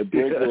 I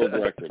broke world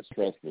records,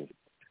 trust me.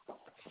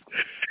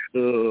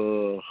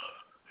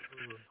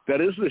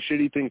 That is the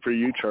shitty thing for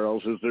you,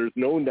 Charles, is there's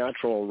no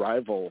natural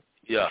rival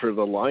for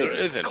the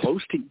Lions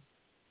close to you.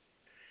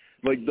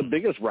 Like, the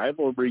biggest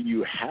rivalry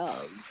you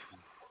have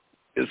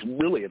is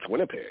really, it's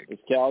Winnipeg.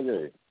 It's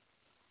Calgary.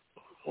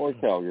 Or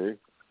Calgary.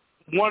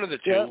 One of the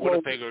two,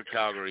 Winnipeg or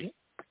Calgary.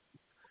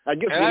 I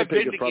guess and Winnipeg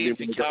I've been is probably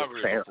to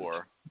Calgary fans.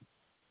 before.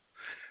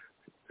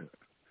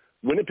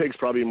 Winnipeg's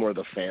probably more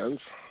the fans.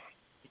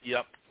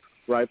 Yep.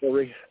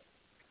 Rivalry,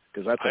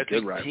 because that's a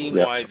good rivalry.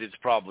 Team-wise, it's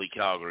probably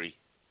Calgary.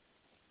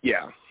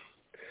 Yeah.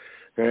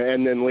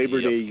 And then Labor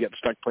Day, you get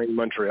stuck playing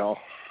Montreal.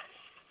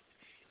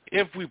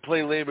 If we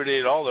play Labor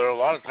Day at all, there are a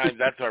lot of times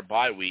that's our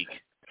bye week.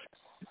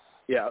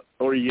 Yeah,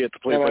 or you get to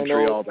play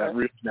Montreal, that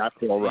real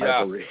natural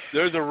rivalry. Yeah,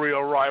 there's a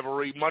real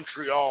rivalry.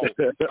 Montreal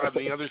on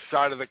the other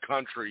side of the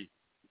country.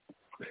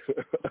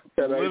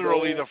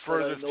 Literally the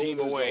furthest team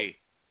away.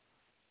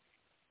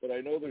 But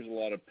I know there's a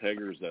lot of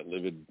peggers that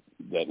live in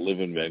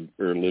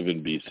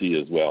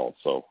BC as well.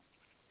 So.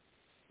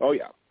 Oh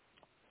yeah.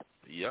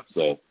 Yep.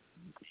 So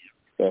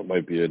that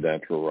might be a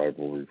natural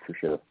rivalry for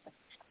sure.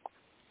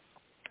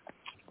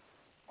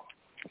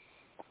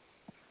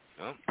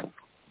 Well,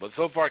 but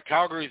so far,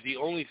 Calgary is the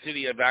only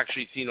city I've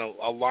actually seen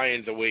a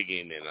Lions away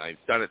game in. I've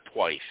done it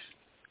twice.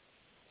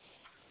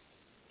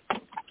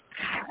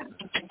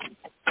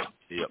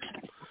 Yep.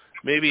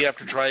 Maybe have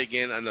to try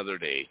again another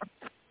day,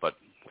 but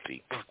we'll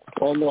see.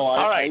 Well, no,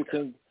 I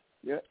think,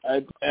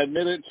 I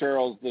admit it,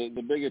 Charles,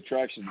 the big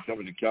attraction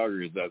coming to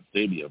Calgary is that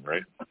stadium,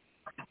 right?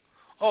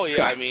 Oh,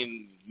 yeah, I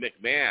mean,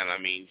 McMahon,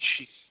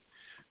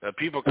 jeez.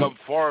 People come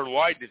far and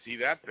wide to see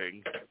that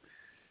thing.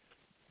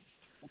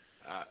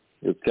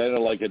 It's kind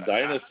of like a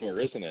dinosaur,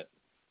 isn't it?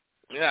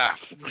 Yeah.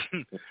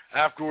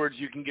 Afterwards,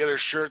 you can get a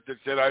shirt that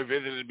said, I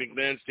visited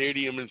McMahon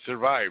Stadium and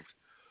survived.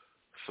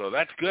 So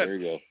that's good. There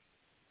you go.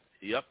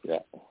 Yep. Yeah.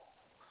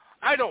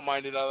 I don't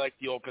mind it. I like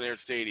the open-air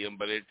stadium,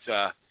 but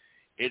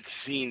it's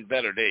seen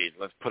better days.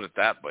 Let's put it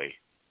that way.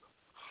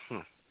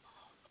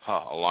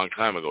 A long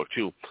time ago,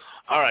 too.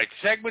 All right,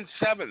 segment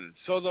 7.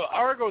 So the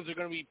Argos are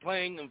going to be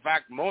playing, in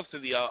fact, most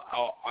of the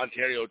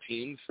Ontario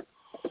teams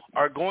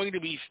are going to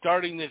be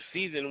starting this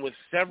season with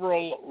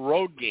several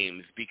road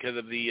games because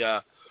of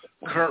the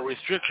current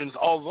restrictions,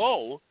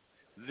 although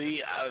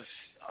the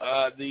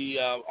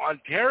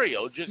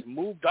Ontario just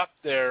moved up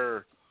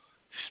their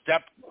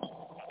step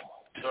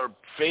or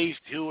phase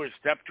 2 or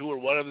step 2 or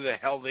whatever the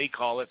hell they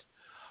call it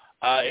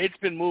It's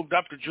been moved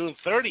up to June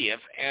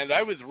 30th, and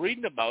I was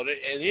reading about it,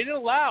 and it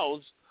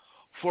allows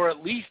for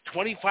at least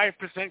 25%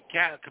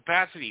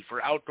 capacity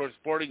for outdoor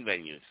sporting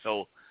venues.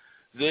 So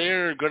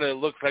they're going to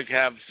look like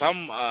have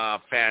some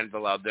fans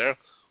allowed there.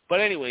 But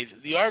anyways,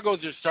 the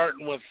Argos are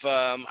starting with,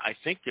 I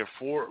think they're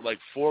four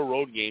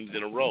road games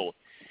in a row.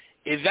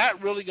 Is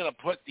that really going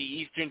to put the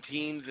Eastern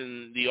teams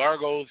and the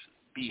Argos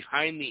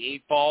behind the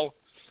eight ball,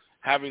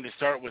 having to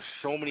start with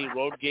so many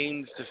road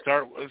games to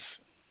start with?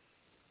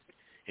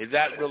 Is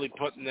that really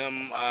putting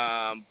them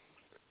kind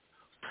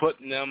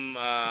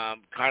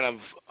of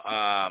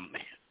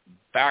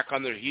back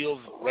on their heels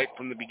right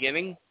from the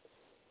beginning?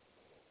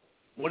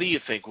 What do you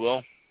think,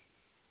 Will?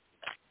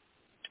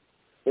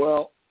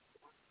 Well,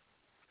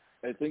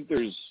 I think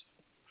there's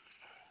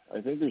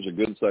a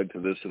good side to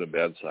this and a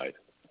bad side.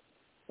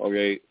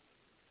 Okay,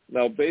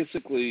 now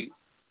basically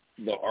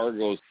the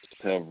Argos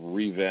have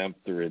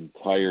revamped their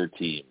entire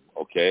team.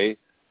 Okay,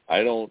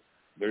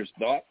 there's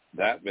not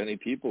that many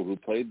people who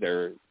played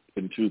there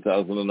in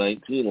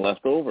 2019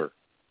 left over,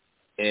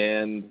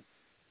 and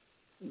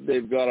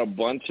they've got a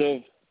bunch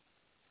of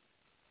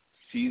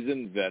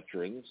seasoned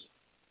veterans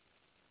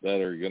that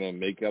are going to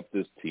make up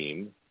this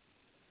team,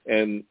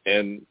 and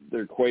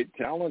they're quite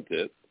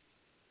talented.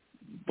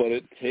 But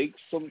it takes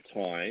some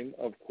time,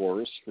 of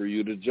course, for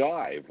you to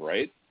jive,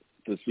 right,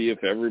 to see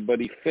if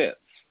everybody fits.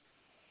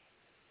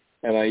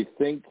 And I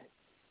think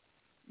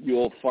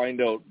you'll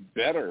find out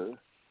better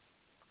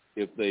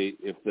if they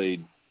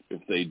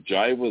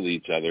jive with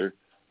each other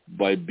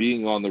by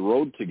being on the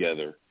road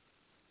together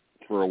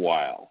for a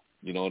while.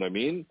 You know what I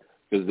mean?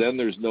 Because then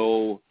there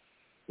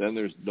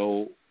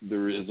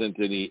isn't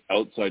any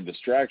outside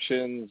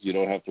distractions. You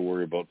don't have to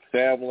worry about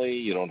family.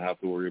 You don't have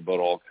to worry about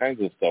all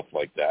kinds of stuff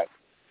like that.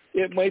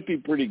 It might be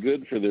pretty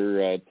good for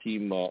their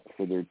team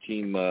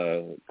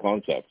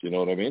concept. You know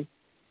what I mean?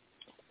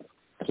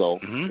 So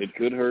It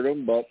could hurt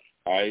them, but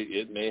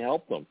it may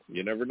help them.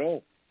 You never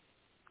know.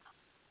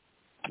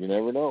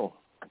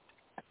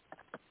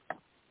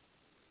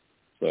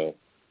 So,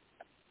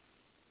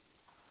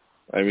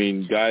 I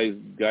mean, guys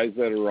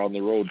that are on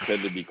the road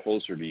tend to be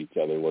closer to each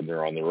other when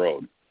they're on the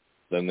road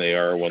than they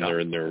are when they're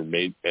in their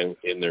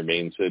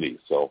main city.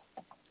 So,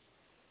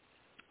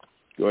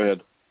 go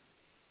ahead.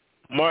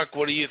 Mark,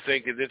 what do you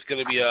think? Is this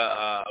going to be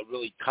a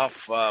really tough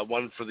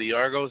one for the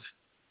Argos?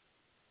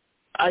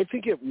 I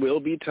think it will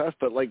be tough,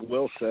 but like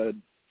Will said,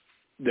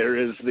 there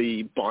is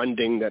the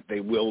bonding that they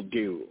will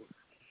do,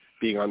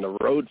 being on the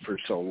road for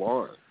so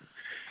long.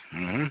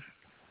 Mm-hmm.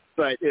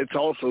 But it's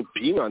also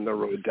being on the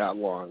road that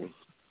long.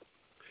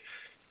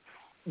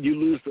 You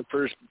lose the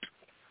first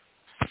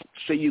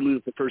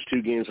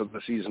two games of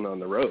the season on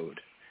the road,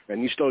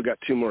 and you still got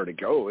two more to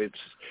go. It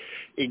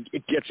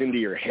gets into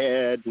your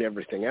head and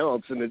everything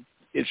else, and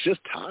it's just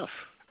tough.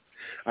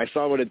 I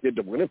saw what it did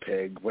to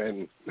Winnipeg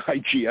when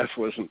IGF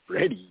wasn't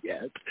ready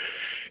yet,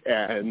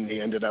 and they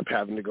ended up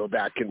having to go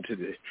back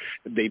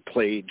they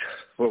played,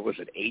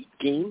 8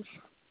 games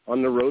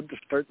on the road to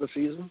start the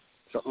season,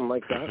 something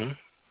like that,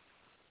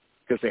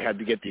 because they had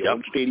to get the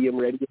old stadium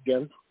ready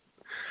again.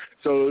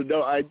 So,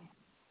 no,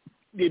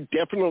 it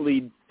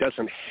definitely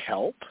doesn't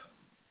help,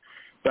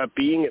 but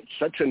being it's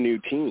such a new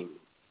team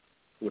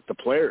with the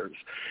players,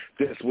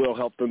 this will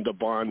help them to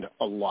bond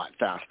a lot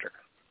faster.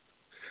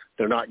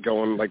 They're not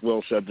going, like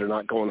Will said, they're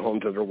not going home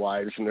to their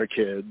wives and their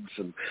kids,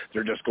 and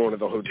they're just going to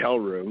the hotel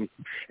room,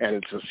 and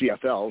it's a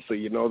CFL, so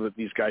you know that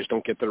these guys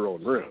don't get their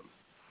own room.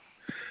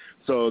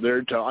 So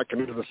they're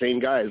talking to the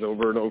same guys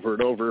over and over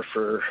and over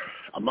for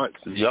a month.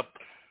 Yep.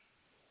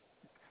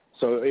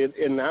 So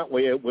in that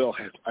way, it will,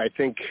 I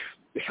think,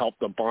 help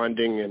the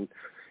bonding and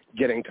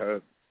getting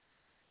to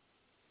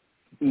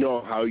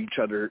know how each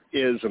other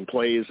is and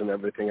plays and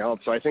everything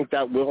else. So I think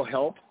that will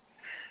help,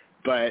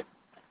 but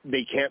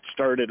they can't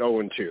start at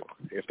 0-2.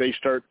 If they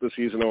start the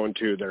season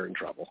 0-2, they're in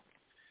trouble.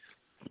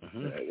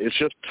 It's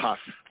just tough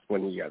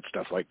when you got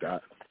stuff like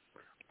that.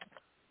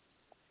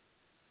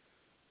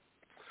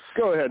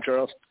 Go ahead,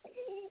 Charles.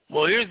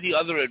 Well, here's the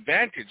other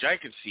advantage I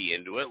could see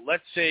into it.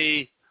 Let's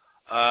say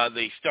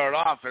they start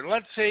off, and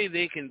let's say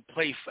they can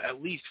play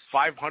at least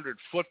 500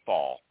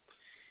 football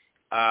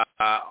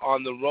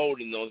on the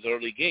road in those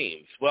early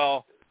games.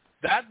 Well,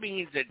 that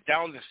means that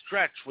down the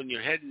stretch, when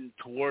you're heading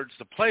towards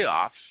the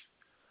playoffs,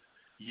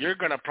 you're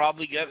going to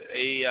probably get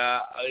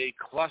a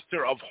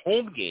cluster of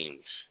home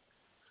games,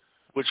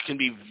 which can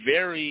be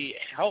very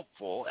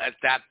helpful at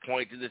that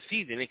point in the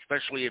season,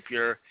 especially if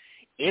you're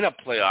in a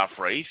playoff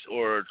race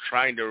or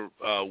trying to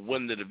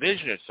win the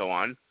division or so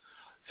on.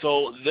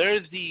 So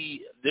there's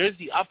the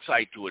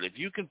upside to it. If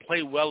you can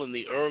play well in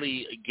the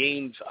early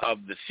games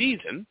of the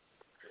season,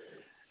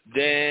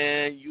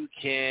 then you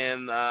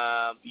can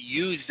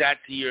use that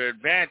to your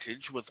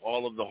advantage with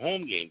all of the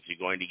home games you're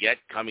going to get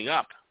coming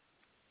up.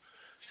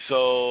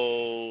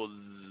 So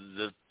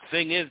the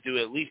thing is to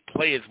at least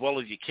play as well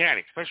as you can,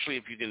 especially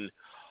if you can,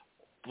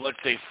 let's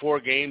say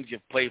 4 games you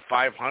play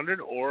 500,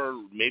 or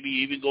maybe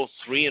even go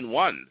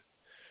 3-1.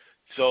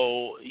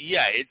 So,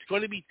 yeah, it's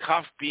going to be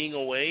tough being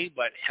away,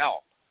 but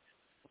hell,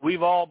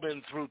 we've all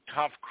been through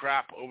tough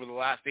crap over the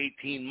last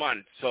 18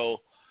 months. So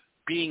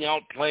being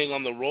out playing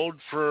on the road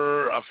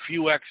for a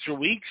few extra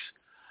weeks,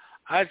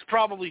 it's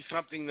probably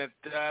something that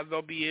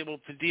they'll be able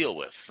to deal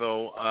with.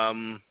 So,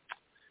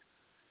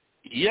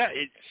 yeah,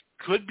 it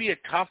could be a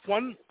tough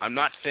one. I'm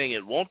not saying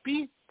it won't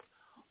be,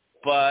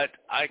 but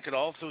I could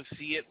also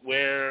see it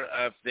where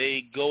if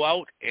they go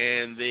out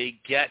and they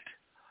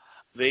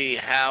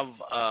have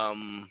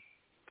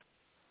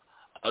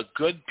a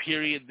good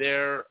period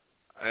there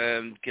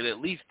and can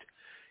at least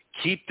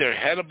keep their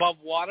head above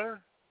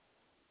water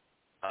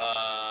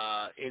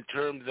in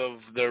terms of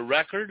their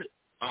record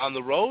on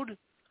the road,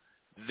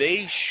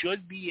 they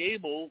should be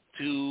able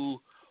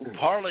to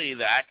parlay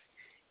that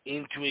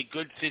into a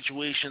good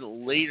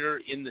situation later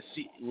in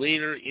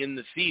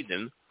the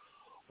season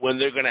when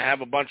they're going to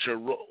have a bunch of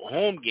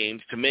home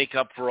games to make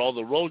up for all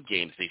the road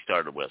games they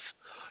started with.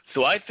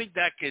 So I think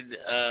that could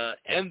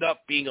end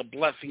up being a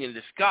blessing in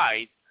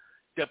disguise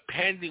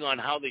depending on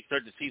how they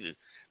start the season.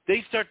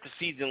 They start the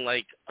season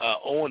like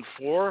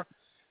 0-4,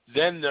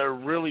 then they're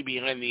really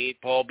behind the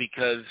 8 ball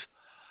because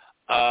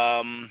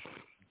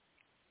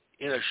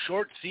in a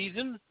short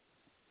season,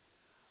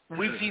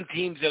 we've seen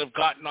teams that have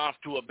gotten off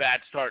to a bad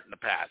start in the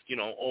past,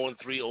 0-3,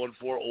 0-4,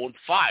 0-5.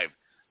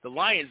 The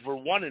Lions were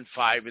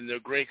 1-5 in their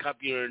Grey Cup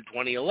year in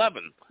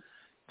 2011.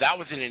 That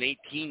was in an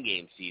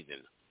 18-game season.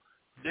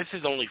 This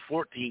is only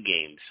 14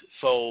 games.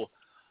 So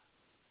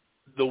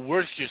the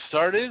worse your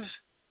start is,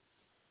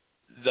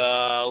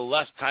 the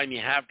less time you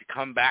have to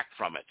come back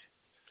from it.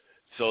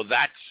 So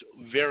that's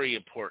very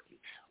important.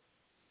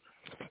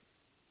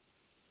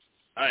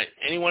 All right.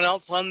 Anyone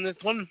else on this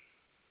one?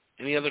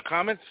 Any other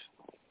comments?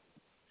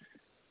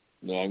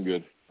 No, I'm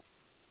good.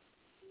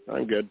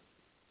 I'm good.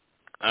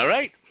 All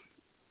right.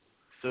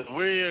 So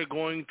we're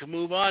going to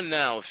move on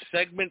now.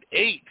 Segment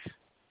 8.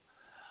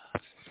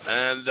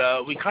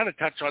 And we kind of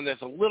touched on this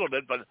a little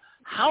bit, but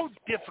how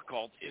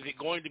difficult is it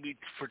going to be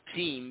for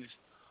teams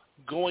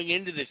going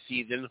into the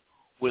season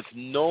with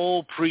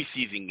no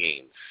preseason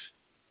games?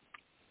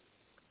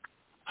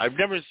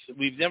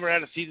 We've never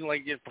had a season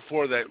like this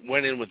before that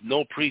went in with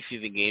no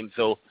preseason games,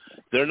 so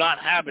they're not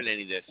having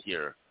any this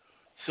year.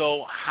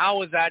 So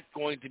how is that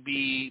going to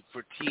be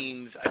for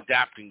teams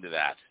adapting to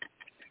that?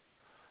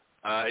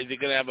 Is it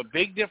going to have a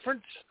big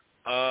difference?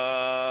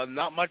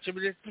 Not much of a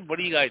difference? What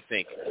do you guys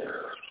think?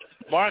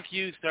 Mark,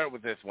 you start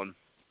with this one.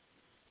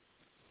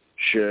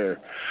 Sure.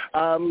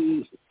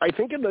 I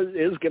think it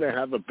is going to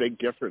have a big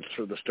difference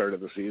for the start of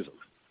the season.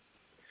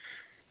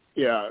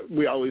 Yeah,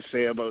 we always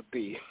say about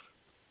the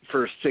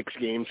first 6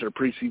 games are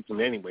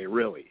preseason anyway,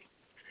 really.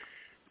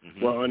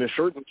 Mm-hmm. Well, in a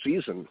shortened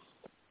season,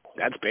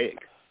 that's big.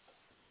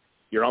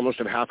 You're almost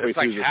at halfway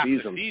through the season.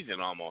 It's like half the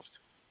season almost.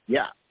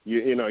 Yeah.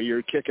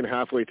 You're kicking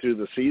halfway through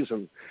the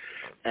season,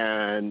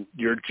 and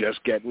you're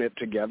just getting it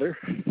together.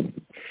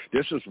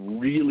 This is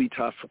really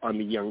tough on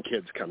the young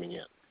kids coming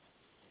in,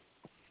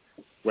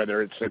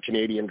 whether it's the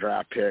Canadian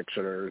draft picks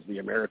or the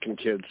American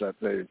kids that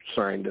they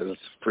signed as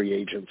free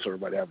agents or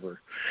whatever.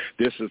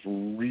 This is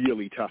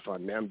really tough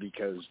on them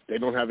because they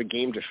don't have a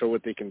game to show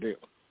what they can do.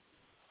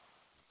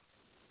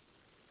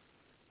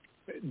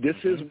 This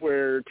is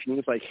where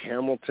teams like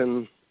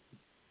Hamilton,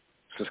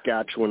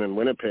 Saskatchewan, and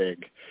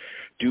Winnipeg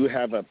do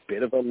have a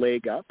bit of a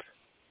leg up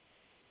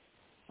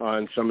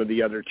on some of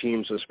the other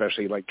teams,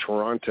 especially like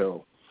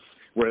Toronto,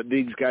 where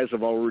these guys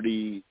have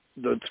already,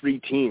 the 3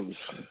 teams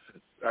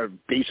are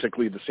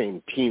basically the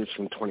same teams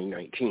from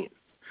 2019.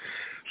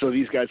 So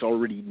these guys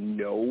already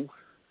know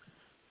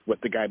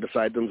what the guy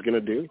beside them is going to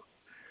do.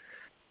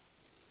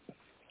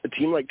 A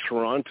team like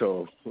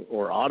Toronto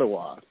or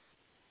Ottawa,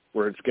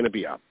 where it's going to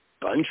be a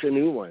bunch of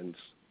new ones,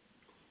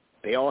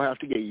 they all have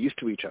to get used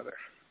to each other.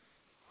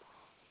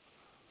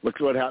 Look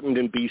at what happened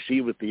in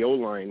BC with the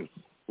O-line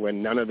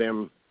when none of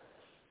them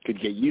could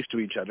get used to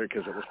each other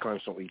because it was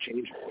constantly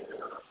changing.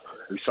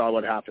 We saw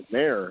what happened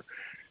there.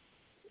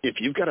 If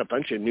you've got a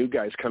bunch of new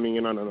guys coming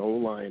in on an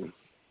O-line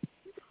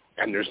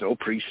and there's no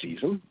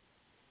preseason,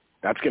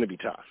 that's going to be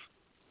tough.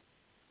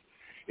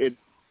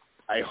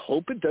 I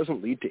hope it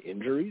doesn't lead to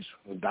injuries.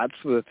 That's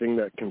the thing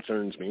that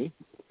concerns me.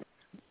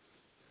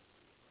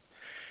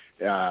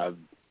 It's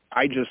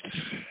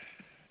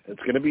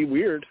going to be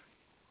weird.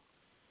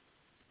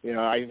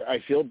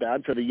 I feel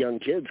bad for the young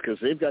kids because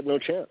they've got no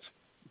chance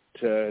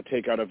to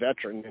take out a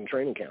veteran in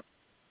training camp.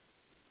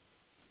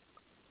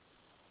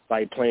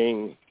 By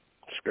playing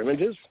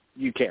scrimmages,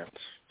 you can't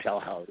tell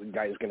how the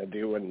guy's going to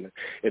do, and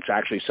it's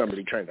actually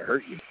somebody trying to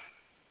hurt you.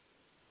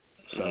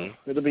 So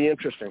it'll be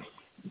interesting.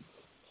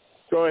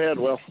 Go ahead,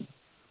 Will.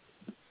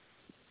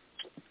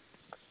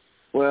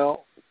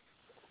 Well,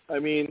 I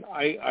mean,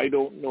 I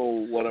don't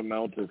know what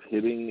amount of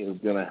hitting is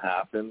going to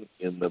happen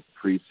in the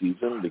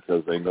preseason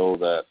because I know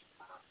that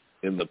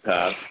in the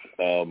past,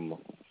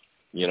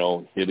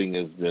 hitting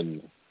has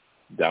been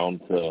down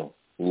to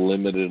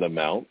limited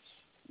amounts.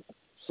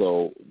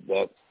 So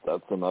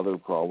that's another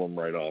problem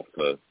right off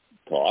the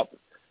top.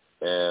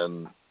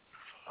 And,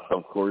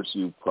 of course,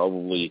 you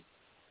probably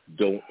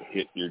don't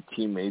hit your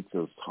teammates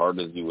as hard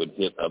as you would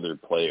hit other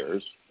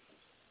players.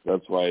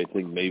 That's why I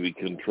think maybe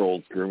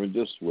controlled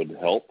scrimmages would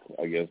help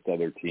against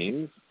other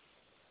teams.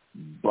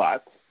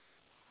 But,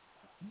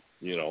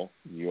 you know,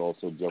 you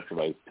also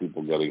jeopardize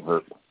people getting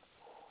hurt.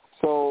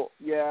 So,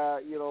 yeah,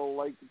 you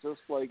know,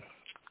 just like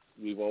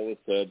we've always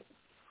said,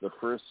 the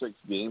first 6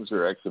 games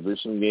are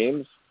exhibition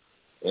games.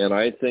 And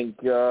I think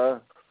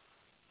you're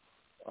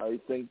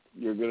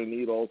going to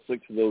need all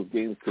 6 of those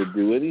games to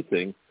do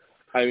anything.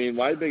 I mean,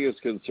 my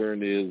biggest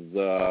concern is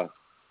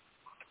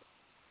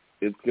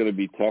it's going to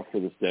be tough for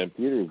the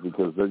Stampeders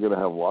because they're going to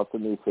have lots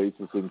of new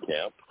faces in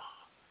camp,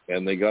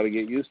 and they got to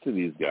get used to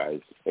these guys.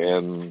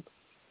 And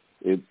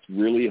it's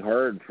really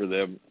hard for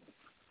them.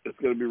 It's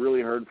going to be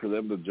really hard for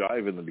them to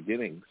jive in the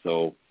beginning.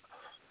 So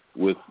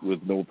with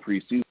no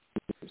preseason,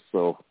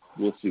 so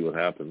we'll see what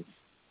happens.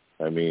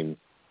 I mean,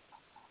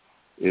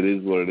 it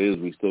is what it is.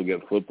 We still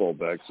get football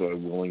back, so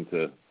I'm willing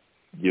to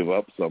give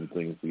up some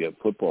things to get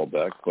football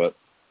back. But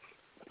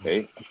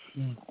hey,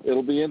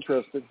 it'll be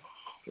interesting.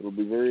 It'll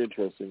be very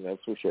interesting,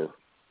 that's for sure.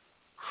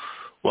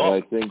 Well,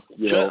 and I think,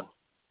 you know,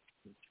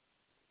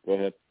 go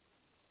ahead.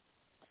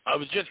 I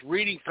was just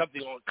reading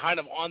something kind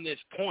of on this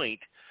point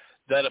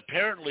that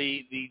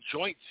apparently the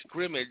joint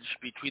scrimmage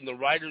between the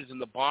Riders and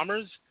the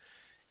Bombers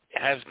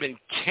has been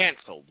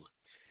canceled.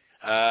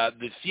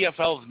 The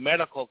CFL's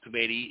medical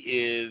committee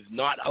is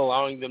not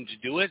allowing them to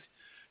do it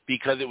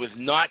because it was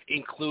not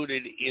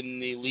included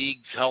in the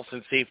league's health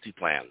and safety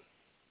plan.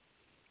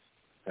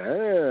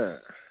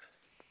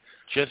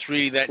 Just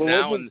reading that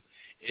now.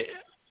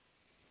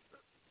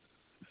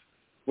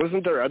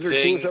 Wasn't there other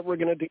things that we're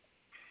going to do?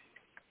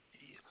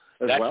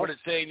 That's what it's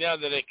saying now,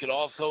 that it could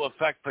also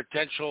affect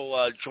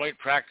potential joint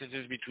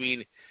practices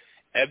between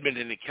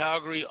Edmonton and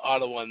Calgary,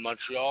 Ottawa and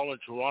Montreal, and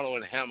Toronto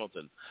and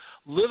Hamilton.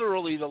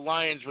 Literally, the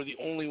Lions were the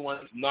only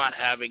ones not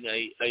having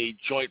a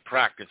joint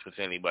practice with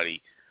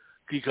anybody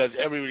because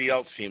everybody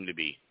else seemed to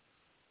be.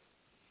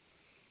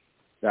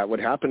 That would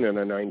happen in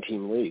a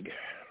 9-team league.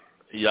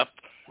 Yep,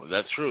 well,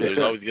 that's true. There's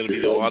always going to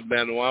be the odd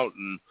man out,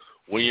 and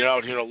when you're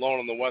out here alone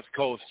on the West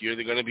Coast, you're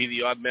going to be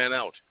the odd man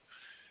out.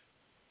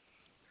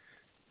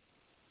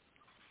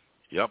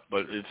 Yep,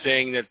 but it's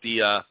saying that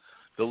the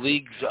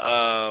league's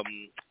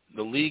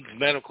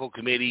medical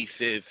committee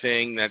is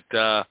saying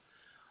that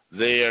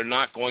they are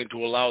not going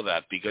to allow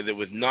that because it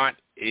was not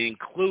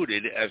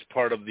included as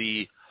part of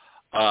the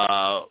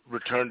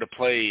return to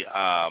play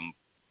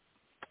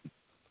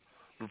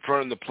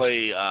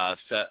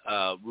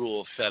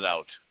rules set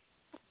out.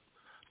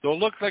 So it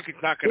looks like it's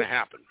not going to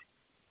happen.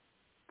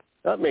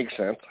 That makes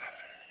sense.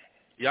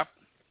 Yep.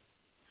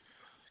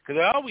 Because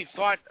I always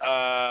thought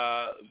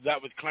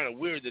that was kind of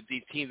weird that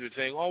these teams were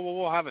saying, oh, well,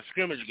 we'll have a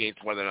scrimmage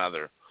against one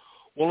another.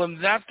 Well,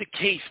 if that's the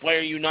case, why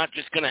are you not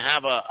just going to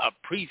have a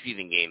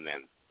preseason game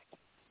then?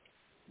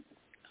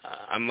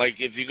 I'm like,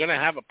 if you're going to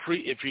have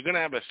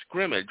a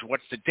scrimmage,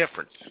 what's the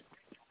difference?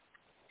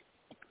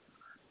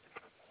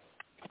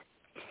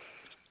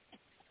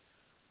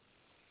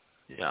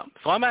 Yeah.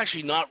 So I'm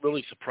actually not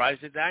really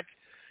surprised at that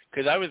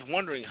because I was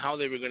wondering how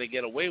they were going to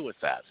get away with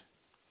that.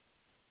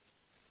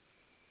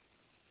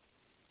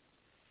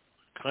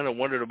 Kind of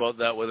wondered about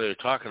that when they were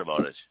talking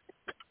about it.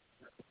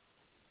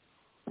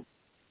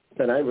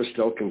 And I was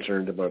still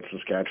concerned about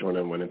Saskatchewan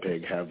and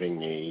Winnipeg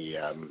having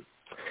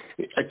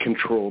a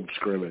controlled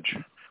scrimmage.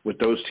 With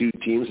those two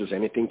teams, is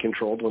anything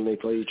controlled when they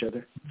play each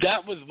other?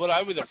 That was what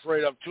I was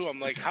afraid of, too. I'm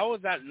like, how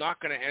is that not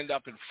going to end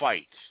up in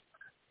fights?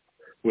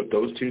 With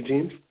those two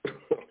teams?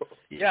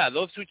 Yeah,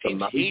 those two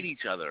teams hate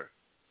each other.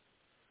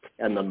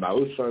 And the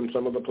mouth on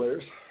some of the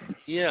players?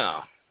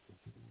 Yeah.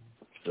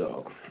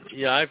 So.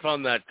 Yeah, I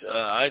found that,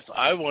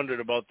 I wondered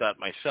about that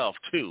myself,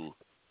 too.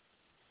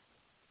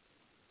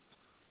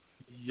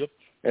 Yep.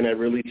 And I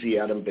really see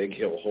Adam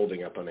Bighill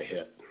holding up on a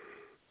hit.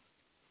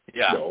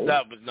 Yeah, no.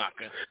 That was not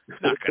going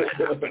to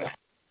happen.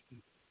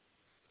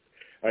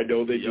 I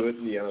know they do it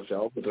in the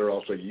NFL, but they're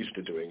also used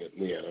to doing it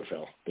in the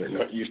NFL. They're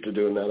not used to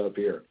doing that up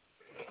here.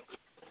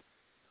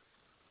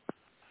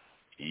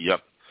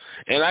 Yep.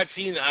 And I've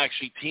seen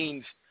actually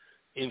teams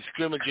in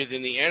scrimmages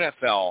in the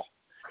NFL,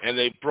 and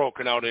they've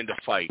broken out into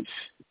fights.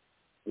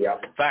 Yeah.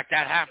 In fact,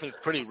 that happens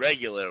pretty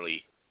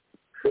regularly.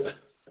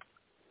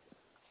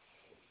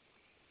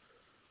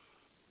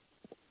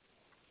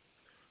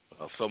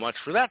 Well, so much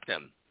for that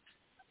then.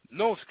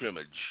 No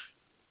scrimmage,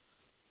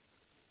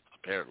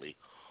 apparently.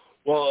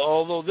 Well,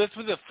 although this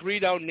was a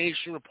 3-Down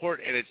Nation report,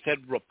 and it said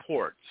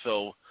report.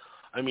 So,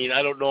 I mean,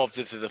 I don't know if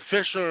this is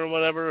official or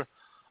whatever.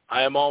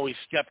 I am always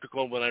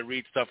skeptical when I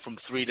read stuff from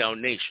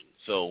 3-Down Nation.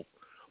 So,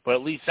 but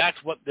at least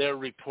that's what they're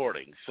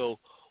reporting. So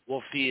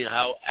we'll see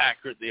how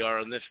accurate they are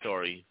on this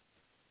story.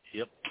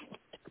 Yep.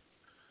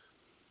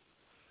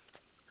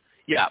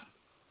 Yeah.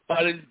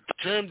 But in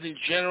terms in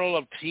general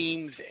of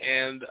teams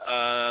and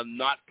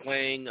not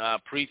playing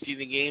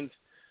preseason games,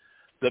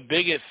 the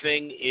biggest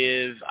thing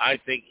is, I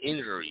think,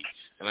 injuries.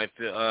 And I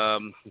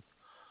feel,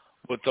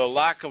 with the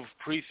lack of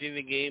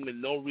preseason game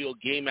and no real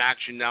game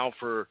action now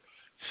for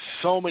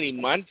so many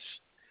months,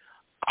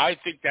 I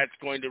think that's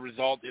going to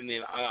result in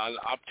an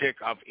uptick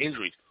of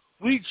injuries.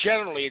 we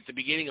generally, at the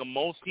beginning of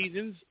most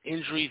seasons,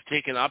 injuries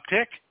take an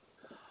uptick.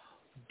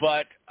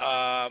 But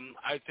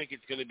I think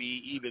it's going to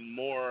be even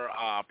more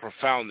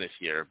profound this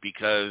year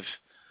because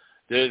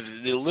they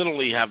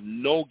literally have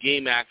no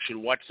game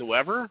action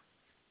whatsoever.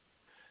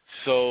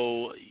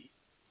 So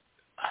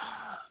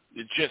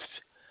it just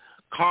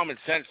common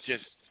sense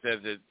just says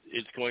that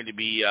it's going to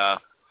be a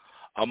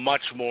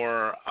much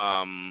more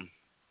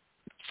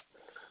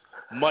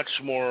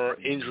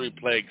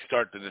injury-plagued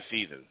start to the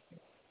season.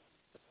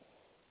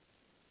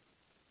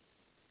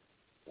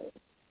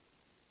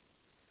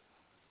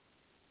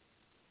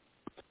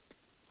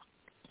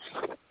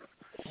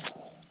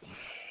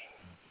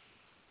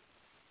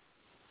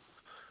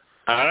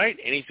 All right.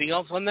 Anything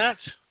else on that?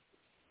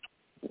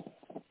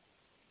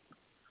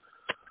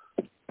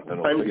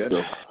 I'm good.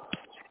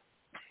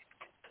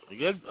 You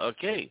good?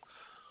 Okay.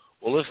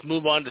 Well, let's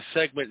move on to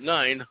segment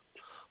 9.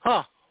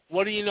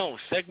 What do you know?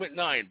 Segment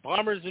 9.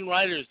 Bombers and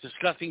Riders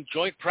discussing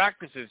joint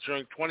practices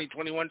during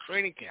 2021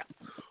 training camp.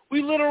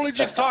 We literally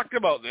just talked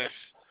about this.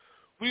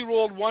 We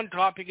rolled one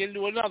topic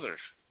into another.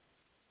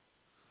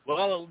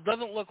 Well, it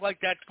doesn't look like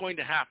that's going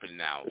to happen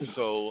now.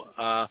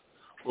 So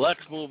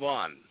let's move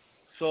on.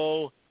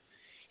 So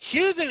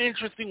here's an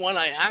interesting one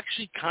I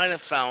actually kind of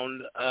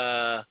found.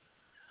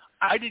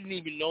 I didn't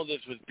even know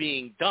this was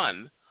being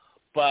done,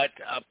 but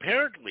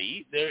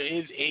apparently there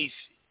is a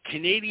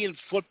Canadian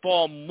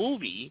football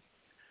movie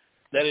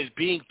that is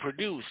being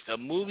produced. The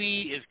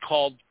movie is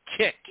called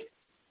Kick.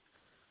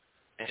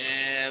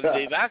 And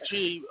they've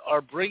actually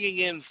are bringing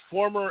in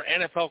former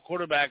NFL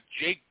quarterback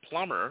Jake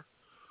Plummer,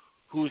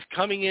 who's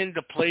coming in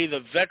to play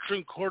the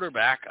veteran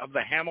quarterback of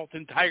the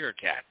Hamilton Tiger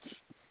Cats.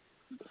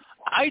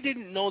 I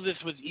didn't know this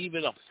was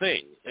even a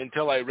thing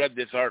until I read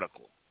this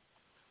article.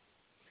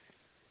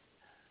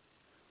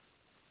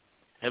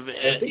 Have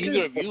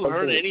either of you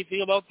heard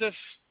anything about this?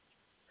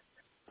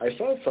 I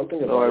saw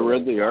something about it. No, I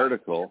read the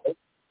article.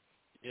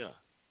 Yeah.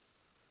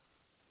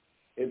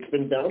 It's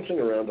been bouncing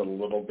around a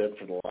little bit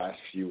for the last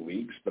few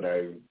weeks, but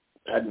I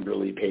hadn't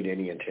really paid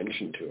any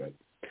attention to it.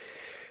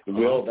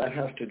 Will, that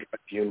has to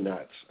drive you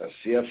nuts. A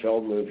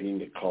CFL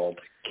movie called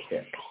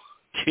Kick.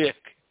 Kick.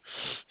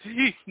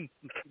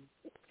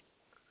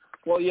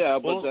 Well, yeah,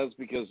 but that's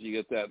because you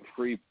get that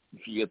free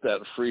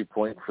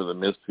point for the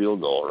missed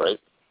field goal,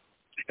 right?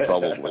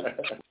 Probably.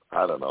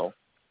 I don't know.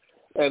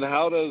 And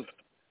how does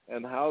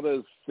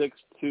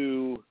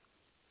 6'2",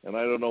 and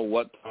I don't know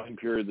what time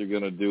period they're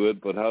going to do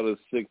it, but how does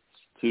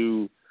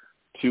 6'2",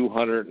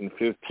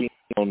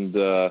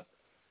 215-pound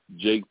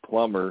Jake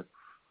Plummer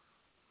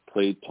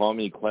play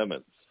Tommy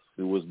Clements,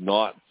 who was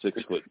not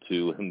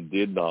 6'2" and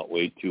did not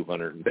weigh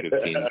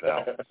 215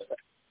 pounds?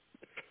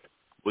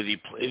 Is he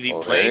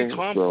playing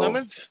Tom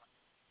Clements?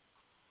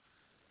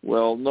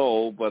 Well,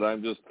 no, but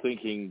I'm just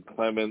thinking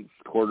Clements,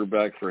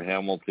 quarterback for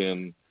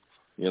Hamilton,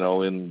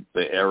 in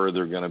the era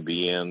they're going to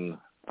be in.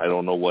 I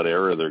don't know what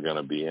era they're going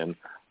to be in.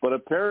 But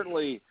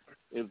apparently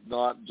it's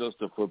not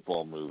just a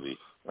football movie.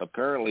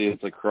 Apparently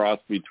it's a cross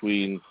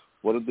between,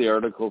 what did the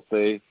article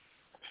say?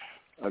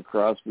 A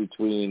cross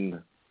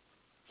between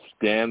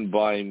Stand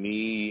By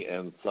Me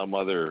and some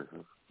other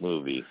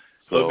movie.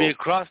 So it would be a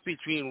cross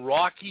between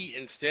Rocky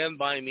and Stand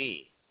By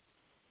Me.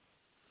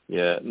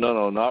 Yeah,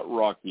 no, not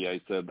Rocky.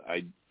 I said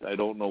I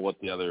don't know what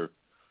the other.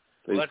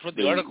 Well, that's what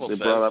the article says.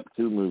 They brought up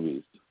two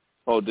movies.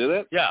 Oh, did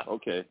it? Yeah.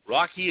 Okay.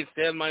 Rocky and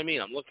Stand By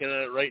Me. I'm looking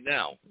at it right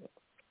now.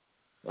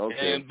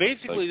 Okay. And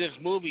basically, this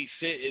movie,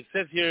 it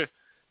says here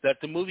that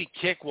the movie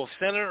Kick will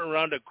center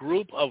around a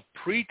group of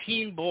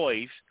preteen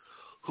boys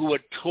who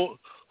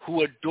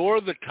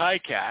adore the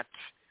Ticats,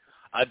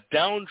 a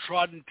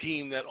downtrodden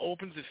team that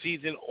opens the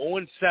season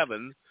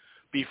 0-7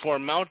 before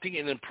mounting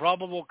an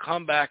improbable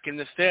comeback in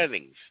the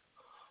standings.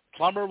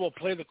 Plummer will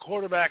play the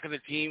quarterback of the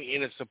team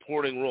in a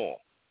supporting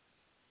role.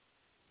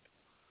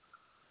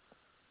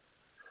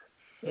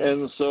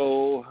 And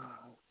so,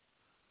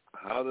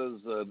 how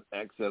does an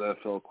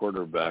ex-NFL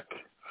quarterback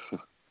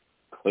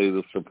play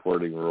the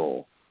supporting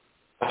role?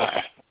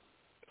 I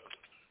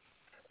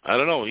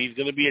don't know. He's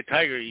going to be a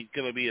Tiger. He's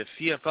going to be a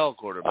CFL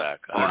quarterback.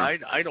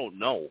 I don't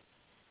know.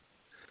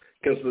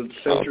 Because it's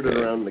centered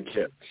around the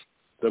kids.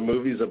 The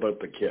movie's about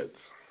the kids.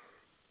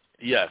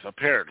 Yes,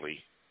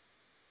 apparently.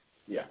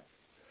 Yeah.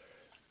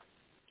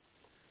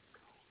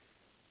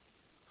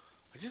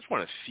 I just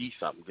want to see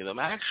something because I'm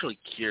actually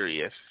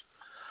curious.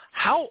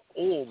 How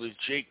old is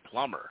Jake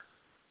Plummer?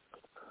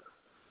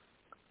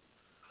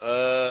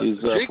 He's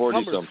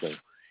 40-something.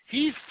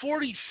 He's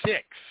 46.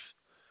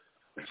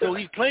 So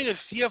he's playing a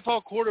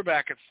CFL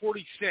quarterback at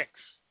 46.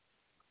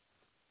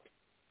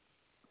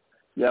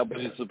 Yeah, but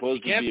he's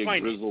supposed to be a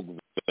grizzled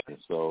veteran,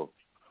 so.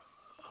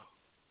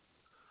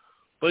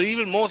 But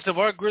even most of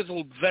our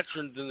grizzled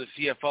veterans in the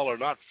CFL are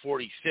not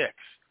 46.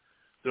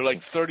 They're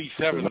like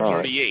 37,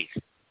 38.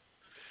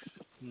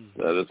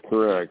 That is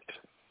correct.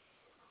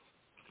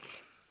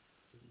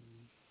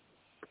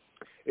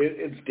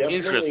 It's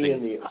definitely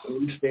in the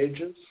early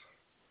stages.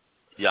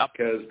 Yep.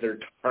 Because they're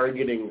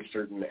targeting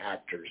certain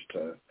actors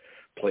to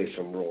play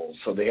some roles.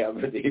 So they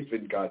haven't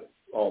even got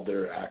all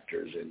their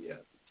actors in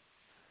yet.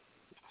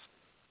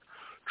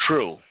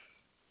 True.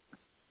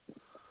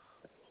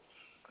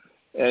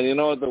 And you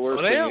know what the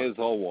worst thing is?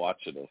 I'll watch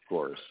it, of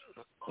course.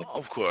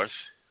 Of course.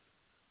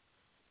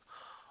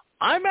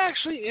 I'm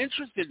actually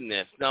interested in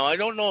this. Now, I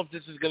don't know if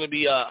this is going to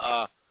be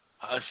a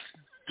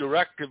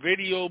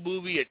direct-to-video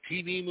movie, a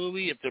TV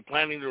movie, if they're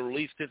planning to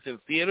release this in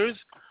theaters.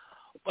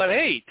 But,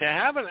 hey, to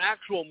have an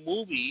actual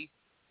movie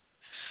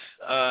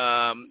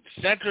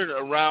centered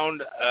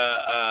around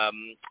a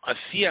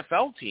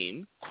CFL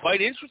team,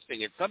 quite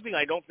interesting. It's something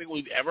I don't think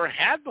we've ever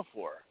had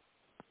before.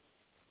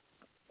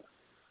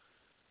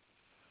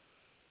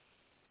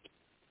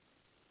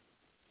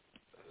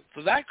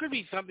 So that could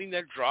be something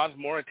that draws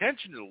more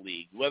attention to the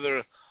league.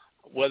 Whether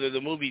the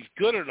movie's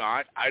good or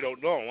not, I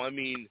don't know. I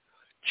mean,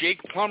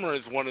 Jake Plummer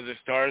is one of the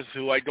stars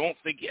who I don't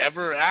think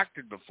ever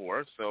acted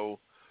before, so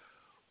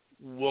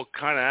we'll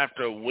kind of have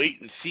to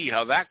wait and see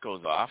how that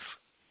goes off.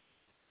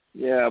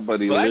 Yeah, but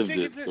he lived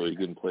it so he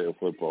can play a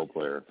football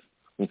player.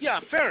 Yeah,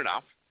 fair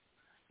enough.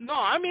 No,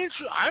 I'm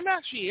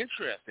actually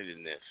interested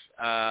in this.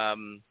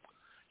 To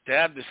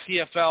have the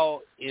CFL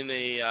in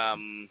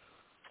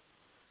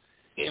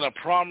a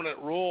prominent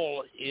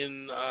role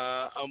in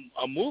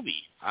a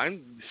movie, I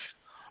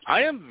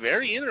am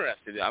very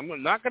interested.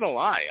 I'm not going to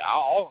lie.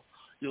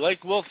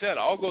 Like Will said,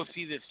 I'll go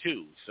see this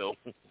too. So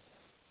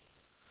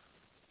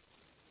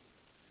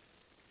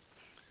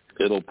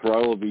it'll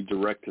probably be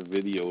direct to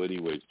video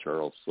anyways,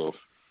 Charles. So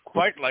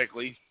quite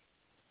likely.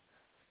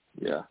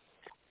 Yeah.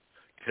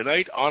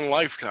 Tonight on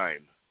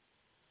Lifetime.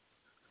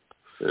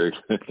 Yeah.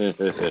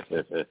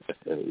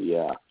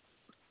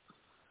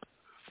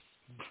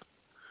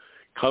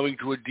 Coming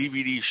to a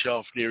DVD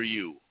shelf near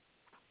you.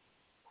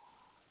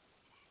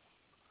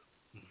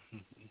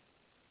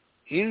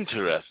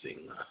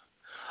 Interesting.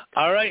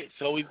 All right,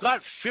 so we've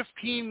got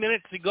 15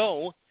 minutes to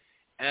go,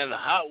 and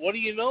what do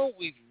you know?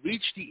 We've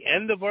reached the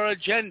end of our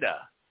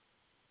agenda.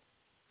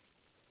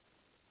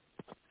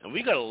 And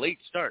we got a late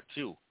start,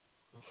 too.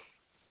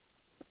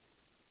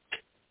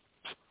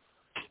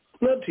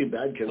 Not too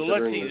bad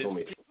considering there's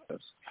only 2 of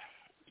us.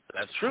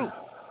 That's true.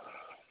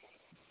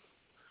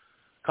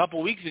 A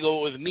couple weeks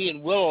ago, it was me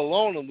and Will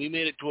alone, and we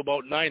made it to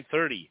about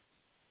 9:30.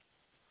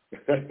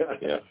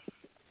 Yeah.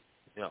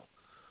 Yeah.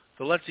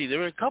 So let's see. There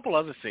were a couple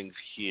other things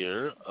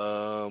here.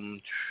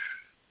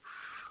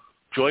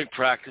 Joint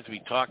practice, we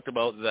talked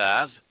about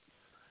that.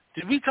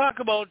 Did we talk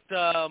about,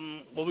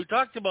 we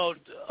talked about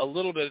a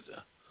little bit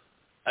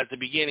at the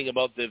beginning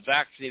about the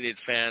vaccinated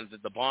fans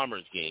at the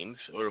Bombers games,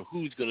 or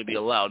who's going to be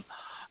allowed.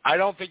 I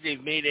don't think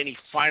they've made any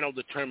final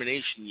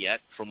determination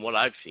yet from what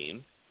I've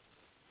seen.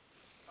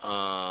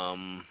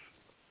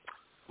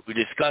 We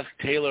discussed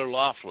Taylor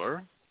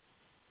Loeffler.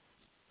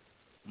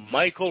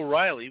 Michael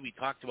Riley, we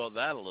talked about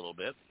that a little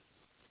bit.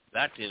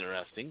 That's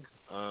interesting.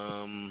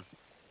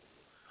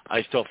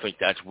 I still think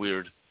that's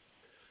weird.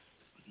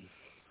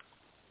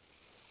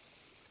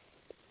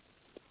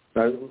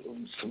 What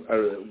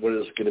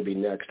is going to be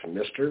next?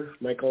 Mr.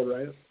 Michael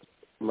Riley?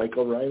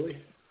 Michael Riley?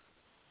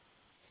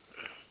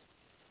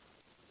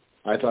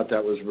 I thought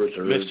that was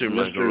reserved. Mr.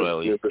 Michael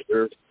Riley.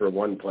 Reserved for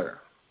one player.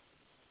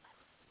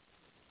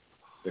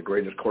 The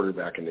greatest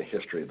quarterback in the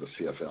history of the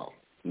CFL,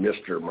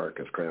 Mr.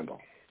 Marcus Crandall.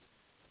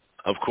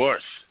 Of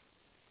course.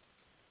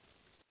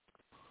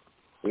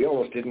 We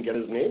almost didn't get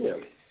his name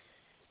in.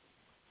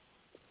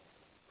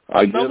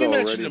 We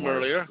mentioned him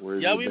earlier.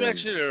 Yeah, we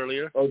mentioned it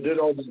earlier. Oh,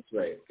 that's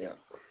right. Yeah.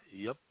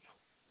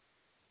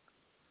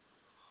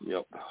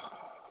 Yep.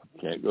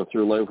 Can't go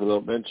through life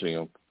without mentioning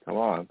him. Come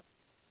on.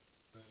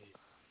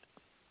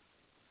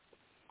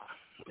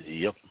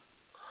 Yep.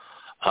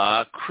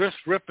 Chris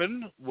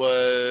Rippon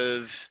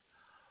was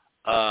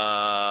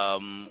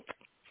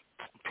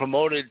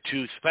promoted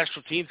to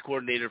special teams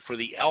coordinator for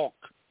the Elk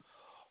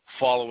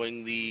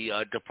following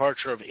the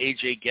departure of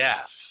A.J.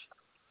 Gass.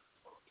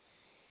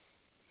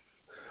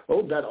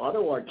 Oh, that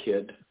Ottawa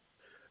kid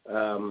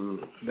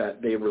that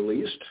they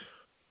released,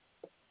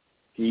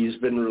 he's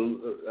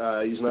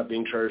not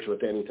being charged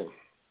with anything.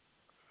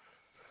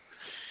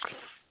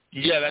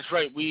 Yeah, that's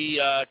right.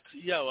 I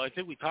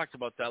think we talked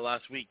about that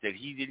last week, that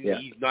he's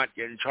not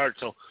getting charged.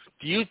 So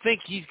do you think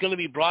he's going to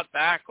be brought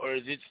back, or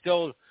is it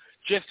still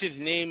just his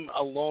name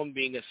alone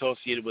being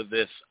associated with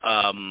this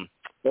no,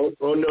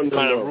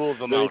 rules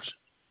him out?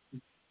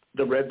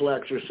 The Red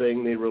Blacks are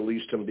saying they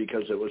released him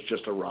because it was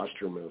just a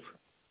roster move.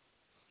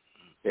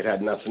 It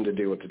had nothing to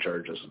do with the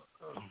charges.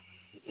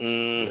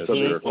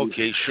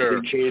 Okay,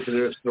 sure. They changed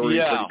their story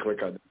pretty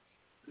quick on it.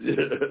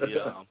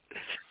 Yeah.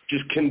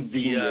 Just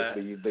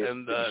conveniently.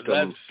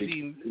 That's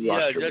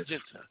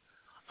just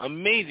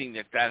amazing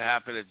that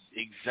happened at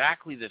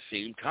exactly the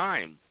same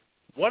time.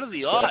 What are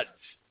the odds?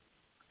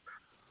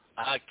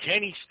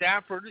 Kenny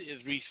Stafford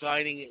is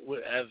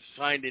has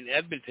signed in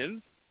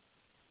Edmonton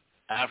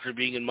after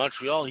being in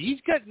Montreal. He's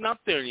getting up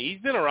there, and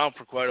he's been around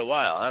for quite a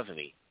while, hasn't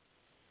he?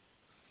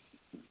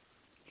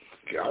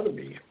 Got to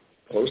be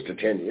close to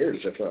 10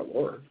 years, if not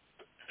more.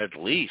 At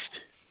least.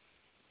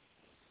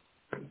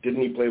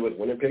 Didn't he play with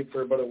Winnipeg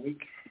for about a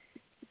week?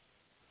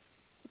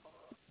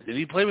 Did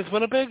he play with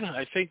Winnipeg?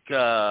 I think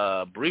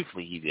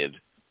briefly he did.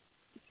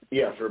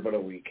 Yeah, for about a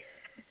week.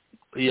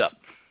 Yep.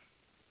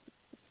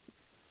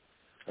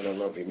 I don't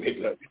know if he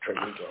made that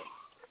training camp.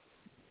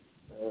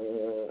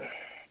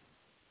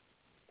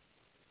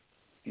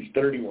 He's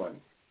 31.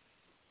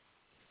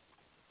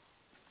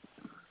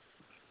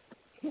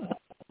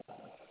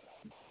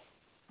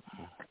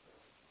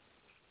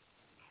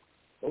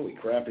 Holy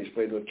crap, he's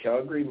played with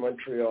Calgary,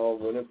 Montreal,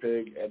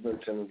 Winnipeg,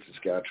 Edmonton, and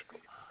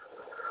Saskatchewan.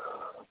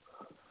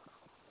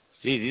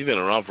 See, he's been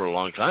around for a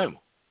long time.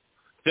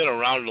 Been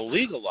around the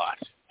league a lot.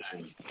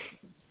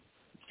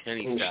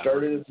 He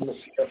started in the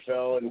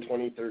CFL in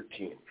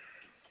 2013.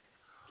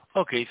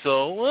 Okay,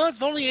 so, well, it's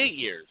only 8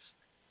 years.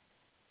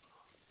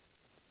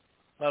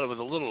 Thought it was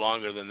a little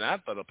longer than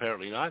that, but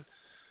apparently not.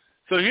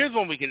 So here's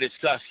one we can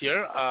discuss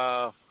here.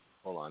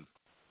 Hold on.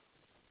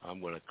 I'm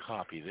going to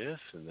copy this,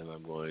 and then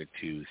I'm going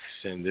to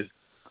send it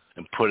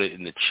and put it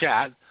in the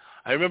chat.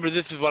 I remember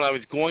this is what I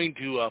was going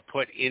to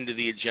put into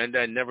the agenda.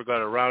 I never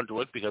got around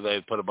to it because I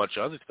had put a bunch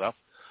of other stuff.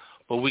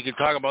 But we can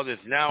talk about this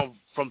now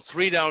from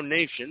 3 Down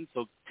Nation,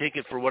 so take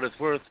it for what it's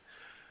worth.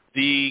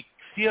 The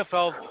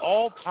CFL's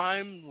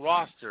all-time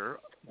roster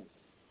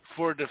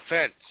for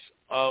defense,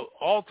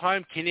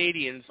 all-time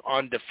Canadians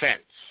on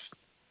defense,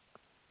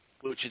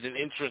 which is an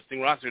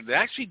interesting roster. They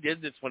actually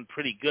did this one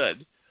pretty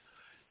good.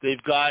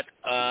 They've got,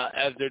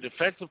 as their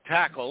defensive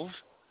tackles,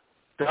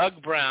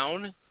 Doug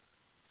Brown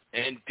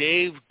and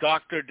Dave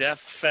Dr. Death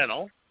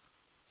Fennell.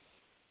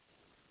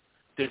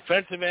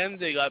 Defensive end,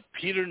 they got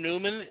Peter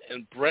Newman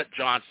and Brett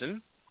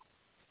Johnson.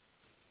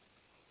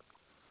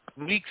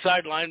 Weak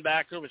side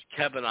linebacker was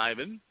Kevin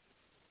Ivan.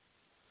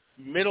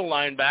 Middle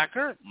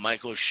linebacker,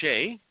 Mike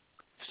O'Shea.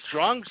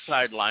 Strong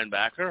side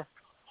linebacker,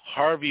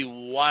 Harvey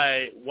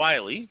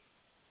Wiley.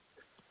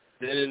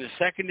 Then in the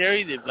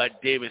secondary, they've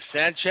got Davis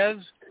Sanchez,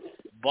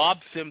 Bob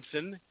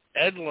Simpson,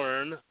 Ed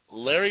Learn,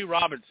 Larry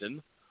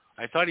Robinson.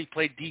 I thought he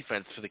played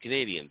defense for the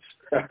Canadians.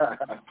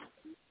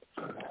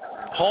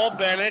 Paul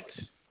Bennett.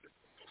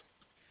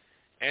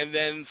 And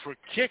then for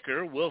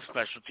kicker, Will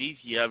Specialties,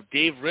 you have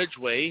Dave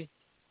Ridgway.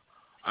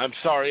 I'm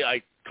sorry,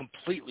 I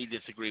completely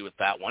disagree with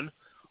that one.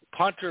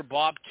 Punter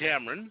Bob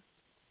Cameron.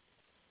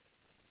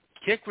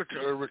 Kick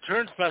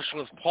return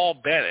specialist Paul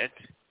Bennett.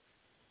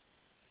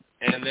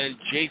 And then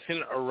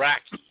Jason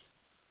Araki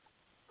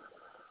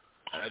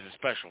as a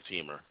special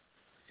teamer.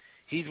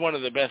 He's one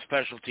of the best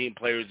special team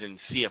players in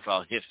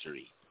CFL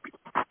history.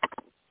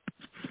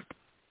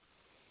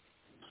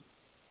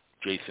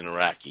 Jason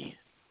Araki.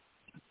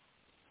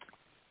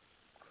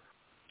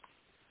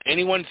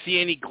 Anyone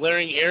see any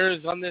glaring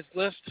errors on this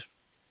list?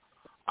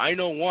 I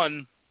know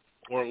one,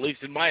 or at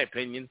least in my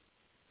opinion.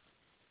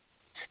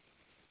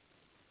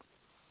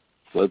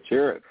 Let's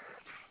hear it.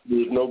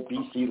 There's no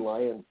BC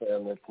Lions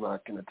fan that's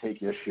not going to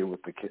take issue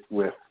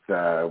with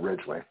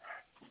Ridgway.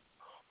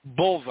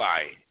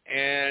 Bullseye.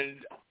 And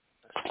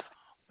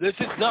this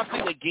is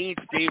nothing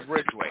against Dave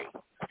Ridgway.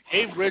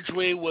 Dave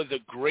Ridgway was a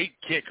great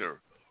kicker,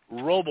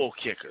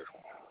 robo-kicker.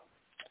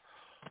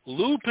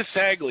 Lou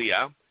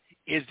Pasaglia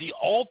is the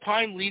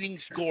all-time leading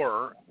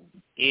scorer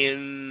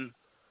in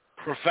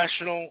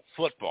professional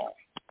football,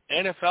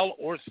 NFL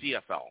or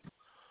CFL.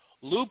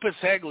 Lou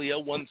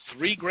Pasaglia won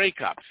 3 Grey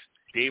Cups.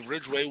 Dave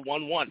Ridgway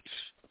won once.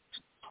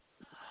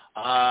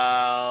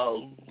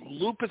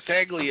 Lou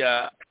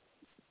Pasaglia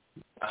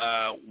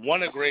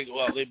won a Grey.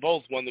 Well, they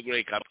both won the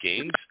Grey Cup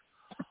games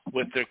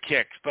with their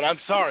kicks. But I'm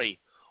sorry,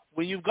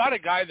 when you've got a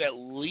guy that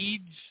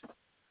leads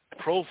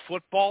pro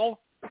football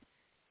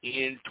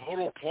in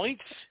total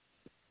points,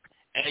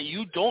 and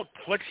you don't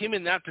put him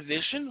in that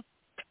position,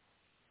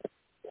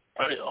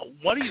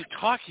 what are you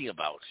talking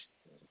about?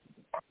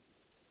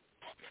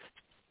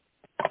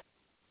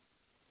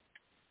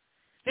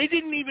 They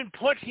didn't even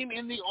put him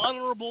in the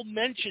honorable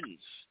mentions.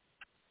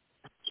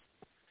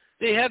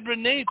 They had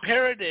Rene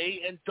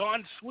Paredes and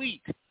Don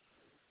Sweet.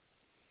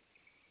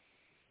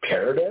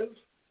 Paredes?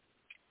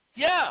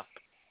 Yeah.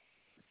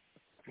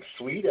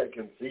 Sweet, I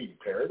can see.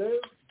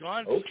 Paredes?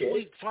 Don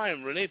Sweet,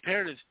 fine. Rene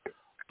Paredes.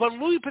 But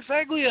Louis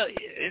Pasaglia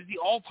is the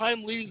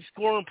all-time leading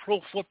scorer in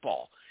pro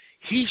football.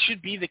 He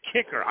should be the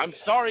kicker. I'm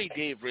sorry,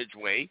 Dave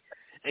Ridgway,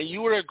 and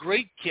you were a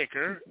great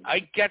kicker. I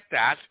get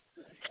that.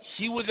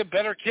 He was a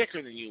better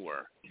kicker than you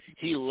were.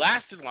 He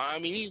lasted long. I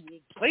mean,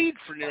 he played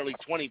for nearly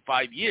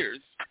 25 years.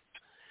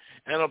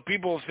 And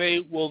people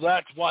say, well,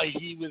 that's why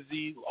he was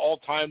the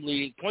all-time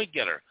leading point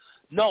getter.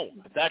 No,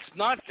 that's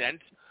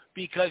nonsense,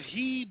 because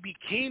he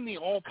became the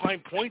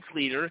all-time points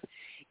leader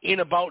in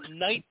about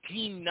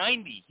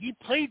 1990. He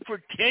played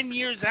for 10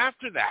 years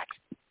after that.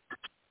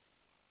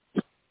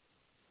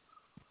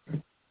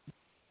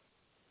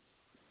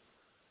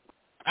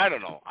 I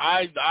don't know.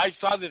 I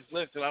saw this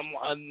list,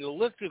 and the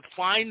list is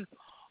fine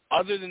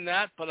other than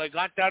that, but I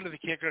got down to the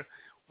kicker.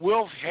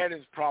 Will's head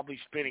is probably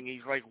spinning.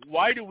 He's like,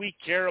 why do we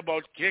care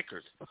about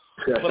kickers?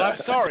 But I'm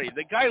sorry.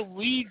 The guy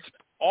leads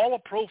all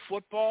of pro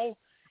football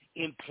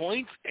in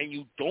points, and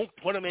you don't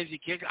put him as a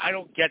kicker? I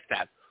don't get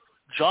that.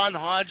 John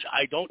Hodge,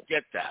 I don't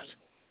get that.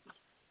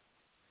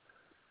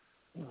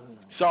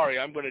 Sorry,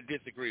 I'm going to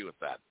disagree with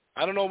that.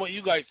 I don't know what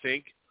you guys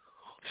think.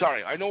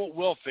 Sorry, I know what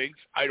Will thinks.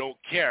 I don't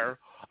care.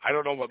 I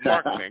don't know what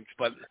Mark thinks,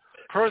 but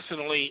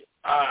personally,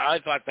 I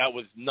thought that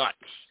was nuts.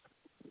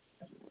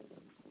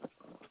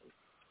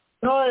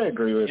 No, I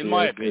agree with you. In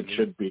my opinion. It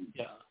should be.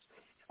 Yeah.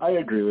 I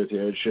agree with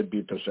you. It should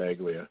be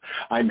Passaglia.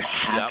 I'm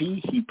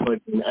happy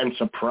I'm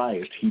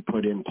surprised he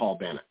put in Paul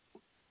Bennett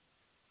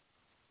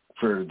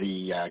for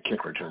the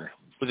kick returner.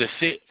 For the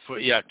kick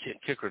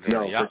returner.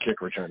 No, yeah. for kick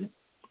returner.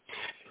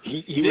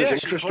 He was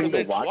interesting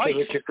to watch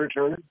as a kick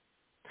returner.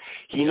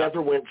 He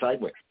never went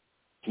sideways.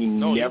 He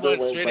never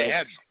went straight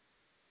ahead.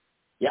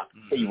 Yeah,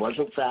 he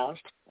wasn't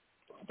fast,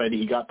 but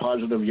he got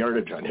positive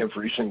yardage on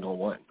every single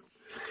one.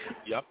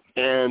 Yep.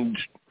 And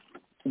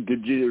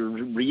did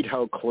you read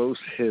how close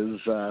his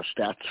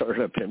stats are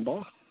to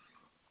pinball?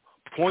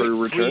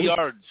 0.3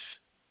 yards.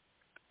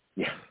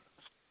 Yeah.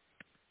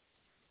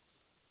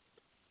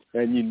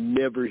 And you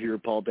never hear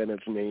Paul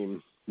Bennett's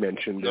name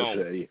mentioned as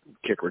a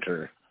kick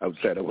returner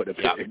outside of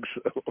Winnipeg. Yeah.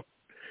 So.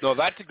 No,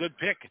 that's a good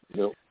pick.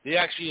 Nope. They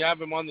actually have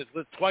him on this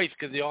list twice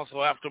because they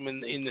also have him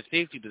in the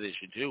safety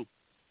position, too.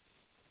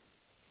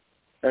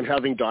 And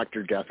having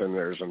Dr. Death in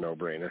there is a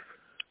no-brainer.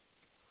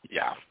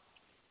 Yeah.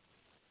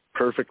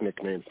 Perfect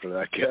nickname for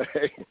that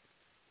guy.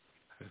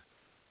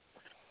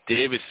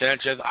 David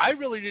Sanchez. I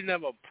really didn't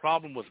have a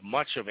problem with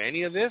much of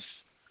any of this,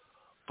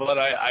 but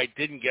I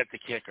didn't get the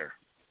kicker.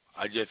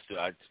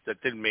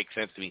 That didn't make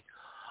sense to me.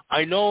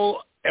 I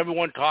know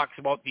everyone talks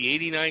about the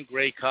 '89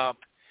 Grey Cup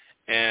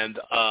and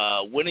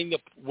winning the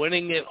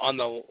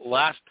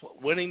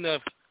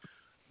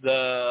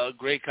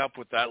Grey Cup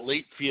with that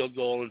late field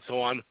goal and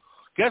so on.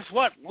 Guess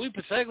what? Louis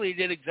Passaglia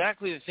did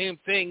exactly the same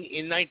thing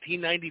in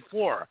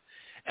 1994,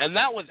 and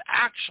that was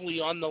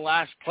actually on the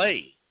last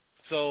play.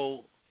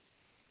 So,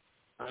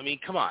 I mean,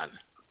 come on.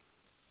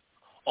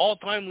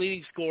 All-time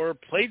leading scorer,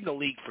 played in the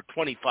league for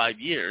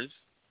 25 years,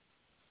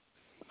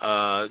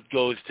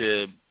 goes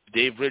to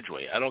Dave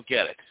Ridgway. I don't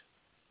get it.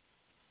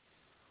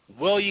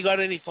 Will, you got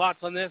any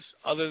thoughts on this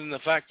other than the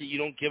fact that you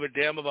don't give a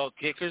damn about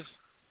kickers?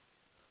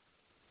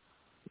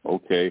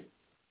 Okay.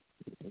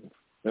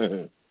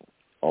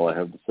 All I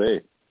have to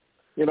say.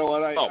 You know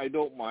what? I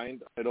don't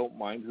mind. I don't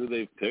mind who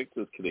they've picked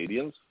as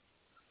Canadians.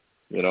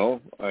 You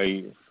know,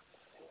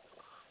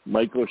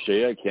 Mike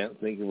O'Shea. I can't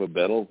think of a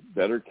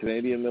better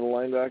Canadian middle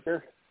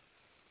linebacker.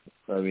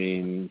 I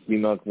mean,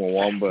 Enoch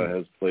Mwamba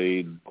has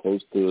played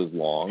close to as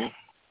long,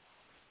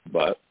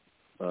 but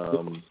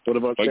what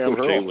about Mike Sam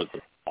O'Shea Hurl? was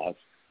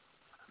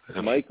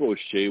awesome. Mike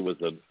O'Shea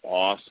was an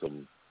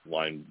awesome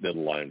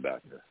middle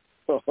linebacker.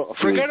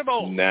 Forget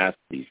about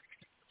nasty.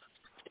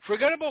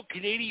 Forget about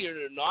Canadian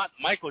or not,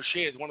 Mike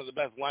O'Shea is one of the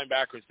best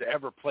linebackers to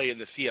ever play in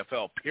the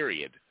CFL,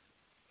 period.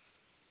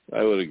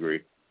 I would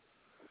agree.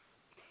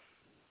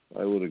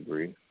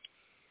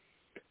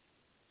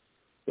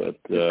 But,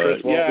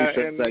 Chris yeah,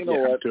 said and that you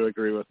know have what? to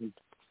agree with him.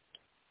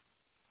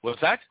 What's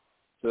that?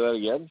 Say that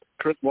again?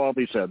 Chris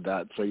Walby said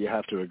that, so you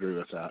have to agree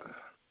with that.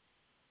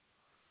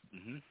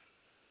 Mm-hmm.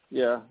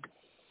 Yeah,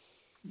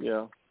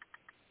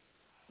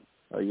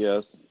 I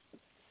guess.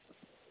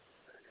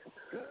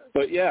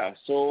 But yeah,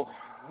 so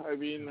I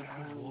mean,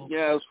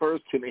 yeah. As far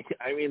as Canadian,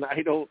 I mean,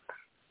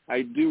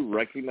 I do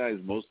recognize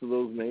most of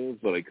those names,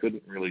 but I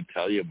couldn't really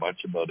tell you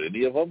much about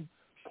any of them.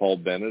 Paul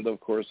Bennett, of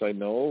course, I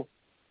know.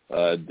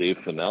 Dave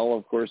Fennell,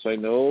 of course, I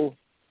know.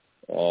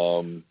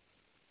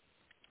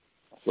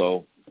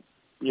 So,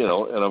 you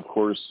know, and of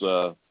course,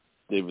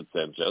 David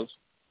Sanchez.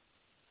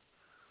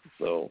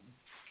 So,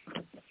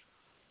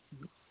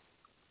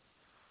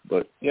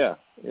 but yeah,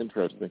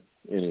 interesting.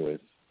 Anyways,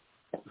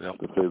 Yep.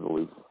 to say the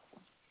least.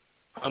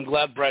 I'm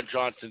glad Brett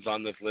Johnson's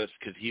on this list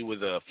because he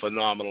was a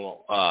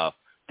phenomenal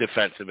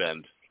defensive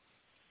end.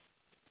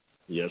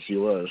 Yes, he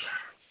was.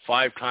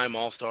 5-time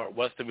All-Star,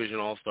 West Division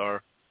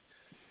All-Star,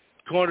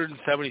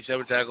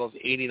 277 tackles,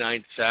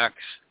 89 sacks,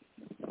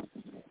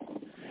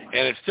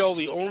 and it's still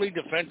the only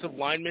defensive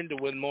lineman to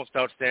win Most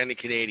Outstanding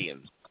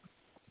Canadian.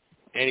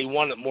 And he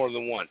won it more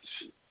than once.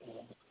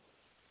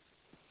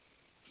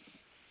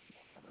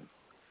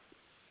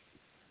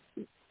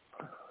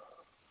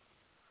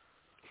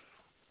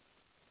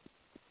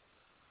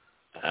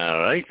 All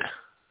right.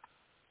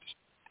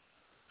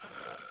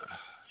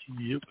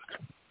 Yep.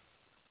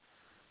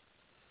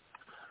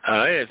 All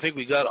right, I think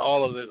we got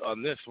all of it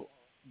on this,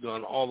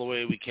 gone all the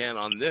way we can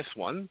on this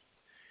one.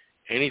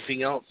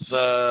 Anything else?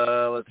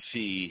 Let's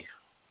see.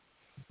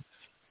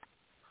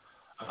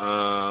 So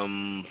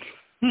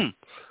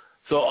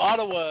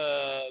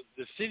Ottawa,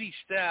 the city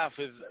staff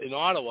is in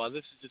Ottawa. This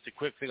is just a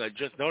quick thing I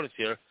just noticed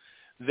here.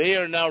 They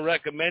are now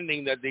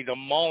recommending that they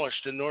demolish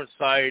the north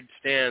side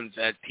stands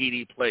at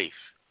TD Place.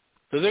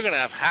 So they're going to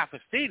have half a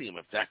stadium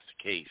if that's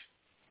the case.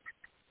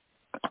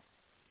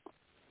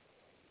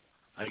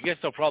 I guess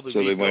they'll probably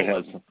So they might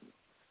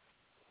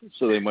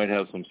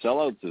have some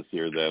sellouts this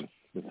year then,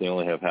 if they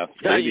only have half the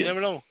Yeah, stadium. you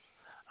never know.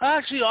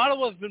 Actually,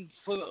 Ottawa's been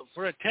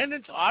for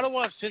attendance.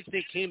 Ottawa, since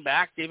they came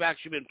back, they've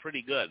actually been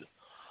pretty good.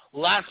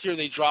 Last year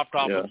they dropped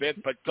off a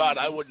bit, but God,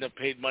 I wouldn't have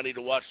paid money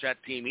to watch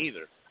that team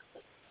either.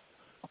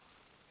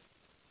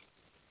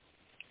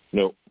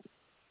 Nope.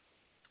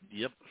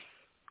 Yep.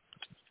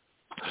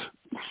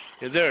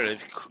 Yeah, there it is.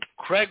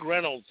 Craig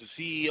Reynolds, the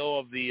CEO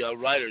of the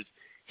Riders,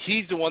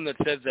 he's the one that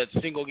says that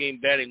single-game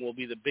betting will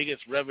be the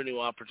biggest revenue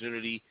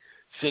opportunity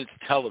since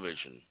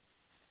television.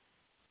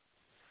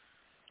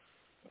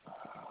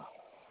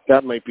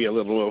 That might be a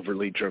little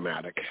overly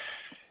dramatic.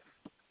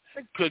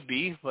 It could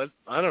be, but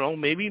I don't know.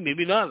 Maybe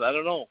not. I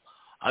don't know.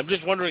 I'm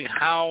just wondering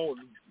how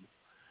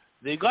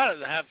they've got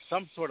to have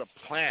some sort of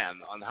plan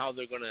on how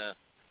they're going to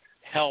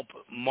help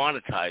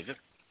monetize it.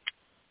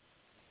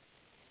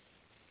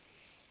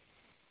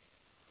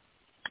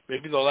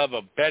 Maybe they'll have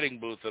a betting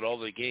booth at all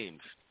the games.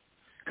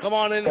 Come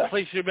on in and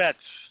place your bets.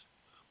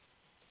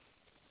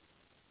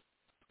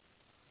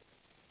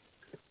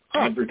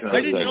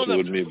 Advertising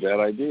would be a bad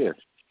idea.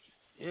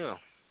 Yeah.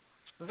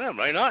 Yeah,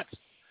 why not?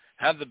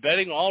 Have the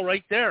betting all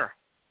right there.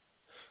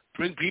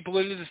 Bring people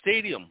into the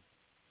stadium.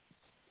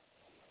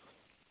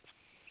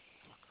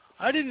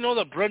 I didn't know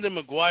that Brendan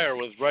McGuire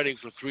was writing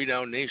for 3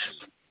 Down Nation.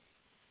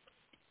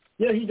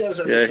 Yeah, he does.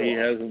 Yeah, he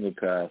has in the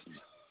past.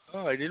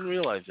 Oh, I didn't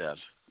realize that.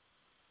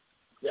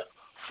 Yeah.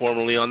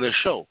 Formerly on this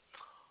show.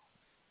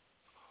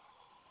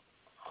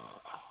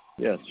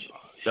 Yes.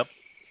 Yep.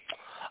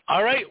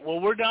 All right, well,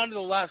 we're down to the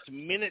last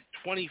minute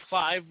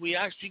 25. We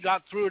actually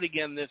got through it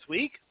again this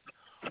week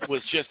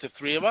with just the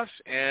 3 of us.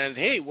 And,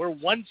 hey, we're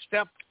one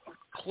step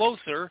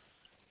closer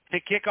to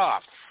kick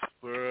off.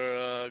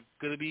 We're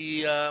going to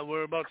be,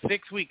 we're about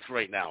 6 weeks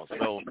right now.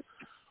 So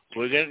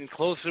we're getting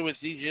closer with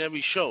each and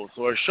every show.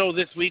 So our show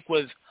this week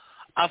was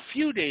a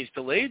few days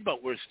delayed,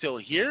 but we're still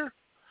here.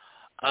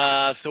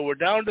 So we're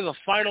down to the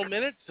final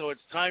minute, so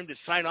it's time to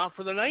sign off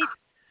for the night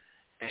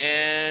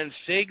and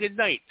say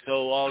goodnight.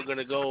 So I'm going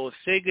to go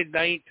say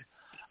goodnight.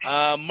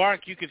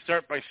 Mark, you can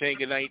start by saying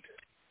goodnight.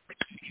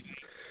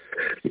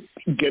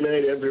 Good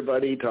night,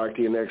 everybody. Talk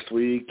to you next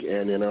week.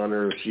 And in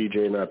honor of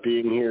CJ not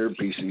being here,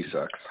 BC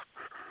sucks.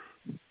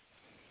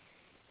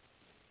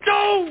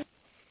 No!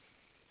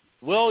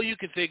 Will, you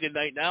can say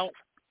goodnight now.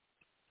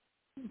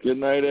 Good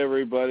night,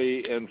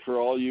 everybody. And for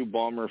all you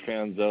Bomber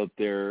fans out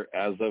there,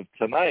 as of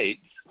tonight,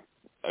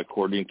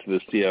 according to the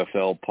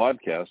CFL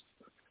podcast,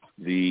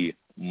 the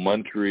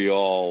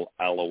Montreal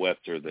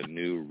Alouettes are the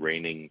new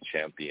reigning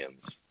champions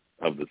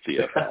of the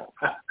CFL.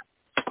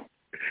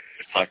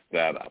 Fuck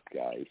that up,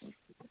 guys.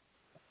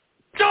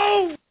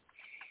 No!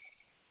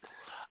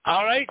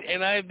 All right,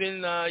 and I've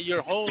been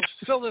your host,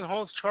 fill-in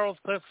host, Charles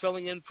Cliff,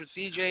 filling in for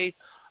CJ.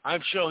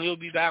 I'm sure he'll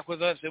be back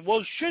with us, and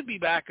we should be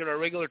back at our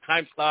regular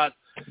time slot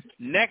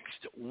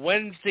next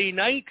Wednesday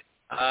night,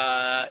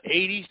 8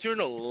 Eastern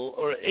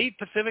or 8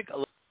 Pacific,